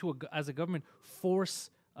don't need to, as a government, force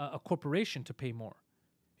a corporation to pay more.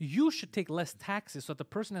 You should take less taxes so that the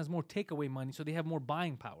person has more takeaway money, so they have more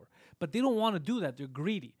buying power. But they don't want to do that. They're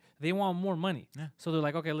greedy. They want more money. Yeah. So they're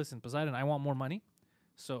like, okay, listen, Poseidon, I want more money.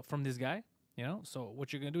 So from this guy, you know. So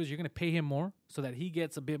what you're gonna do is you're gonna pay him more so that he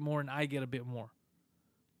gets a bit more and I get a bit more.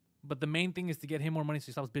 But the main thing is to get him more money so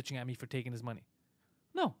he stops bitching at me for taking his money.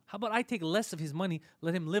 No, how about I take less of his money,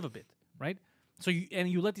 let him live a bit, right? So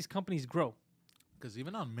you let these companies grow. Because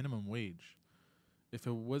even on minimum wage, if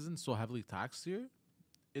it wasn't so heavily taxed here,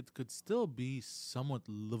 it could still be somewhat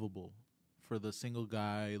livable for the single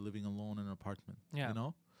guy living alone in an apartment. Yeah. You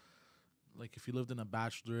know? Like if he lived in a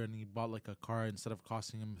bachelor and he bought like a car, instead of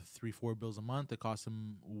costing him 3-4 bills a month, it costs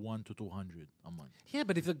him 100 to 200 a month. Yeah,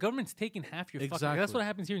 but if the government's taking half your fucking... That's what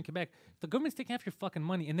happens here in Quebec. If the government's taking half your fucking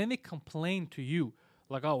money and then they complain to you,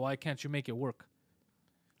 like, oh, why can't you make it work?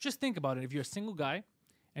 Just think about it. If you're a single guy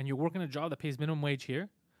and you're working a job that pays minimum wage here,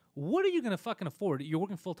 what are you going to fucking afford? You're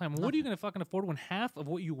working full-time. What are you going to fucking afford when half of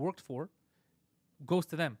what you worked for goes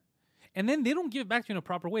to them? And then they don't give it back to you in a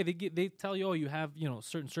proper way. They tell you, oh, you have, you know,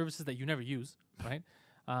 certain services that you never use, right?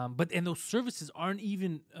 But those services aren't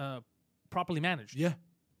even properly managed. Yeah.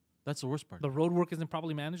 That's the worst part. The road work isn't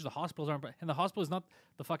properly managed. The hospitals aren't, and the hospital is not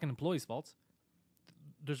the fucking employees' faults.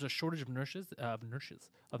 There's a shortage of nurses.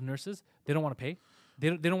 They don't want to pay.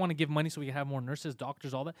 They don't want to give money so we can have more nurses,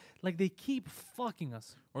 doctors, all that. Like, they keep fucking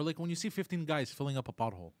us. Or like when you see 15 guys filling up a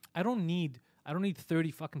pothole. I don't need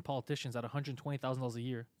 30 fucking politicians at $120,000 a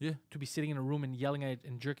year to be sitting in a room and yelling at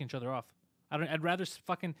and jerking each other off. I'd rather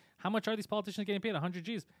fucking... How much are these politicians getting paid? 100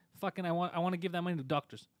 G's. Fucking, I want to give that money to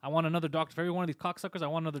doctors. I want another doctor. For every one of these cocksuckers, I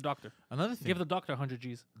want another doctor. Another thing. Give the doctor 100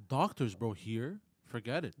 G's. Doctors, bro, here,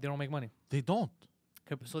 forget it. They don't make money. They don't.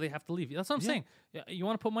 So they have to leave. That's what I'm saying. Yeah, you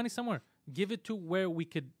want to put money somewhere, give it to where we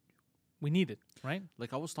need it, right?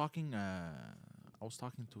 Like I was talking to,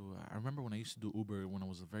 I remember when I used to do Uber, when I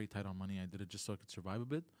was very tight on money, I did it just so I could survive a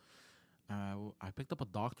bit. I picked up a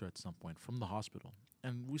doctor at some point from the hospital,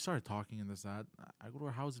 and we started talking and this, that. I go to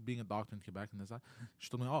her house being a doctor in Quebec and this, that. She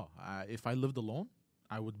told me, if I lived alone,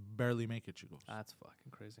 I would barely make it, she goes. That's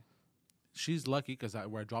fucking crazy. She's lucky because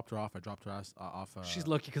where I dropped her off, off. She's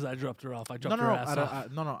lucky because I dropped her off. I dropped her ass off.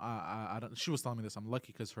 I don't. She was telling me this. I'm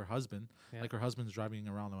lucky because her husband, her husband's driving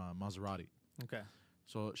around a Maserati. Okay.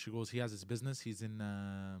 So she goes. He has his business. He's in.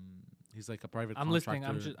 He's like a private. I'm listening.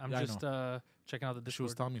 I'm just checking out the Discord. She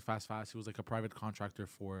was telling me fast. He was like a private contractor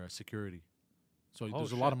for security. So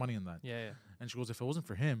there's a lot of money in that. Yeah. And she goes, if it wasn't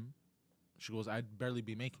for him, she goes, I'd barely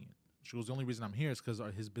be making it. She goes, the only reason I'm here is because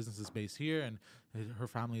his business is based here and her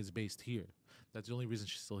family is based here. That's the only reason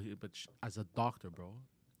she's still here. But as a doctor, bro,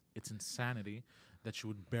 it's insanity that she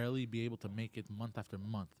would barely be able to make it month after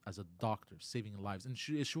month as a doctor, saving lives. And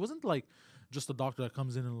she wasn't like just a doctor that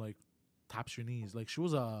comes in and like taps your knees. Like she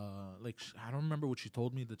was I don't remember what she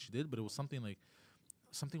told me that she did, but it was something with,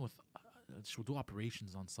 she would do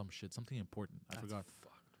operations on some shit, something important. I forgot.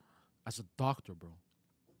 Fucked. As a doctor, bro.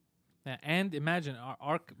 Yeah, and imagine,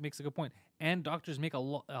 Arc makes a good point. And doctors make a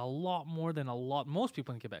lot more than most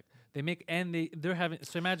people in Quebec. They make, and they're having.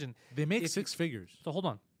 So imagine they make 6 figures. So hold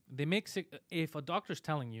on, they make 6. If a doctor's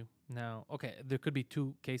telling you now, okay, there could be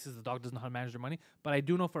 2 cases. The doctor doesn't know how to manage their money, but I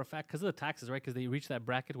do know for a fact because of the taxes, right? Because they reach that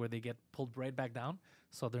bracket where they get pulled right back down,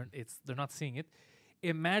 so they're not seeing it.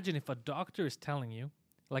 Imagine if a doctor is telling you,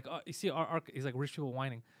 like, you see, our Arc is like rich people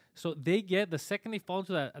whining. So they get, the second they fall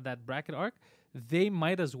into that bracket Arc, they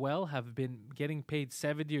might as well have been getting paid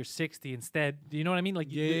 70 or 60 instead. Do you know what I mean? Like,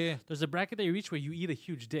 there's a bracket that you reach where you eat a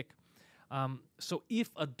huge dick. So if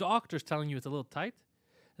a doctor's telling you it's a little tight,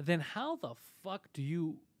 then how the fuck do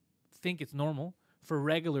you think it's normal for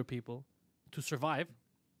regular people to survive,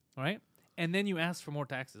 right? And then you ask for more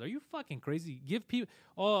taxes. Are you fucking crazy? Give people,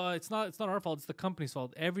 it's not our fault. It's the company's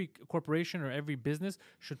fault. Every corporation or every business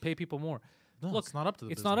should pay people more. No, look, it's not up to the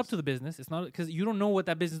business. It's not up to the business. It's not, because you don't know what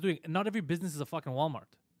that business is doing. Not every business is a fucking Walmart.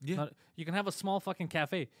 Yeah. You can have a small fucking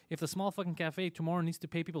cafe. If the small fucking cafe tomorrow needs to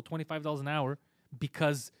pay people $25 an hour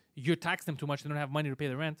because you tax them too much, they don't have money to pay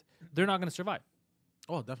the rent, they're not going to survive.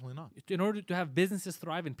 Oh, definitely not. In order to have businesses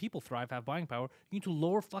thrive and people thrive, have buying power, you need to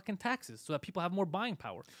lower fucking taxes so that people have more buying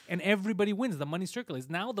power. And everybody wins. The money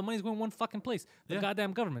circulates. Now the money's going one fucking place. The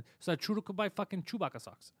goddamn government. So that Trudeau could buy fucking Chewbacca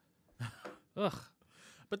socks. Ugh.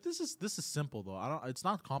 But this is simple though. It's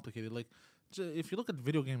not complicated. Like, if you look at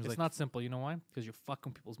video games, It's not simple. You know why? Because you're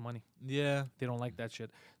fucking people's money. yeah, They don't like that shit.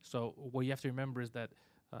 So what you have to remember is that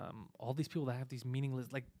all these people that have these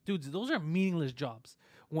meaningless, like, dudes, those are meaningless jobs.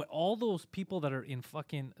 When all those people that are in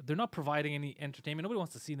fucking, they're not providing any entertainment. Nobody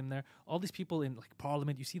wants to see them there. All these people in like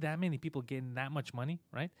parliament, you see that many people getting that much money,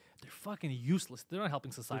 right? They're fucking useless. They're not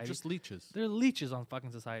helping society. they're just leeches. They're leeches on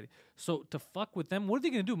fucking society. So to fuck with them, what are they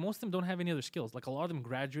gonna do? Most of them don't have any other skills. Like a lot of them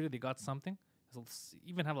graduated, they got something. So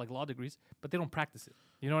even have like law degrees, but they don't practice it.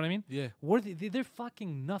 You know what I mean? Yeah. They're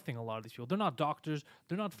fucking nothing. A lot of these people. They're not doctors.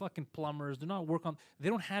 They're not fucking plumbers. They're not work on. They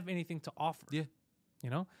don't have anything to offer. Yeah. You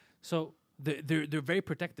know. So they're very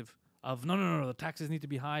protective of no. The taxes need to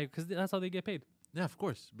be high because that's how they get paid. Yeah, of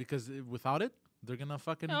course. Because without it, they're gonna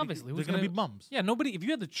fucking Yeah, obviously, they're gonna be bums. Yeah. Nobody. If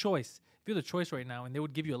you had the choice, right now, and they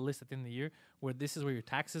would give you a list at the end of the year where this is where your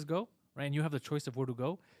taxes go, right, and you have the choice of where to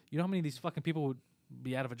go. You know how many of these fucking people would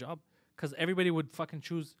be out of a job? Because everybody would fucking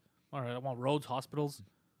choose, all right, I want roads, hospitals,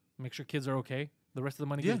 make sure kids are okay. The rest of the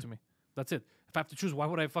money, give it to me. That's it. If I have to choose, why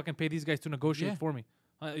would I fucking pay these guys to negotiate for me?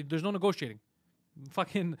 There's no negotiating.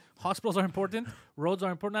 Fucking hospitals are important. Roads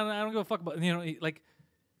are important. I don't give a fuck about, you know, like.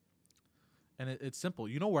 And it's simple.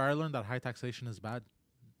 You know where I learned that high taxation is bad?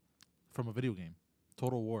 From a video game.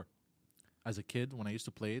 Total War. As a kid, when I used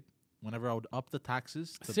to play it, whenever I would up the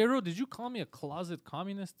taxes. Ciro, did you call me a closet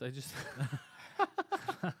communist? I just.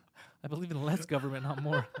 I believe in less government, not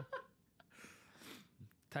more.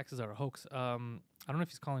 Taxes are a hoax. I don't know if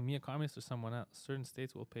he's calling me a communist or someone else. Certain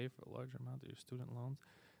states will pay for a larger amount of your student loans.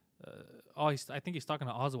 I think he's talking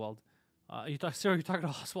to Oswald. Sarah, you're talking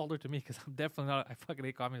to Oswald or to me? Because I'm definitely not. I fucking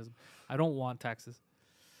hate communism. I don't want taxes.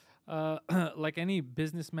 Like any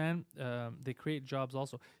businessman, they create jobs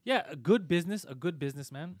also. Yeah, a good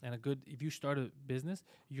businessman, and if you start a business,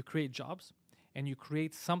 you create jobs, and you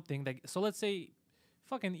create something that. So let's say.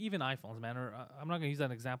 Fucking even iPhones, man. Or I'm not gonna use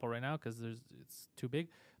that example right now because it's too big.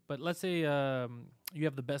 But let's say you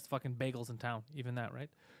have the best fucking bagels in town. Even that, right?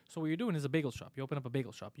 So what you're doing is a bagel shop. You open up a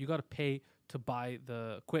bagel shop. You got to pay to buy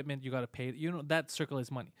the equipment. You got to pay. You know that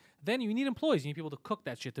circulates money. Then you need employees. You need people to cook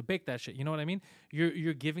that shit, to bake that shit. You know what I mean?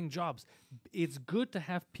 You're giving jobs. It's good to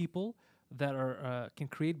have people that are can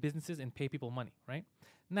create businesses and pay people money, right?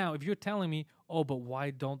 Now, if you're telling me, oh, but why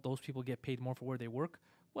don't those people get paid more for where they work?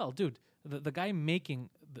 Well, dude, the guy making,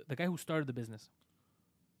 the guy who started the business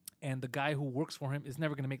and the guy who works for him is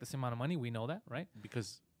never going to make the same amount of money. We know that, right?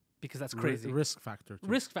 Because that's crazy. Risk factor. Too.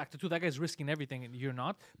 Risk factor, too. That guy's risking everything and you're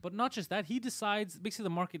not. But not just that. He decides, basically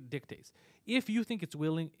the market dictates. If you think it's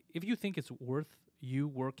worth you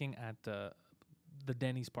working at the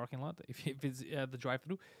Denny's parking lot, if it's the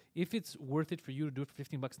drive-thru, if it's worth it for you to do it for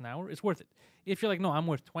 $15 an hour, it's worth it. If you're like, no, I'm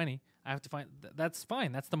worth 20, I have to find that's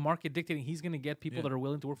fine. That's the market dictating. He's going to get people that are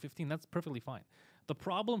willing to work 15. That's perfectly fine. The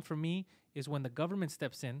problem for me is when the government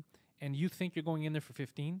steps in and you think you're going in there for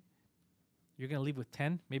 15, you're going to leave with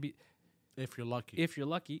 10, maybe. If you're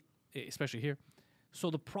lucky. Especially here. So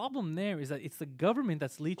the problem there is that it's the government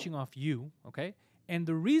that's leeching off you, okay? And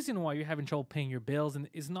the reason why you're having trouble paying your bills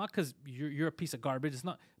is not because you're a piece of garbage. It's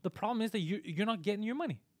not. The problem is that you're not getting your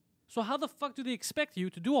money. So how the fuck do they expect you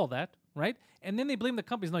to do all that, right? And then they blame the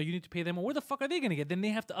companies. No, you need to pay them. Well, where the fuck are they going to get? Then they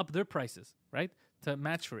have to up their prices, right, to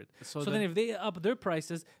match for it. So then if they up their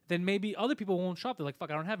prices, then maybe other people won't shop. They're like, fuck,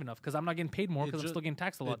 I don't have enough because I'm not getting paid more because I'm still getting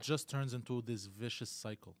taxed a lot. It just turns into this vicious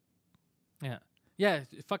cycle. Yeah,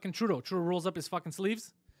 fucking Trudeau. Trudeau rolls up his fucking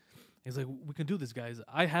sleeves. He's like, we can do this, guys.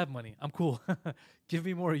 I have money. I'm cool. Give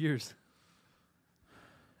me more years.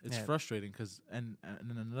 It's frustrating because, and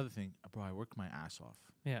then another thing, bro, I work my ass off.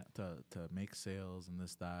 Yeah. To make sales and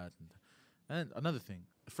this, that. And another thing,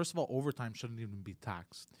 first of all, overtime shouldn't even be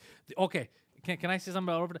taxed. Okay. Can I say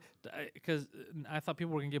something about overtime? Because I thought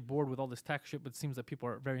people were going to get bored with all this tax shit, but it seems that people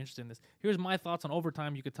are very interested in this. Here's my thoughts on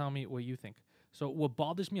overtime. You could tell me what you think. So what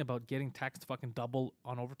bothers me about getting taxed fucking double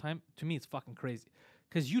on overtime, to me, it's fucking crazy.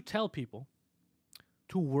 Because you tell people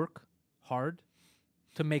to work hard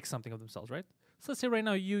to make something of themselves, right? So let's say right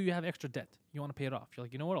now you have extra debt. You want to pay it off. You're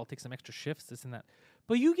like, you know what? I'll take some extra shifts, this and that.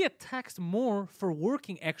 But you get taxed more for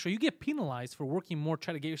working extra. You get penalized for working more,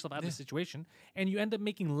 try to get yourself out of the situation, and you end up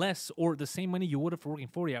making less or the same money you would have for working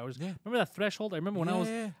 40 hours. Yeah. Remember that threshold? I remember when I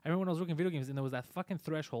was working video games, and there was that fucking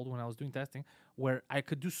threshold when I was doing testing where I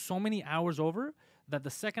could do so many hours over that the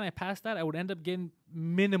second I passed that, I would end up getting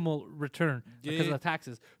minimal return because of the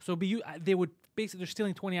taxes. So they would basically, they're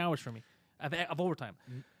stealing 20 hours from me of overtime.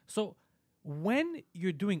 So when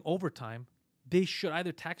you're doing overtime, they should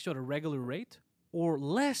either tax you at a regular rate or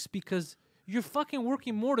less because you're fucking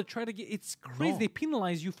working more to try to get. It's crazy. No. They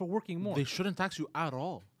penalize you for working more. They shouldn't tax you at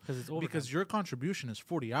all. because it's overtime. Because your contribution is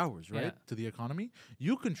 40 hours, right, Yeah. to the economy.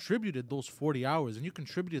 You contributed those 40 hours, and you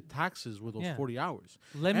contributed taxes with those Yeah. 40 hours.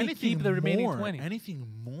 Let me keep the remaining 20.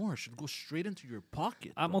 Anything more should go straight into your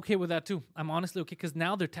pocket. I'm bro. okay with that too. I'm honestly okay because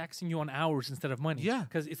now they're taxing you on hours instead of money. Yeah.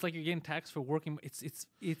 because it's like you're getting taxed for working. It's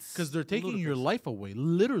Because they're taking your ludicrous. life away.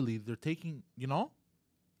 Literally, they're taking, you're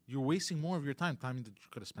wasting more of your time that you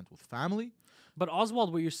could have spent with family. But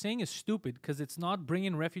Oswald, what you're saying is stupid because it's not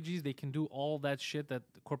bringing refugees. They can do all that shit that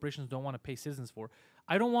corporations don't want to pay citizens for.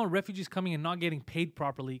 I don't want refugees coming and not getting paid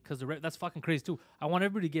properly because that's fucking crazy too. I want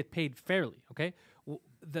everybody to get paid fairly. Okay,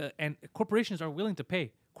 and corporations are willing to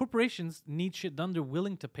pay. Corporations need shit done. They're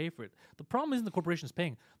willing to pay for it. The problem isn't the corporations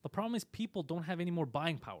paying. The problem is people don't have any more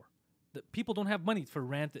buying power. People don't have money for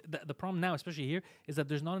rent. The problem now, especially here, is that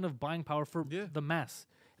there's not enough buying power for the mass.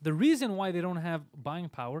 The reason why they don't have buying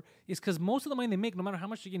power is because most of the money they make, no matter how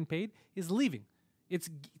much they're getting paid, is leaving. It's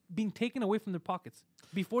being taken away from their pockets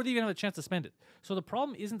before they even have a chance to spend it. So the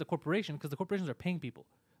problem isn't the corporation because the corporations are paying people.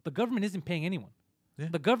 The government isn't paying anyone. Yeah.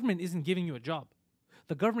 The government isn't giving you a job.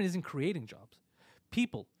 The government isn't creating jobs.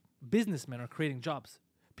 People, businessmen are creating jobs.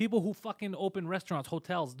 People who fucking open restaurants,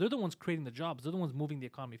 hotels, they're the ones creating the jobs. They're the ones moving the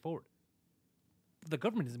economy forward. The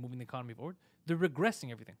government isn't moving the economy forward. They're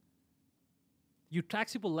regressing everything. You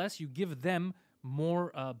tax people less, you give them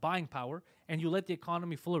more buying power, and you let the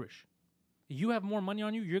economy flourish. You have more money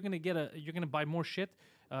on you, you're gonna buy more shit,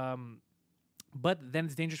 but then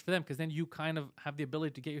it's dangerous for them because then you kind of have the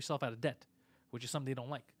ability to get yourself out of debt, which is something they don't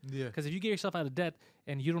like. Yeah. Because if you get yourself out of debt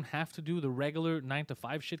and you don't have to do the regular 9 to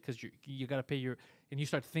 5 shit because you gotta pay and you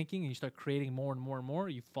start thinking and you start creating more and more and more,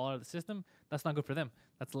 you fall out of the system. That's not good for them.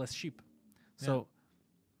 That's less cheap. So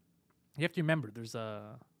you have to remember, it's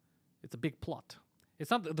a big plot. It's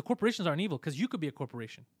not the corporations aren't evil because you could be a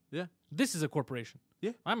corporation. Yeah. This is a corporation.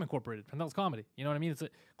 Yeah. I'm incorporated. Pantelis Comedy. You know what I mean?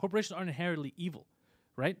 Corporations aren't inherently evil,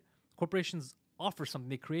 right? Corporations offer something.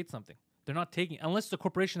 They create something. They're not taking, unless the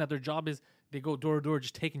corporation that their job is they go door to door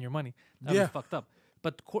just taking your money. That would be fucked up.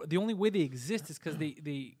 But the only way they exist is because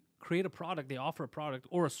they create a product. They offer a product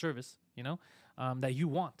or a service, that you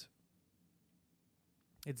want.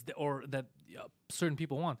 Or that certain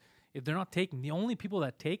people want. If they're not taking, the only people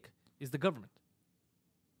that take is the government.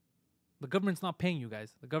 The government's not paying you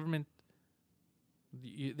guys. The government,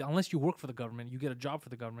 unless you work for the government, you get a job for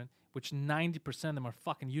the government, which 90% of them are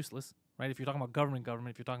fucking useless, right? If you're talking about government,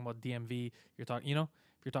 if you're talking about DMV, if you're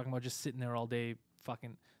talking about just sitting there all day,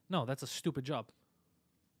 fucking, no, that's a stupid job.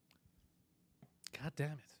 God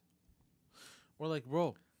damn it. Or like,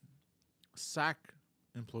 bro, sack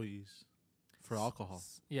employees for alcohol.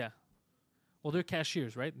 Yeah. Well, they're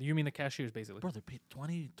cashiers, right? You mean the cashiers, basically. Bro, they're paid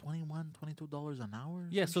 $20, $21, $22 an hour?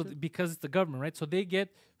 Yeah, so because it's the government, right? So they get,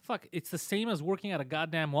 it's the same as working at a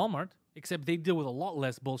goddamn Walmart, except they deal with a lot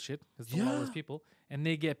less bullshit, because there's a lot less people, and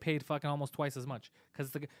they get paid fucking almost twice as much.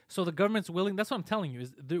 So the government's willing, that's what I'm telling you,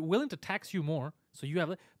 is they're willing to tax you more, so you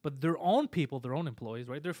have, but their own people, their own employees,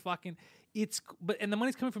 right? They're fucking, and the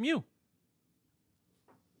money's coming from you.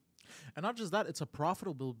 And not just that, it's a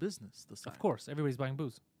profitable business. Of course, everybody's buying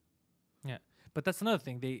booze. Yeah. But that's another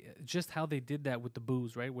thing. Just how they did that with the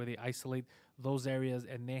booze, right? Where they isolate those areas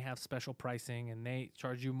and they have special pricing and they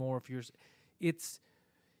charge you more if you're. It's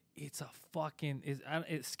a fucking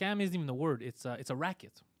scam isn't even the word. It's a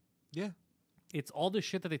racket. Yeah. It's all the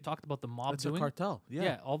shit that they talked about the mob It's doing. a cartel.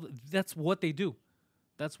 Yeah. That's what they do.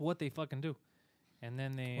 That's what they fucking do. And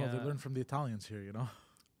then they. Well, they learned from the Italians here,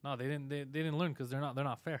 No, they didn't. They didn't learn because they're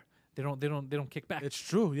not fair. They don't kick back. It's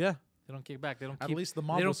true. Yeah. They don't kick back. They don't. At keep, least the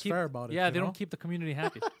mob was fair about it. Yeah, they don't keep the community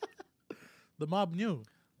happy. The mob knew.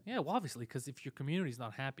 Yeah, well, obviously, because if your community's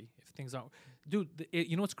not happy, if things aren't, dude,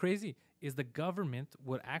 you know what's crazy is the government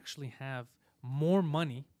would actually have more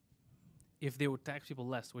money if they would tax people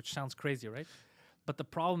less, which sounds crazy, right? But the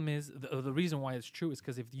problem is the reason why it's true is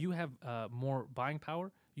because if you have more buying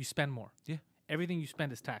power, you spend more. Yeah, everything you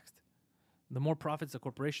spend is taxed. The more profits a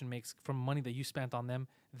corporation makes from money that you spent on them,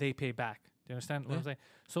 they pay back. Do you understand what I'm saying?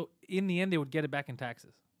 So in the end, they would get it back in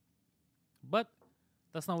taxes. But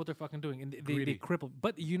that's not what they're fucking doing. And they cripple.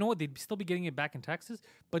 But you know what? They'd still be getting it back in taxes,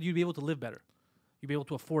 but you'd be able to live better. You'd be able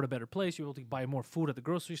to afford a better place. You'd be able to buy more food at the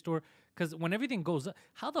grocery store. Because when everything goes up,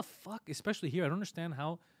 how the fuck, especially here, I don't understand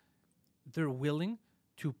how they're willing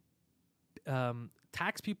to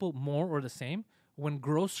tax people more or the same when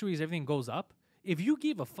groceries, everything goes up. If you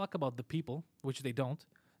give a fuck about the people, which they don't,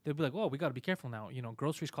 they'll be like, oh, we got to be careful now.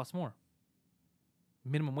 Groceries cost more.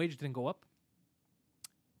 Minimum wage didn't go up.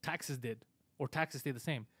 Taxes did. Or taxes stay the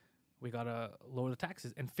same. We got to lower the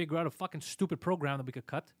taxes and figure out a fucking stupid program that we could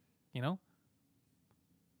cut,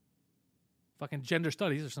 Fucking gender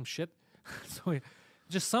studies or some shit. So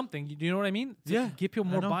Just something. Do you know what I mean? To Yeah, give people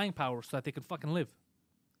I more know. buying power so that they can fucking live.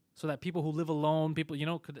 So that people who live alone, people,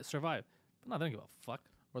 could survive. But no, they don't give a fuck.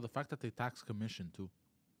 Or the fact that they tax commission too.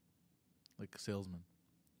 Like salesmen.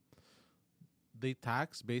 They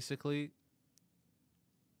tax basically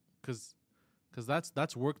because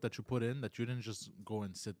that's work that you put in that you didn't just go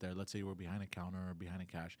and sit there. Let's say you were behind a counter or behind a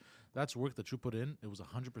cash. That's work that you put in. It was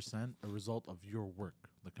 100% a result of your work,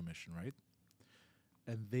 the commission, right?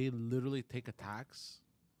 And they literally take a tax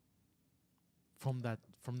from that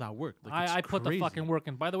work. Like, I put the crazy. fucking work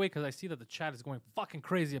in. By the way, because I see that the chat is going fucking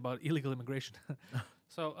crazy about illegal immigration.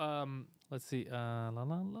 So let's see. La la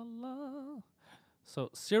la la. So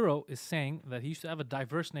Ciro is saying that he used to have a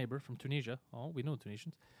diverse neighbor from Tunisia. Oh, we know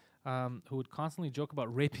Tunisians. Who would constantly joke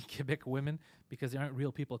about raping Quebec women because they aren't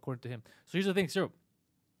real people, according to him. So here's the thing, Ciro.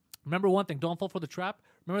 Remember one thing. Don't fall for the trap.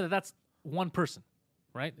 Remember that that's one person.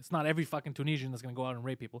 Right? It's not every fucking Tunisian that's going to go out and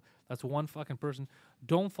rape people. That's one fucking person.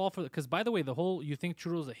 Don't fall for it. Because, by the way, you think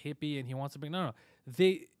Trudeau's a hippie and he wants to bring... No.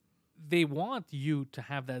 They want you to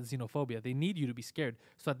have that xenophobia. They need you to be scared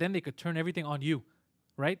so that then they could turn everything on you.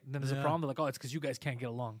 Right? And then there's a problem. They're like, oh, it's because you guys can't get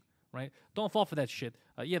along. Right? Don't fall for that shit.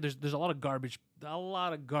 There's a lot of garbage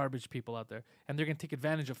people out there, and they're gonna take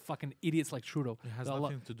advantage of fucking idiots like Trudeau. It has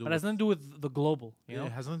nothing to do. But it has nothing to do with the global. You know?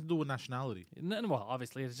 It has nothing to do with nationality. Well,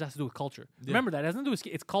 obviously, it just has to do with culture. Remember that it has nothing to do with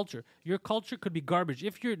it's culture. Your culture could be garbage.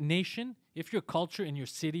 If your culture in your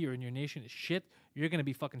city or in your nation is shit, you're gonna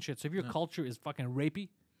be fucking shit. So if your culture is fucking rapey,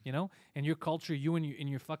 and your culture, you in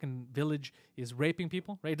your fucking village is raping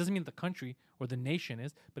people, right? It doesn't mean the country or the nation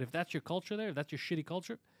is, but if that's your culture there, if that's your shitty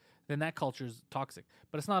culture, then that culture is toxic.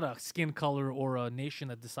 But it's not a skin color or a nation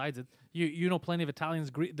that decides it. You know plenty of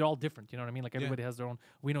Italians, they're all different. You know what I mean? Like everybody has their own.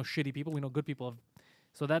 We know shitty people. We know good people.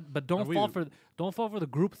 But don't fall for the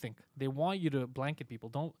group think. They want you to blanket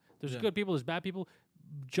people. There's good people. There's bad people.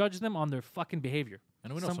 Judge them on their fucking behavior.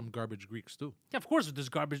 And we know some garbage Greeks too. Yeah, of course. There's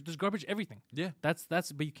garbage. There's garbage everything. Yeah. But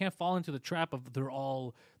you can't fall into the trap of they're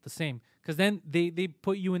all the same, because then they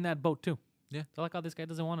put you in that boat too. Yeah, they're like, oh, this guy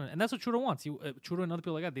doesn't want to, and that's what Trudeau wants. Trudeau and other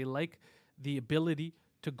people like that, they like the ability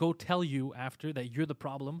to go tell you after that you're the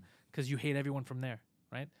problem because you hate everyone from there,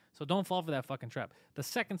 right? So don't fall for that fucking trap. The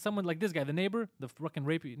second someone like this guy, the neighbor, the fucking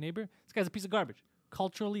rapey neighbor, this guy's a piece of garbage.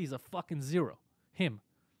 Culturally, he's a fucking zero. Him.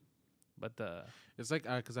 But it's like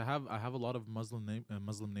because I have a lot of Muslim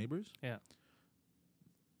neighbors. Yeah.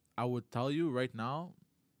 I would tell you right now,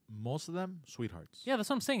 most of them sweethearts. Yeah, that's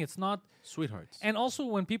what I'm saying. It's not sweethearts. And also,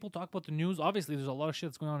 when people talk about the news, obviously there's a lot of shit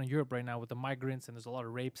that's going on in Europe right now with the migrants, and there's a lot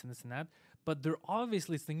of rapes and this and that. But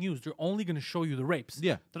it's the news. They're only going to show you the rapes.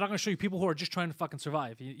 Yeah, they're not going to show you people who are just trying to fucking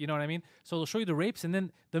survive. You know what I mean? So they'll show you the rapes, and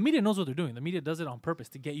then the media knows what they're doing. The media does it on purpose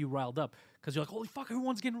to get you riled up because you're like, holy fuck,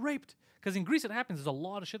 everyone's getting raped. Because in Greece it happens. There's a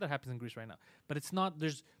lot of shit that happens in Greece right now. But it's not.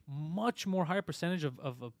 There's much more higher percentage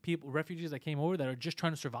of people, refugees that came over that are just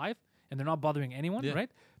trying to survive, and they're not bothering anyone,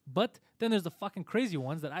 right? But then there's the fucking crazy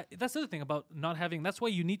ones that's the other thing about not having. That's why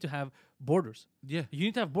you need to have borders. Yeah, you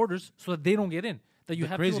need to have borders so that they don't get in. That you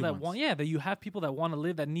have people that want. Yeah, that you have people that want to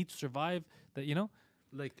live, that need to survive. That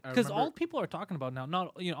like because all people are talking about now.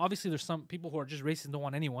 Not obviously there's some people who are just racist and don't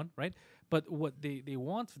want anyone, right? But what they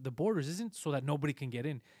want the borders isn't so that nobody can get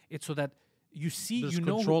in. It's so that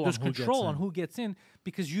there's control on who gets in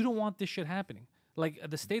because you don't want this shit happening. Like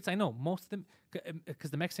the States, I know most of them,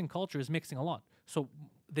 because the Mexican culture is mixing a lot. So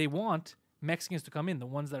they want Mexicans to come in, the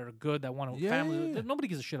ones that are good, that want a family. Yeah. Nobody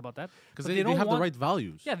gives a shit about that. Because they don't have the right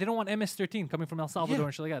values. Yeah, they don't want MS-13 coming from El Salvador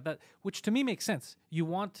and shit like that. Which to me makes sense. You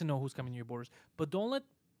want to know who's coming to your borders. But don't let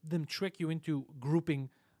them trick you into grouping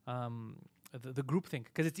the group thing.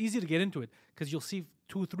 Because it's easy to get into it. Because you'll see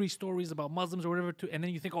 2-3 stories about Muslims or whatever, and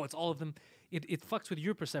then you think, oh, it's all of them. It fucks with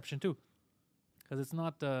your perception too. Because it's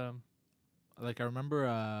not... Like I remember,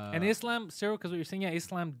 and Islam, Cyril, because what you're saying,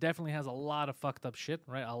 Islam definitely has a lot of fucked up shit,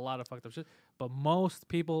 right? A lot of fucked up shit. But most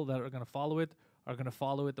people that are gonna follow it are gonna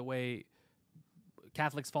follow it the way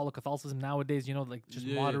Catholics follow Catholicism nowadays. Like just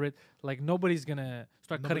moderate. Like nobody's gonna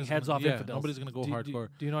start cutting heads off infidels. Nobody's gonna go hardcore.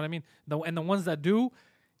 Do you know what I mean? And the ones that do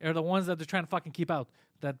are the ones that they're trying to fucking keep out.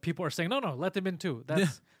 That people are saying, no, let them in too.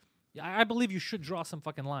 That's I believe you should draw some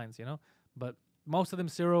fucking lines, But most of them,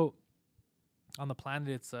 Cyril, on the planet,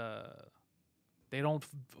 it's they don't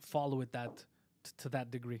follow it to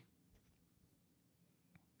that degree.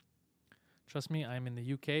 Trust me, I'm in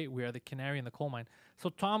the UK. We are the canary in the coal mine. So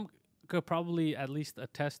Tom could probably at least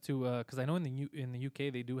attest to, because I know in the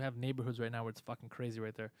UK they do have neighborhoods right now where it's fucking crazy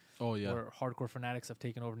right there. Oh yeah, where hardcore fanatics have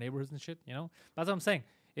taken over neighborhoods and shit. That's what I'm saying.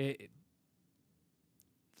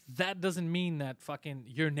 That doesn't mean that fucking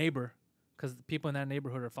your neighbor, because people in that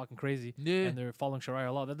neighborhood are fucking crazy and they're following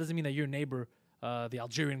Sharia law. That doesn't mean that your neighbor the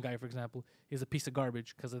Algerian guy, for example, is a piece of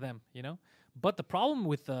garbage because of them, you know? But the problem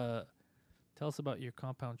with, tell us about your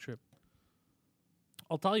compound trip.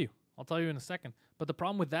 I'll tell you in a second. But the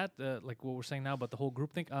problem with that, like what we're saying now about the whole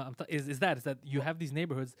group thing, is that you have these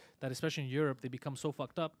neighborhoods that, especially in Europe, they become so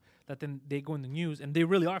fucked up that then they go in the news and they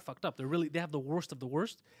really are fucked up. They have the worst of the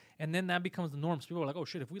worst, and then that becomes the norm. So people are like, oh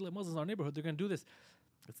shit, if we let Muslims in our neighborhood, they're gonna do this.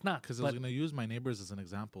 It's not. Because I was gonna use my neighbors as an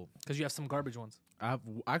example. Because you have some garbage ones.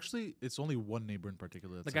 Actually, it's only one neighbor in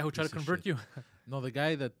particular. The guy who tried to convert you. No, the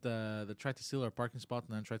guy that tried to steal our parking spot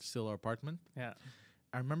and then tried to steal our apartment. Yeah.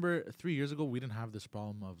 I remember 3 years ago, we didn't have this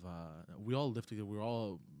problem of, we all lived together. We were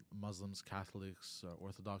all Muslims, Catholics,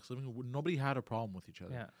 Orthodox living. Nobody had a problem with each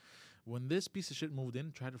other. Yeah. When this piece of shit moved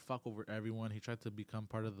in, tried to fuck over everyone. He tried to become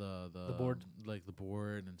part of the board. Like the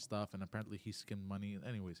board and stuff. And apparently he skimmed money.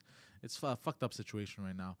 Anyways, it's a fucked up situation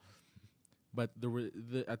right now. But there were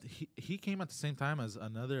he came at the same time as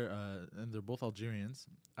another, and they're both Algerians,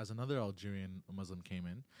 as another Algerian Muslim came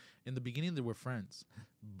in. In the beginning, they were friends.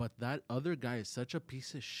 But that other guy is such a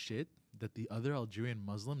piece of shit that the other Algerian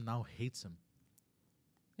Muslim now hates him.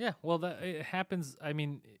 Yeah, well, that it happens. I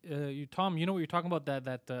mean, Tom, you know what you're talking about,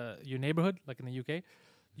 that your neighborhood, like in the UK?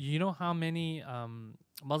 You know how many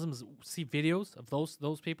Muslims see videos of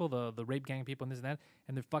those people, the rape gang people and this and that,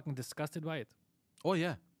 and they're fucking disgusted by it? Oh,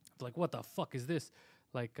 yeah. Like, what the fuck is this?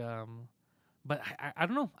 Like, but I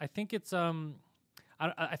don't know. I think it's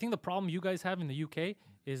I think the problem you guys have in the UK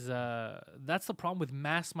is that's the problem with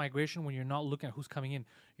mass migration when you're not looking at who's coming in.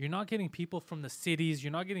 You're not getting people from the cities.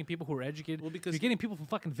 You're not getting people who are educated. Well, because you're getting people from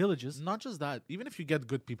fucking villages. Not just that. Even if you get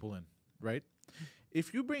good people in, right?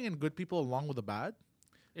 If you bring in good people along with the bad,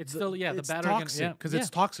 it's still the it's bad toxic because it's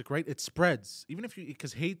toxic, right? It spreads. Even if you,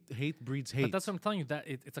 because hate breeds hate. But that's what I'm telling you. That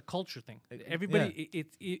it's a culture thing. Everybody,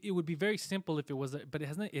 it would be very simple if it was, but it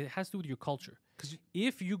has it has to do with your culture. Because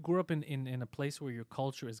if you grew up in a place where your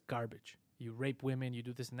culture is garbage, you rape women, you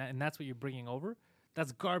do this and that's what you're bringing over.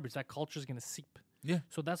 That's garbage. That culture is gonna seep. Yeah.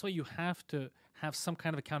 So that's why you have to have some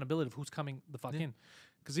kind of accountability of who's coming the fuck in.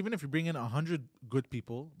 Because even if you bring in 100 good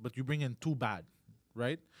people, but you bring in 2 bad,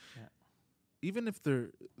 right? Yeah. Even if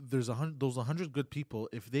there's 100 good people,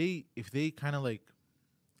 if they kind of like,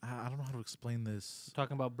 I don't know how to explain this.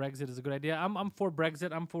 Talking about Brexit is a good idea. I'm for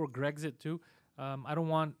Brexit. I'm for Grexit too. I don't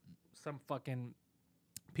want some fucking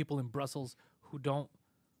people in Brussels who don't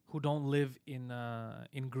live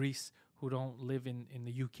in Greece, who don't live in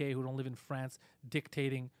the UK, who don't live in France,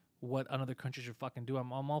 dictating what another country should fucking do.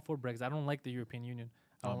 I'm all for Brexit. I don't like the European Union.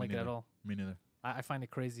 I don't like it at all. Me neither. I find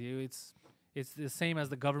it crazy. It's the same as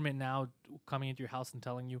the government now coming into your house and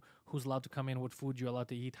telling you who's allowed to come in, what food you're allowed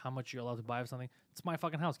to eat, how much you're allowed to buy of something. It's my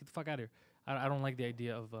fucking house. Get the fuck out of here. I don't like the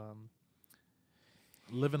idea of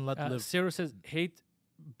live and let live. Ciro says hate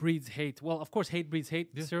breeds hate. Well, of course, hate breeds hate,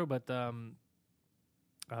 Ciro, but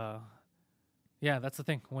yeah, that's the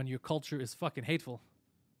thing. When your culture is fucking hateful,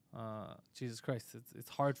 Jesus Christ, it's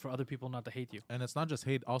hard for other people not to hate you. And it's not just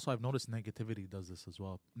hate. Also, I've noticed negativity does this as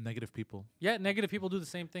well. Negative people. Yeah, negative people do the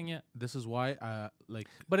same thing. Yeah. This is why,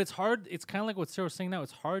 But it's hard. It's kind of like what Ciro's saying now.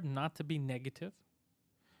 It's hard not to be negative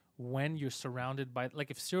when you're surrounded by,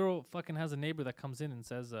 like, if Ciro fucking has a neighbor that comes in and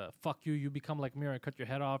says, "Fuck you, you become like me, or I cut your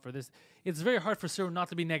head off," or this. It's very hard for Ciro not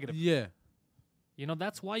to be negative. Yeah. You know,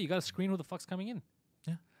 that's why you got to screen who the fuck's coming in.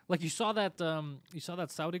 Yeah. Like you saw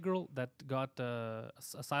that Saudi girl that got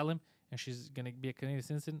asylum and she's gonna be a Canadian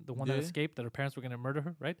citizen, the one that escaped, that her parents were gonna murder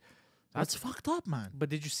her, right? That's fucked up, man. But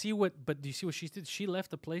do you see what she did? She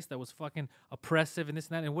left a place that was fucking oppressive and this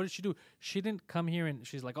and that. And what did she do? She didn't come here and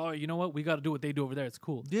she's like, oh, you know what? We got to do what they do over there. It's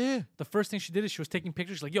cool. Yeah. The first thing she did is she was taking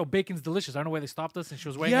pictures. She's like, yo, bacon's delicious. I don't know why they stopped us. And she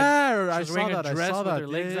was wearing I saw that. a dress I saw with that. her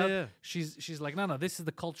legs out. Yeah. She's like, no, this is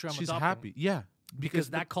the culture I'm She's adopting. happy. Yeah. Because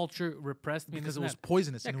that culture repressed me. Because it was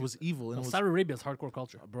poisonous and it was evil. And Saudi Arabia's hardcore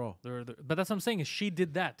culture. Bro. But that's what I'm saying is she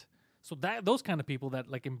did that. So those kind of people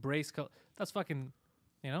that like embrace, that's fucking,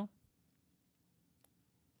 you know?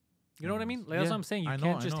 You know what I mean? Like, that's what I'm saying. You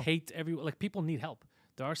can't just hate everyone. Like, people need help.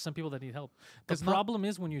 There are some people that need help. The problem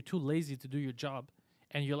is when you're too lazy to do your job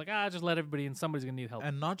and you're like, just let everybody in. Somebody's going to need help.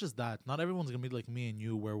 And not just that. Not everyone's going to be like me and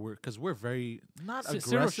you because we're very, not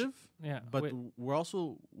aggressive, but we're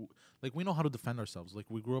also, like, we know how to defend ourselves. Like,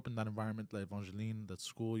 we grew up in that environment, like Evangeline, that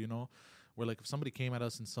school, you know, where, like, if somebody came at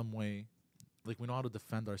us in some way, like, we know how to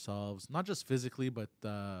defend ourselves. Not just physically, but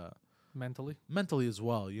mentally as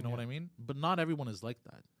well, you know what I mean? But not everyone is like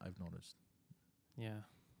that, I've noticed. Yeah.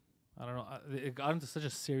 I don't know. It got into such a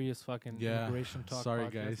serious fucking immigration talk. Sorry,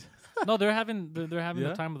 podcast. guys. No, they're having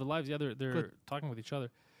the time of their lives. Yeah, they're talking with each other.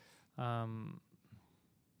 Yeah,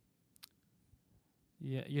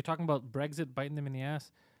 you're talking about Brexit biting them in the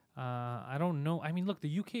ass. I don't know. I mean, look,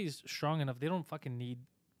 the UK is strong enough. They don't fucking need.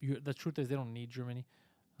 The truth is, they don't need Germany.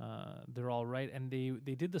 They're all right, and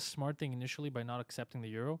they did the smart thing initially by not accepting the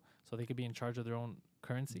euro, so they could be in charge of their own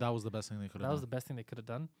currency. That was the best thing they could have done. That was the best thing they could have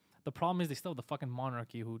done. The problem is they still have the fucking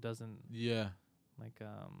monarchy who doesn't Yeah. like.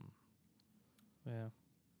 Yeah,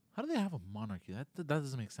 How do they have a monarchy? That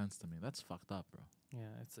doesn't make sense to me. That's fucked up, bro.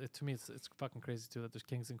 yeah. To me, it's fucking crazy too that there's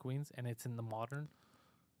kings and queens, and it's in the modern.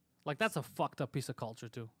 Like that's a fucked up piece of culture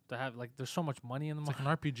too. To have like, there's so much money in the. It's like an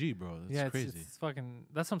RPG, bro. That's yeah, crazy. It's fucking.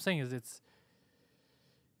 That's what I'm saying. Is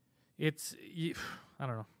I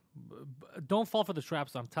don't know. Don't fall for the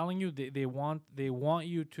traps. I'm telling you, they want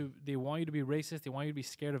you to be racist. They want you to be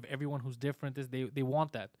scared of everyone who's different. They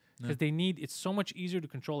want that because they need. It's so much easier to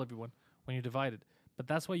control everyone when you're divided. But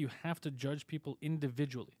that's why you have to judge people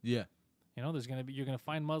individually. Yeah. You know, you're gonna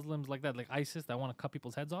find Muslims like that, like ISIS, that want to cut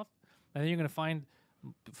people's heads off, and then you're gonna find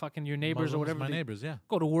fucking your neighbors Muslims, or whatever. My neighbors, yeah.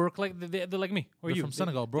 Go to work like they're like me or They're you from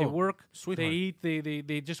Senegal, bro. They work, Sweetheart. they eat,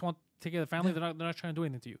 they just want to take care of the family. They're not trying to do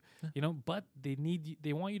anything to you, you know. But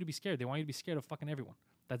they want you to be scared. They want you to be scared of fucking everyone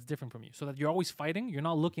that's different from you, so that you're always fighting. You're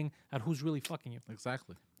not looking at who's really fucking you.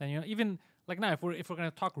 Exactly. And you know, even like now, if we're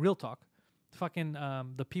gonna talk real talk, fucking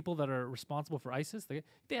the people that are responsible for ISIS,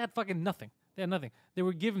 they had fucking nothing. They had nothing. They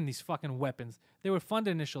were given these fucking weapons. They were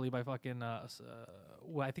funded initially by fucking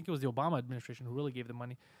well, I think it was the Obama administration who really gave them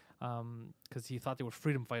money, because he thought they were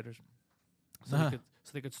freedom fighters. So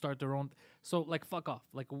they could start their own. So like, fuck off.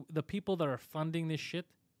 Like the people that are funding this shit,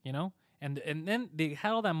 you know, and then they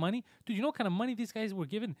had all that money, dude. You know what kind of money these guys were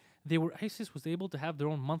given? ISIS was able to have their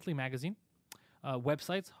own monthly magazine,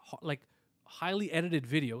 websites, like highly edited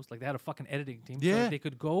videos. Like they had a fucking editing team. So that they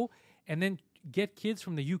could go and then get kids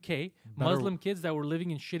from the UK, Muslim kids that were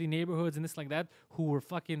living in shitty neighborhoods and this like that, who were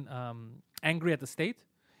fucking angry at the state,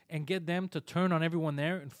 and get them to turn on everyone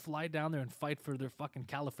there and fly down there and fight for their fucking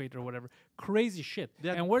caliphate or whatever. Crazy shit.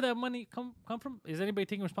 Yeah. And where that money come from? Is anybody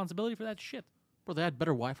taking responsibility for that shit? Bro, they had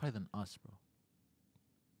better Wi-Fi than us,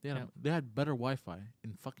 bro. They had better Wi-Fi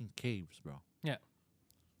in fucking caves, bro. Yeah.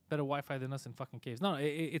 Better Wi-Fi than us in fucking caves. No,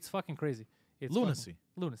 it's fucking crazy. It's Lunacy.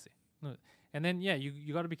 Lunacy. And then, yeah,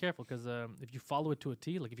 you got to be careful because if you follow it to a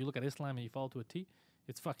T, like if you look at Islam and you follow it to a T,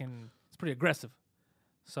 it's pretty aggressive.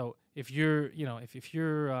 So if you're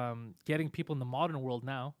getting people in the modern world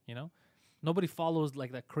now, you know, nobody follows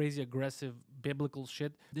like that crazy aggressive biblical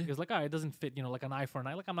shit because like, it doesn't fit, you know, like an eye for an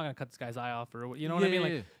eye. Like I'm not gonna cut this guy's eye off, or you know what I mean?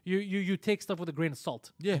 Like you take stuff with a grain of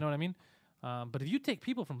salt. Yeah. You know what I mean? But if you take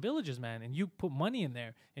people from villages, man, and you put money in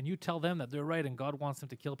there and you tell them that they're right and God wants them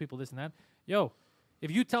to kill people, this and that, if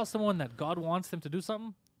you tell someone that God wants them to do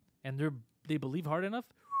something and they believe hard enough,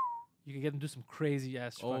 you can get them to do some crazy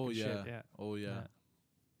ass fucking shit. Yeah. Oh yeah.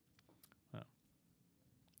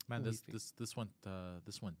 Man, this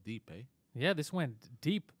went deep, eh? Yeah, this went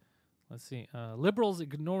deep. Let's see. Liberals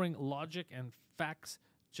ignoring logic and facts,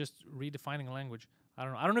 just redefining language. I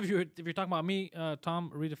don't know. I don't know if you're talking about me,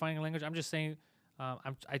 Tom, redefining language. I'm just saying.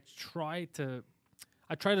 I try to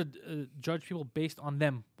judge people based on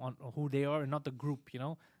them, on who they are, and not the group. You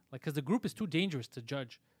know, like because the group is too dangerous to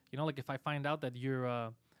judge. You know, like if I find out that you're,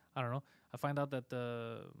 I don't know, I find out that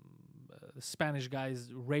the Spanish guys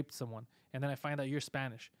raped someone, and then I find out you're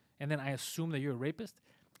Spanish, and then I assume that you're a rapist.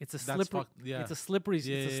 It's a slippery. It's a slippery. It's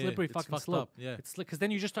a slippery fucking slope. Up, yeah. It's because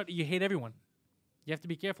then you just you hate everyone. You have to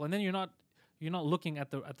be careful, and then you're not looking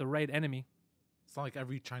at the right enemy. It's not like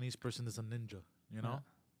every Chinese person is a ninja, you know. Yeah.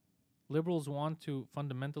 Liberals want to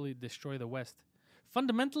fundamentally destroy the West.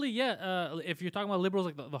 Fundamentally, yeah. If you're talking about liberals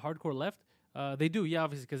like the hardcore left, they do, yeah,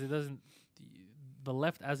 obviously, because it doesn't. The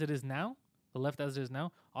left as it is now,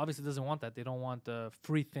 obviously doesn't want that. They don't want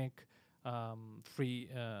free think, free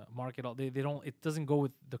market. They don't. It doesn't go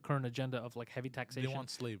with the current agenda of like heavy taxation. They want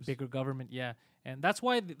slaves, bigger government, yeah, and that's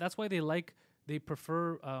why they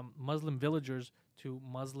prefer Muslim villagers to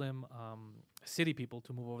Muslim city people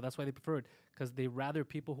to move over. That's why they prefer it, because they rather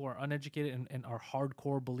people who are uneducated and are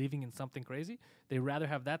hardcore believing in something crazy. They rather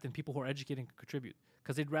have that than people who are educated and can contribute,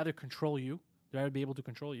 because they'd rather control you. They'd rather be able to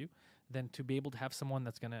control you than to be able to have someone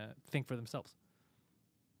that's gonna think for themselves.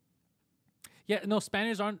 Yeah, no,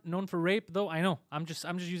 Spaniards aren't known for rape, though. I know. I'm just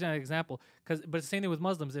using that example, but it's the same thing with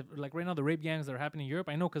Muslims. If like right now the rape gangs that are happening in Europe,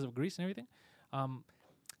 I know because of Greece and everything.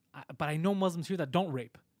 But I know Muslims here that don't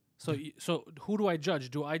rape. So so who do I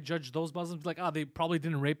judge? Do I judge those Muslims like, they probably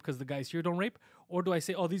didn't rape because the guys here don't rape? Or do I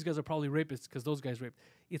say, these guys are probably rapists because those guys raped?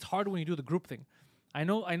 It's hard when you do the group thing. I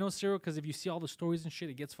know, Cyril, because if you see all the stories and shit,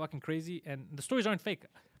 it gets fucking crazy. And the stories aren't fake.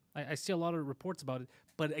 I see a lot of reports about it.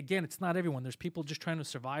 But again, it's not everyone. There's people just trying to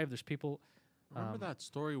survive. There's people... Remember that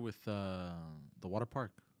story with the water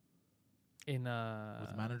park? in Where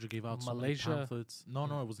the manager gave out so many Malaysia. pamphlets. No,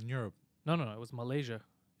 it was in Europe. No, it was Malaysia.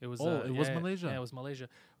 It was. It was Malaysia. Yeah, it was Malaysia,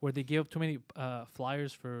 where they gave up too many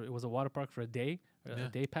flyers for. It was a water park for a day, a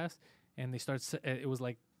day pass, and they started. It was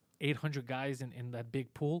like 800 guys in that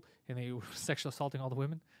big pool, and they were sexual assaulting all the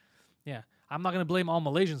women. Yeah, I'm not gonna blame all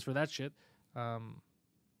Malaysians for that shit. It's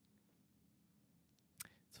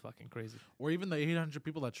fucking crazy. Or even the 800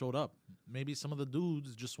 people that showed up. Maybe some of the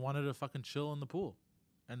dudes just wanted to fucking chill in the pool.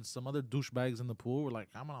 And some other douchebags in the pool were like,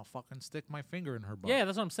 I'm gonna fucking stick my finger in her butt. Yeah,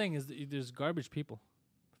 that's what I'm saying. Is there's garbage people.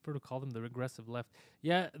 I prefer to call them the regressive left.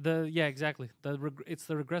 Yeah, exactly. It's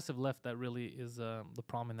the regressive left that really is the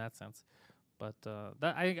problem in that sense. But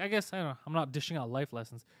that I guess I don't know. I'm not dishing out life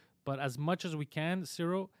lessons, but as much as we can,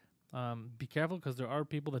 Ciro, be careful because there are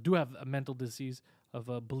people that do have a mental disease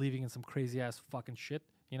of believing in some crazy ass fucking shit.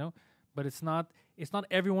 You know, but it's not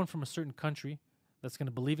everyone from a certain country that's going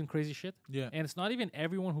to believe in crazy shit. Yeah. And it's not even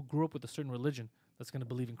everyone who grew up with a certain religion that's going to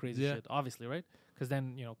believe in crazy shit, obviously, right? Because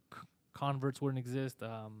then, converts wouldn't exist.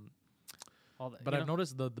 All that. But I've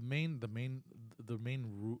noticed the main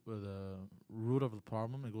root of the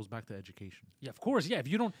problem, it goes back to education. Yeah, of course. Yeah, if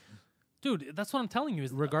you don't... Dude, that's what I'm telling you.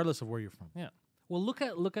 Is regardless of where you're from. Yeah. Well, look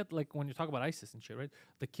at like when you talk about ISIS and shit, right?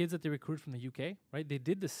 The kids that they recruited from the UK, right? They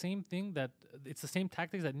did the same thing it's the same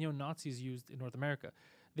tactics that neo-Nazis used in North America.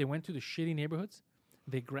 They went to the shitty neighborhoods.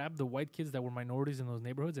 They grabbed the white kids that were minorities in those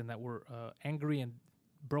neighborhoods and that were angry and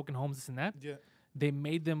broken homes, this and that. Yeah. They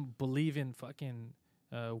made them believe in fucking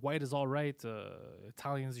white is all right.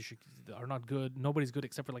 Italians are not good. Nobody's good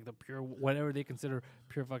except for like the pure whatever they consider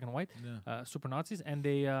pure fucking white. Yeah. Super Nazis, and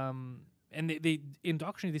they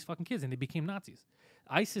indoctrinated these fucking kids and they became Nazis.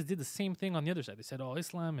 ISIS did the same thing on the other side. They said, oh,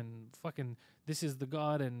 Islam and fucking this is the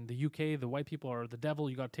God, and the UK, the white people are the devil.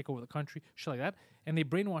 You got to take over the country, shit like that. And they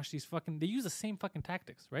brainwashed these they use the same fucking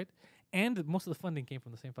tactics, right? And most of the funding came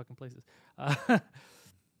from the same fucking places.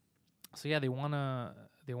 So yeah, they wanna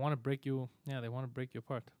break you. Yeah, they want to break you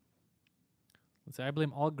apart. Let's say I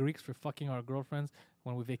blame all Greeks for fucking our girlfriends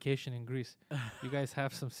when we vacation in Greece. You guys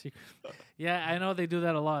have some secret. Yeah, I know they do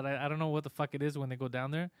that a lot. I don't know what the fuck it is when they go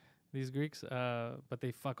down there, these Greeks. But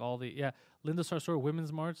they fuck all the Linda Sarsour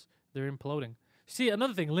Women's March. They're imploding. See,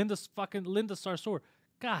 another thing, Linda Sarsour.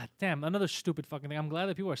 God damn, another stupid fucking thing. I'm glad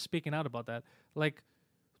that people are speaking out about that. Like,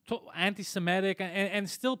 anti-Semitic and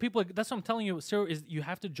still people. That's what I'm telling you, sir. Is you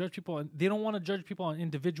have to judge people. They don't want to judge people on an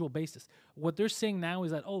individual basis. What they're saying now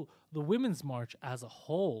is that the Women's March as a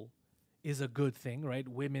whole is a good thing, right?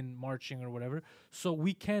 Women marching or whatever. So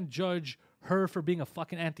we can't judge her for being a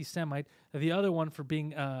fucking anti-Semite. The other one for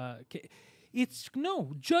being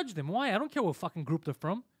judge them. Why? I don't care what fucking group they're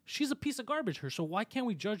from. She's a piece of garbage, her. So why can't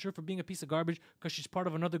we judge her for being a piece of garbage because she's part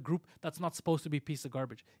of another group that's not supposed to be a piece of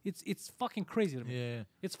garbage? It's fucking crazy to me. Yeah.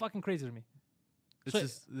 It's fucking crazy to me.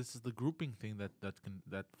 This is the grouping thing that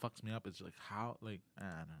fucks me up. It's like how I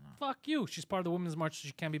don't know. Fuck you. She's part of the Women's March, so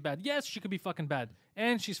she can't be bad. Yes, she could be fucking bad,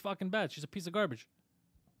 and she's fucking bad. She's a piece of garbage.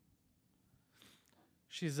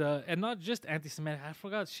 She's and not just anti-Semitic. I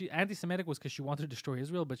forgot anti-Semitic was because she wanted to destroy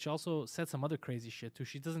Israel, but she also said some other crazy shit too.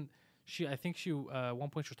 I think she at one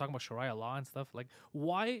point she was talking about Sharia law and stuff. Like,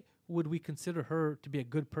 why would we consider her to be a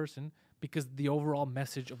good person because the overall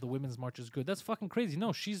message of the Women's March is good? That's fucking crazy.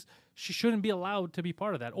 No, she shouldn't be allowed to be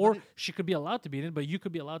part of that. Or she could be allowed to be in it, but you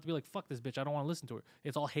could be allowed to be like, fuck this bitch, I don't want to listen to her.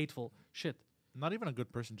 It's all hateful shit. Not even a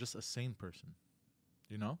good person, just a sane person.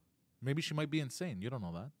 You know? Maybe she might be insane. You don't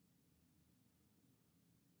know that.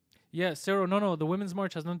 Yeah, Sarah, no. The Women's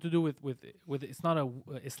March has nothing to do with it's not a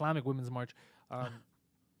Islamic Women's March.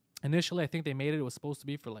 Initially, I think they made it was supposed to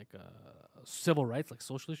be for like civil rights, like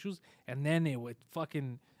social issues, and then it would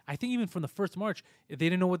fucking. I think even from the first march, they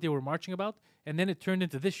didn't know what they were marching about, and then it turned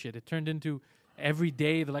into this shit. It turned into every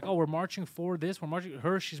day they're like, oh, we're marching for this. We're marching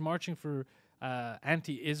she's marching for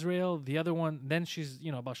anti-Israel. The other one, then she's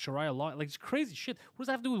about Sharia law. Like, it's crazy shit. What does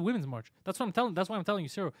that have to do with Women's March? That's why I'm telling you,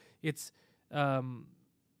 Sarah. It's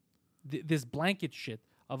this blanket shit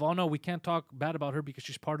of, oh no, we can't talk bad about her because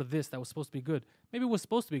she's part of this that was supposed to be good. Maybe it was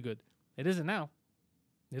supposed to be good. It isn't now.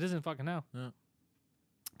 It isn't fucking now. Yeah.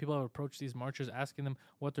 People have approached these marchers asking them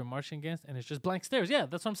what they're marching against, and it's just blank stares. Yeah,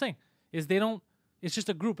 that's what I'm saying. It's just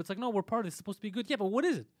a group. It's like, no, we're part of it. It's supposed to be good. Yeah, but what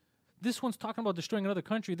is it? This one's talking about destroying another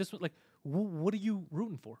country. This one, like, what are you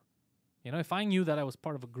rooting for? If I knew that I was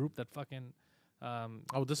part of a group that fucking... I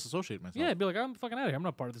would disassociate myself. Yeah, I'd be like, I'm fucking out of here. I'm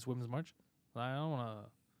not part of this Women's March. I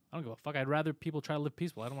don't give a fuck. I'd rather people try to live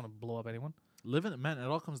peaceful. I don't want to blow up anyone. Man, it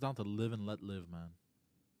all comes down to live and let live, man.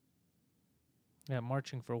 Yeah,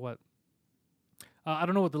 marching for what? I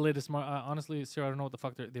don't know what the latest. Honestly, Sarah, I don't know what the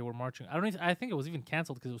fuck they were marching. I think it was even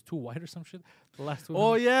canceled because it was too white or some shit. The last one.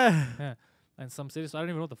 Oh yeah. Yeah. and some cities. So I don't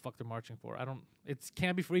even know what the fuck they're marching for. It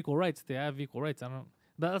can't be for equal rights. They have equal rights. I don't.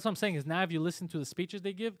 But that's what I'm saying is now if you listen to the speeches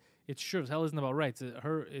they give, it sure as hell isn't about rights.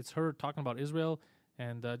 It's her talking about Israel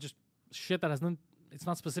and just shit that has none. It's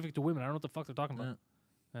not specific to women. I don't know what the fuck they're talking about.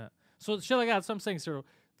 Yeah. So shit like that. So I'm saying, Cyril,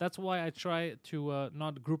 that's why I try to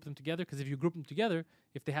not group them together. Because if you group them together,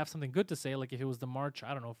 if they have something good to say, like if it was the march,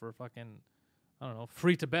 I don't know, for fucking, I don't know,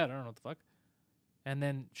 free Tibet, I don't know what the fuck, and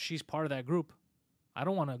then she's part of that group, I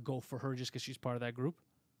don't want to go for her just because she's part of that group.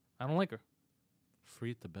 I don't like her.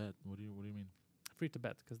 Free Tibet. What do you mean? Free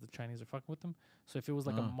Tibet, because the Chinese are fucking with them. So if it was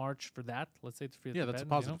like a march for that, let's say it's free Tibet. Yeah, that's a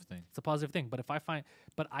positive thing. It's a positive thing. But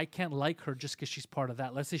but I can't like her just because she's part of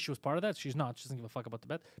that. Let's say she was part of that. She's not. She doesn't give a fuck about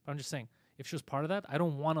Tibet. But I'm just saying, if she was part of that, I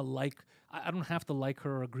don't want to like. I don't have to like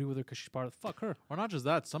her or agree with her because she's part of. Fuck her. Or not just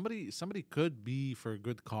that. Somebody could be for a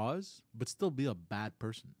good cause, but still be a bad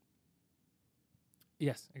person.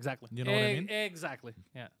 Yes, exactly. You know what I mean? Exactly.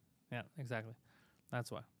 Yeah, exactly.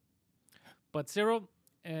 That's why. But Cyril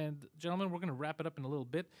and gentlemen, we're gonna wrap it up in a little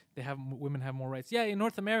bit. Women have more rights. Yeah, in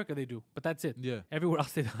North America they do, but that's it. Yeah. Everywhere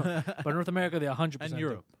else they don't. But in North America they 100%. And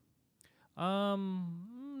Europe.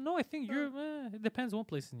 No, I think Europe. It depends on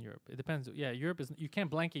place in Europe. It depends. Yeah, Europe is. You can't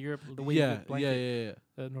blanket Europe the way you blanket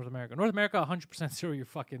North America. North America, 100% Cyril. You're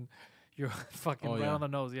fucking right on the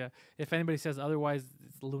nose. Yeah. If anybody says otherwise,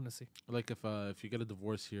 it's lunacy. Like if you get a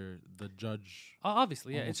divorce here, the judge.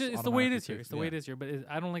 Obviously, yeah. It's the way it is here. It's the way it is here. But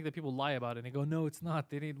I don't like that people lie about it and they go, no, it's not.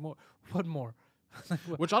 They need more. What more?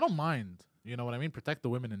 Which I don't mind. You know what I mean? Protect the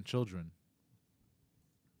women and children.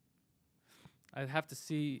 I'd love to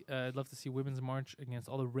see women's march against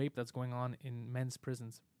all the rape that's going on in men's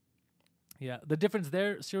prisons. Yeah. The difference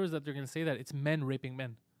there, Cyril, is that they're going to say that it's men raping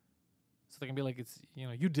men. So they can be like, it's,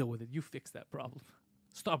 you deal with it. You fix that problem.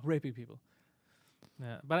 Stop raping people.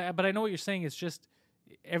 Yeah, but I know what you're saying. It's just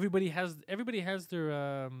everybody has their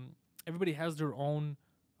own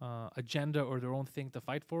agenda or their own thing to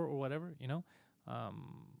fight for or whatever.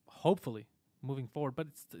 Hopefully moving forward, but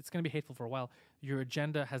it's going to be hateful for a while. Your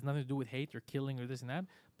agenda has nothing to do with hate or killing or this and that.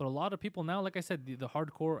 But a lot of people now, like I said, the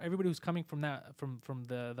hardcore, everybody who's coming from that from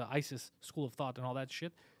the ISIS school of thought and all that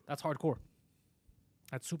shit, that's hardcore.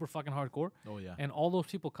 That's super fucking hardcore. Oh, yeah. And all those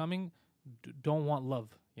people coming don't want love.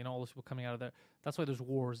 All those people coming out of there. That's why there's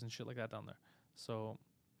wars and shit like that down there. So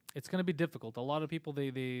it's going to be difficult. A lot of people,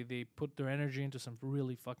 they put their energy into some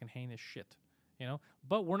really fucking heinous shit.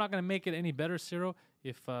 But we're not going to make it any better, Ciro,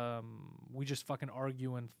 if we just fucking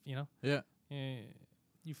argue and, Yeah.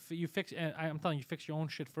 You fix, and I'm telling you, fix your own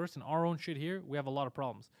shit first. And our own shit here, we have a lot of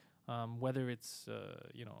problems. Whether it's,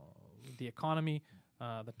 the economy,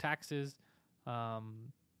 the taxes, I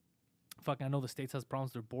know the States has problems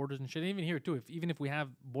with their borders and shit. Even here too. Even if we have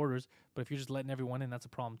borders, but if you're just letting everyone in, that's a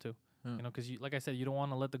problem too. Because like I said, you don't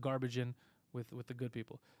want to let the garbage in with the good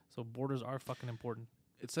people. So borders are fucking important.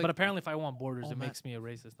 But apparently, if I want borders, it makes me a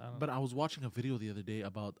racist. I don't know. I was watching a video the other day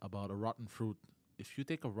about a rotten fruit. If you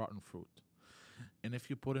take a rotten fruit, and if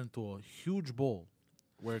you put it into a huge bowl,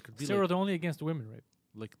 where it could be they're only against women rape.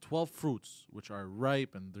 Like 12 fruits, which are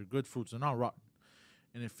ripe and they're good fruits, they're not rotten.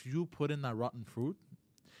 And if you put in that rotten fruit,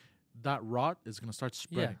 that rot is going to start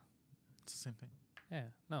spreading. Yeah. It's the same thing. Yeah.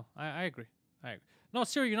 No, I agree. No,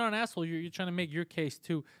 Cyril, you're not an asshole. You're trying to make your case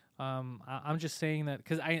too. I'm just saying that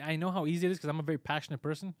because I know how easy it is because I'm a very passionate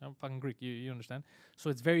person. I'm fucking Greek. You understand? So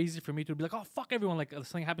it's very easy for me to be like, oh, fuck everyone. Like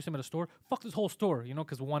something happens to me at a store. Fuck this whole store.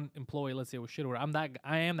 Because one employee, let's say, was shit or I am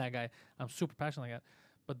that guy. I'm super passionate like that.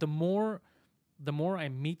 But the more I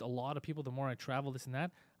meet a lot of people, the more I travel, this and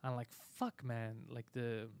that, I'm like, fuck, man. Like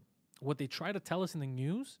what they try to tell us in the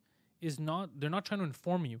news is they're not trying to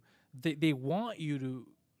inform you. They want you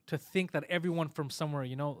to think that everyone from somewhere,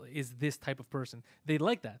 is this type of person. They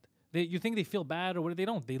like that. You think they feel bad or whatever. They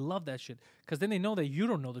don't. They love that shit. Because then they know that you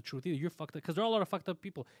don't know the truth either. You're fucked up. Because there are a lot of fucked up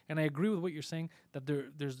people. And I agree with what you're saying, that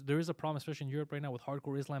there is a problem, especially in Europe right now with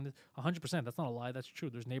hardcore Islam. 100%. That's not a lie. That's true.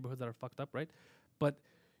 There's neighborhoods that are fucked up, right? But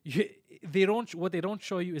what they don't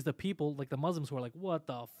show you is the people, like the Muslims, who are like, what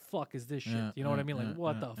the fuck is this shit? You know what I mean? Like,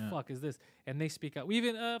 what the fuck is this? And they speak out.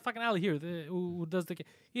 Even fucking Ali here, who does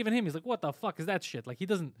even him, he's like, what the fuck is that shit? Like, he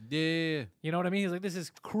doesn't. Yeah. You know what I mean? He's like, this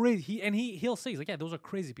is crazy. He'll say, he's like, yeah, those are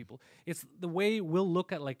crazy people. It's the way we'll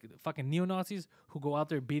look at like fucking neo-Nazis who go out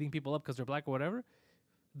there beating people up because they're black or whatever.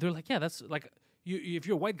 They're like, yeah, that's like. If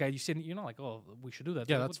you're a white guy, you're not like, oh, we should do that.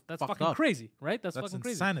 Yeah, like, that's fucking up. Crazy, right? That's fucking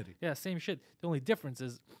crazy. Insanity. Yeah, same shit. The only difference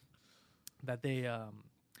is that they're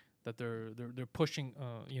pushing.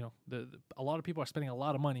 A lot of people are spending a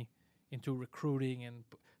lot of money into recruiting and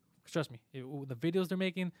trust me, the videos they're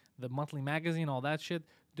making, the monthly magazine, all that shit.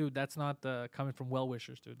 dude, that's not coming from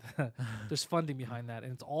well-wishers, dude. There's funding behind that,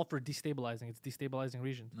 and it's all for destabilizing. It's destabilizing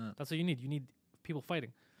region. Yeah. That's what you need. You need people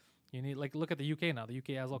fighting. You need, like, look at the UK now. The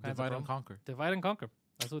UK has all kinds of Divide problems. and conquer. Divide and conquer.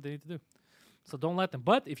 That's what they need to do. So don't let them.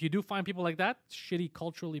 But if you do find people like that, shitty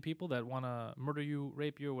culturally people that want to murder you,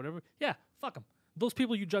 rape you, or whatever, yeah, fuck them. Those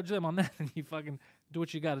people, you judge them on that, and you fucking do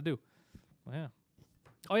what you got to do. Well, yeah.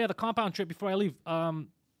 Oh, yeah, the compound trip before I leave. I'm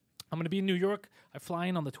going to be in New York. I fly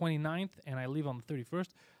in on the 29th, and I leave on the 31st.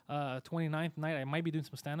 29th night, I might be doing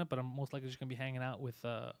some stand-up, but I'm most likely just going to be hanging out with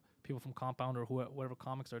people from Compound or whatever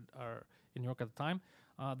comics are in New York at the time.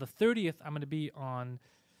 The 30th, I'm going to be on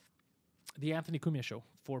the Anthony Cumia Show,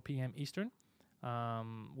 4 p.m. Eastern,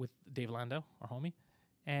 with Dave Landau, our homie.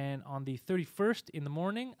 And on the 31st in the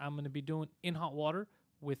morning, I'm going to be doing In Hot Water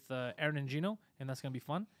with Aaron and Gino, and that's going to be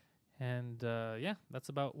fun. And yeah, that's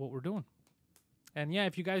about what we're doing. And yeah,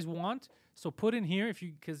 if you guys want, so put in here,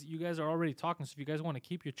 because you guys are already talking, so if you guys want to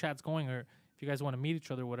keep your chats going, or if you guys want to meet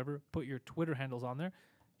each other or whatever, put your Twitter handles on there.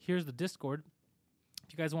 Here's the Discord.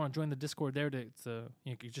 If you guys want to join the Discord there,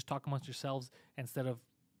 you can just talk amongst yourselves instead of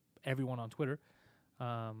everyone on Twitter.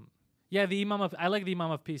 Yeah, I like the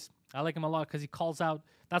Imam of Peace. I like him a lot because he calls out.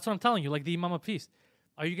 That's what I'm telling you, like the Imam of Peace.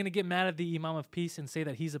 Are you going to get mad at the Imam of Peace and say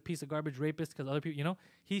that he's a piece of garbage rapist because other people,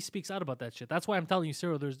 he speaks out about that shit. That's why I'm telling you,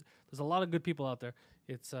 Cyril, there's a lot of good people out there.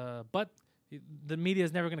 But the media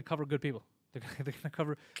is never going to cover good people. They're going to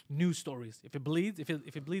cover news stories. If it bleeds, if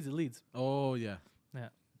it bleeds, it leads. Oh, yeah. Yeah.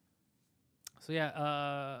 So,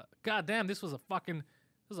 yeah, goddamn, this was a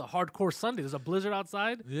hardcore Sunday. There's a blizzard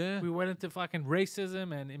outside. Yeah. We went into fucking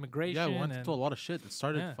racism and immigration. Yeah, we went into a lot of shit. It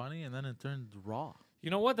started funny, and then it turned raw. You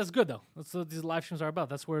know what? That's good though. That's what these live streams are about.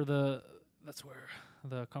 That's where the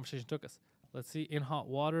conversation took us. Let's see. In Hot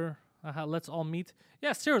Water. Let's all meet.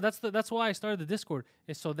 Yeah, Sarah. That's why I started the Discord.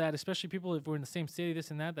 Is so that especially people, if we're in the same city, this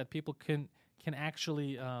and that people can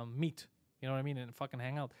actually meet. You know what I mean? And fucking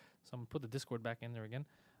hang out. So I'm gonna put the Discord back in there again.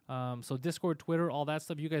 So Discord, Twitter, all that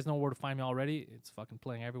stuff. You guys know where to find me already. It's fucking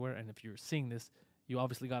playing everywhere. And if you're seeing this, you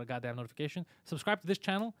obviously got a goddamn notification. Subscribe to this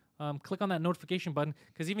channel. Click on that notification button,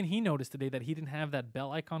 because even he noticed today that he didn't have that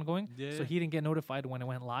bell icon going, so he didn't get notified when it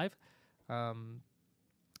went live.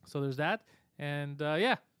 So there's that. And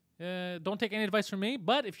don't take any advice from me,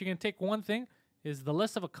 but if you're going to take one thing, is the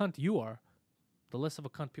less of a cunt you are, the less of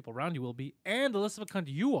a cunt people around you will be, and the less of a cunt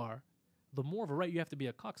you are, the more of a right you have to be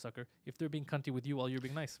a cocksucker if they're being cunty with you while you're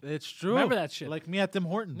being nice. It's true. Remember that shit. Like me at Tim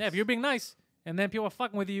Hortons. Yeah, if you're being nice, and then people are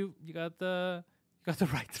fucking with you, you got the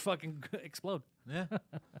right to fucking explode. Yeah.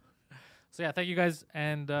 So yeah, thank you guys,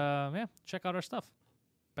 and check out our stuff.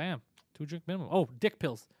 Bam, 2 drink minimum. Oh, dick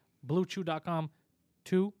pills, BlueChew.com,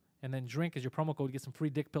 2, and then drink is your promo code to get some free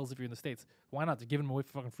dick pills if you're in the States. Why not? To give them away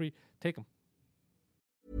for fucking free. Take them.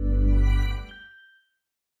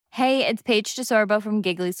 Hey, it's Paige DeSorbo from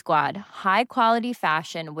Giggly Squad. High quality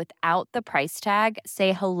fashion without the price tag.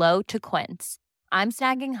 Say hello to Quince. I'm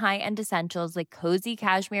snagging high-end essentials like cozy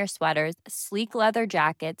cashmere sweaters, sleek leather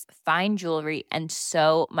jackets, fine jewelry, and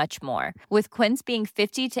so much more. With Quince being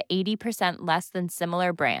 50 to 80% less than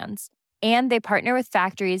similar brands. And they partner with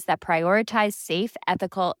factories that prioritize safe,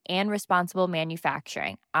 ethical, and responsible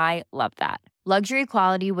manufacturing. I love that. Luxury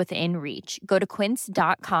quality within reach. Go to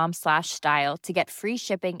quince.com/style to get free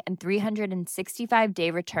shipping and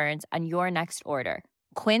 365-day returns on your next order.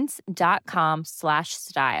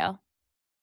 Quince.com/style.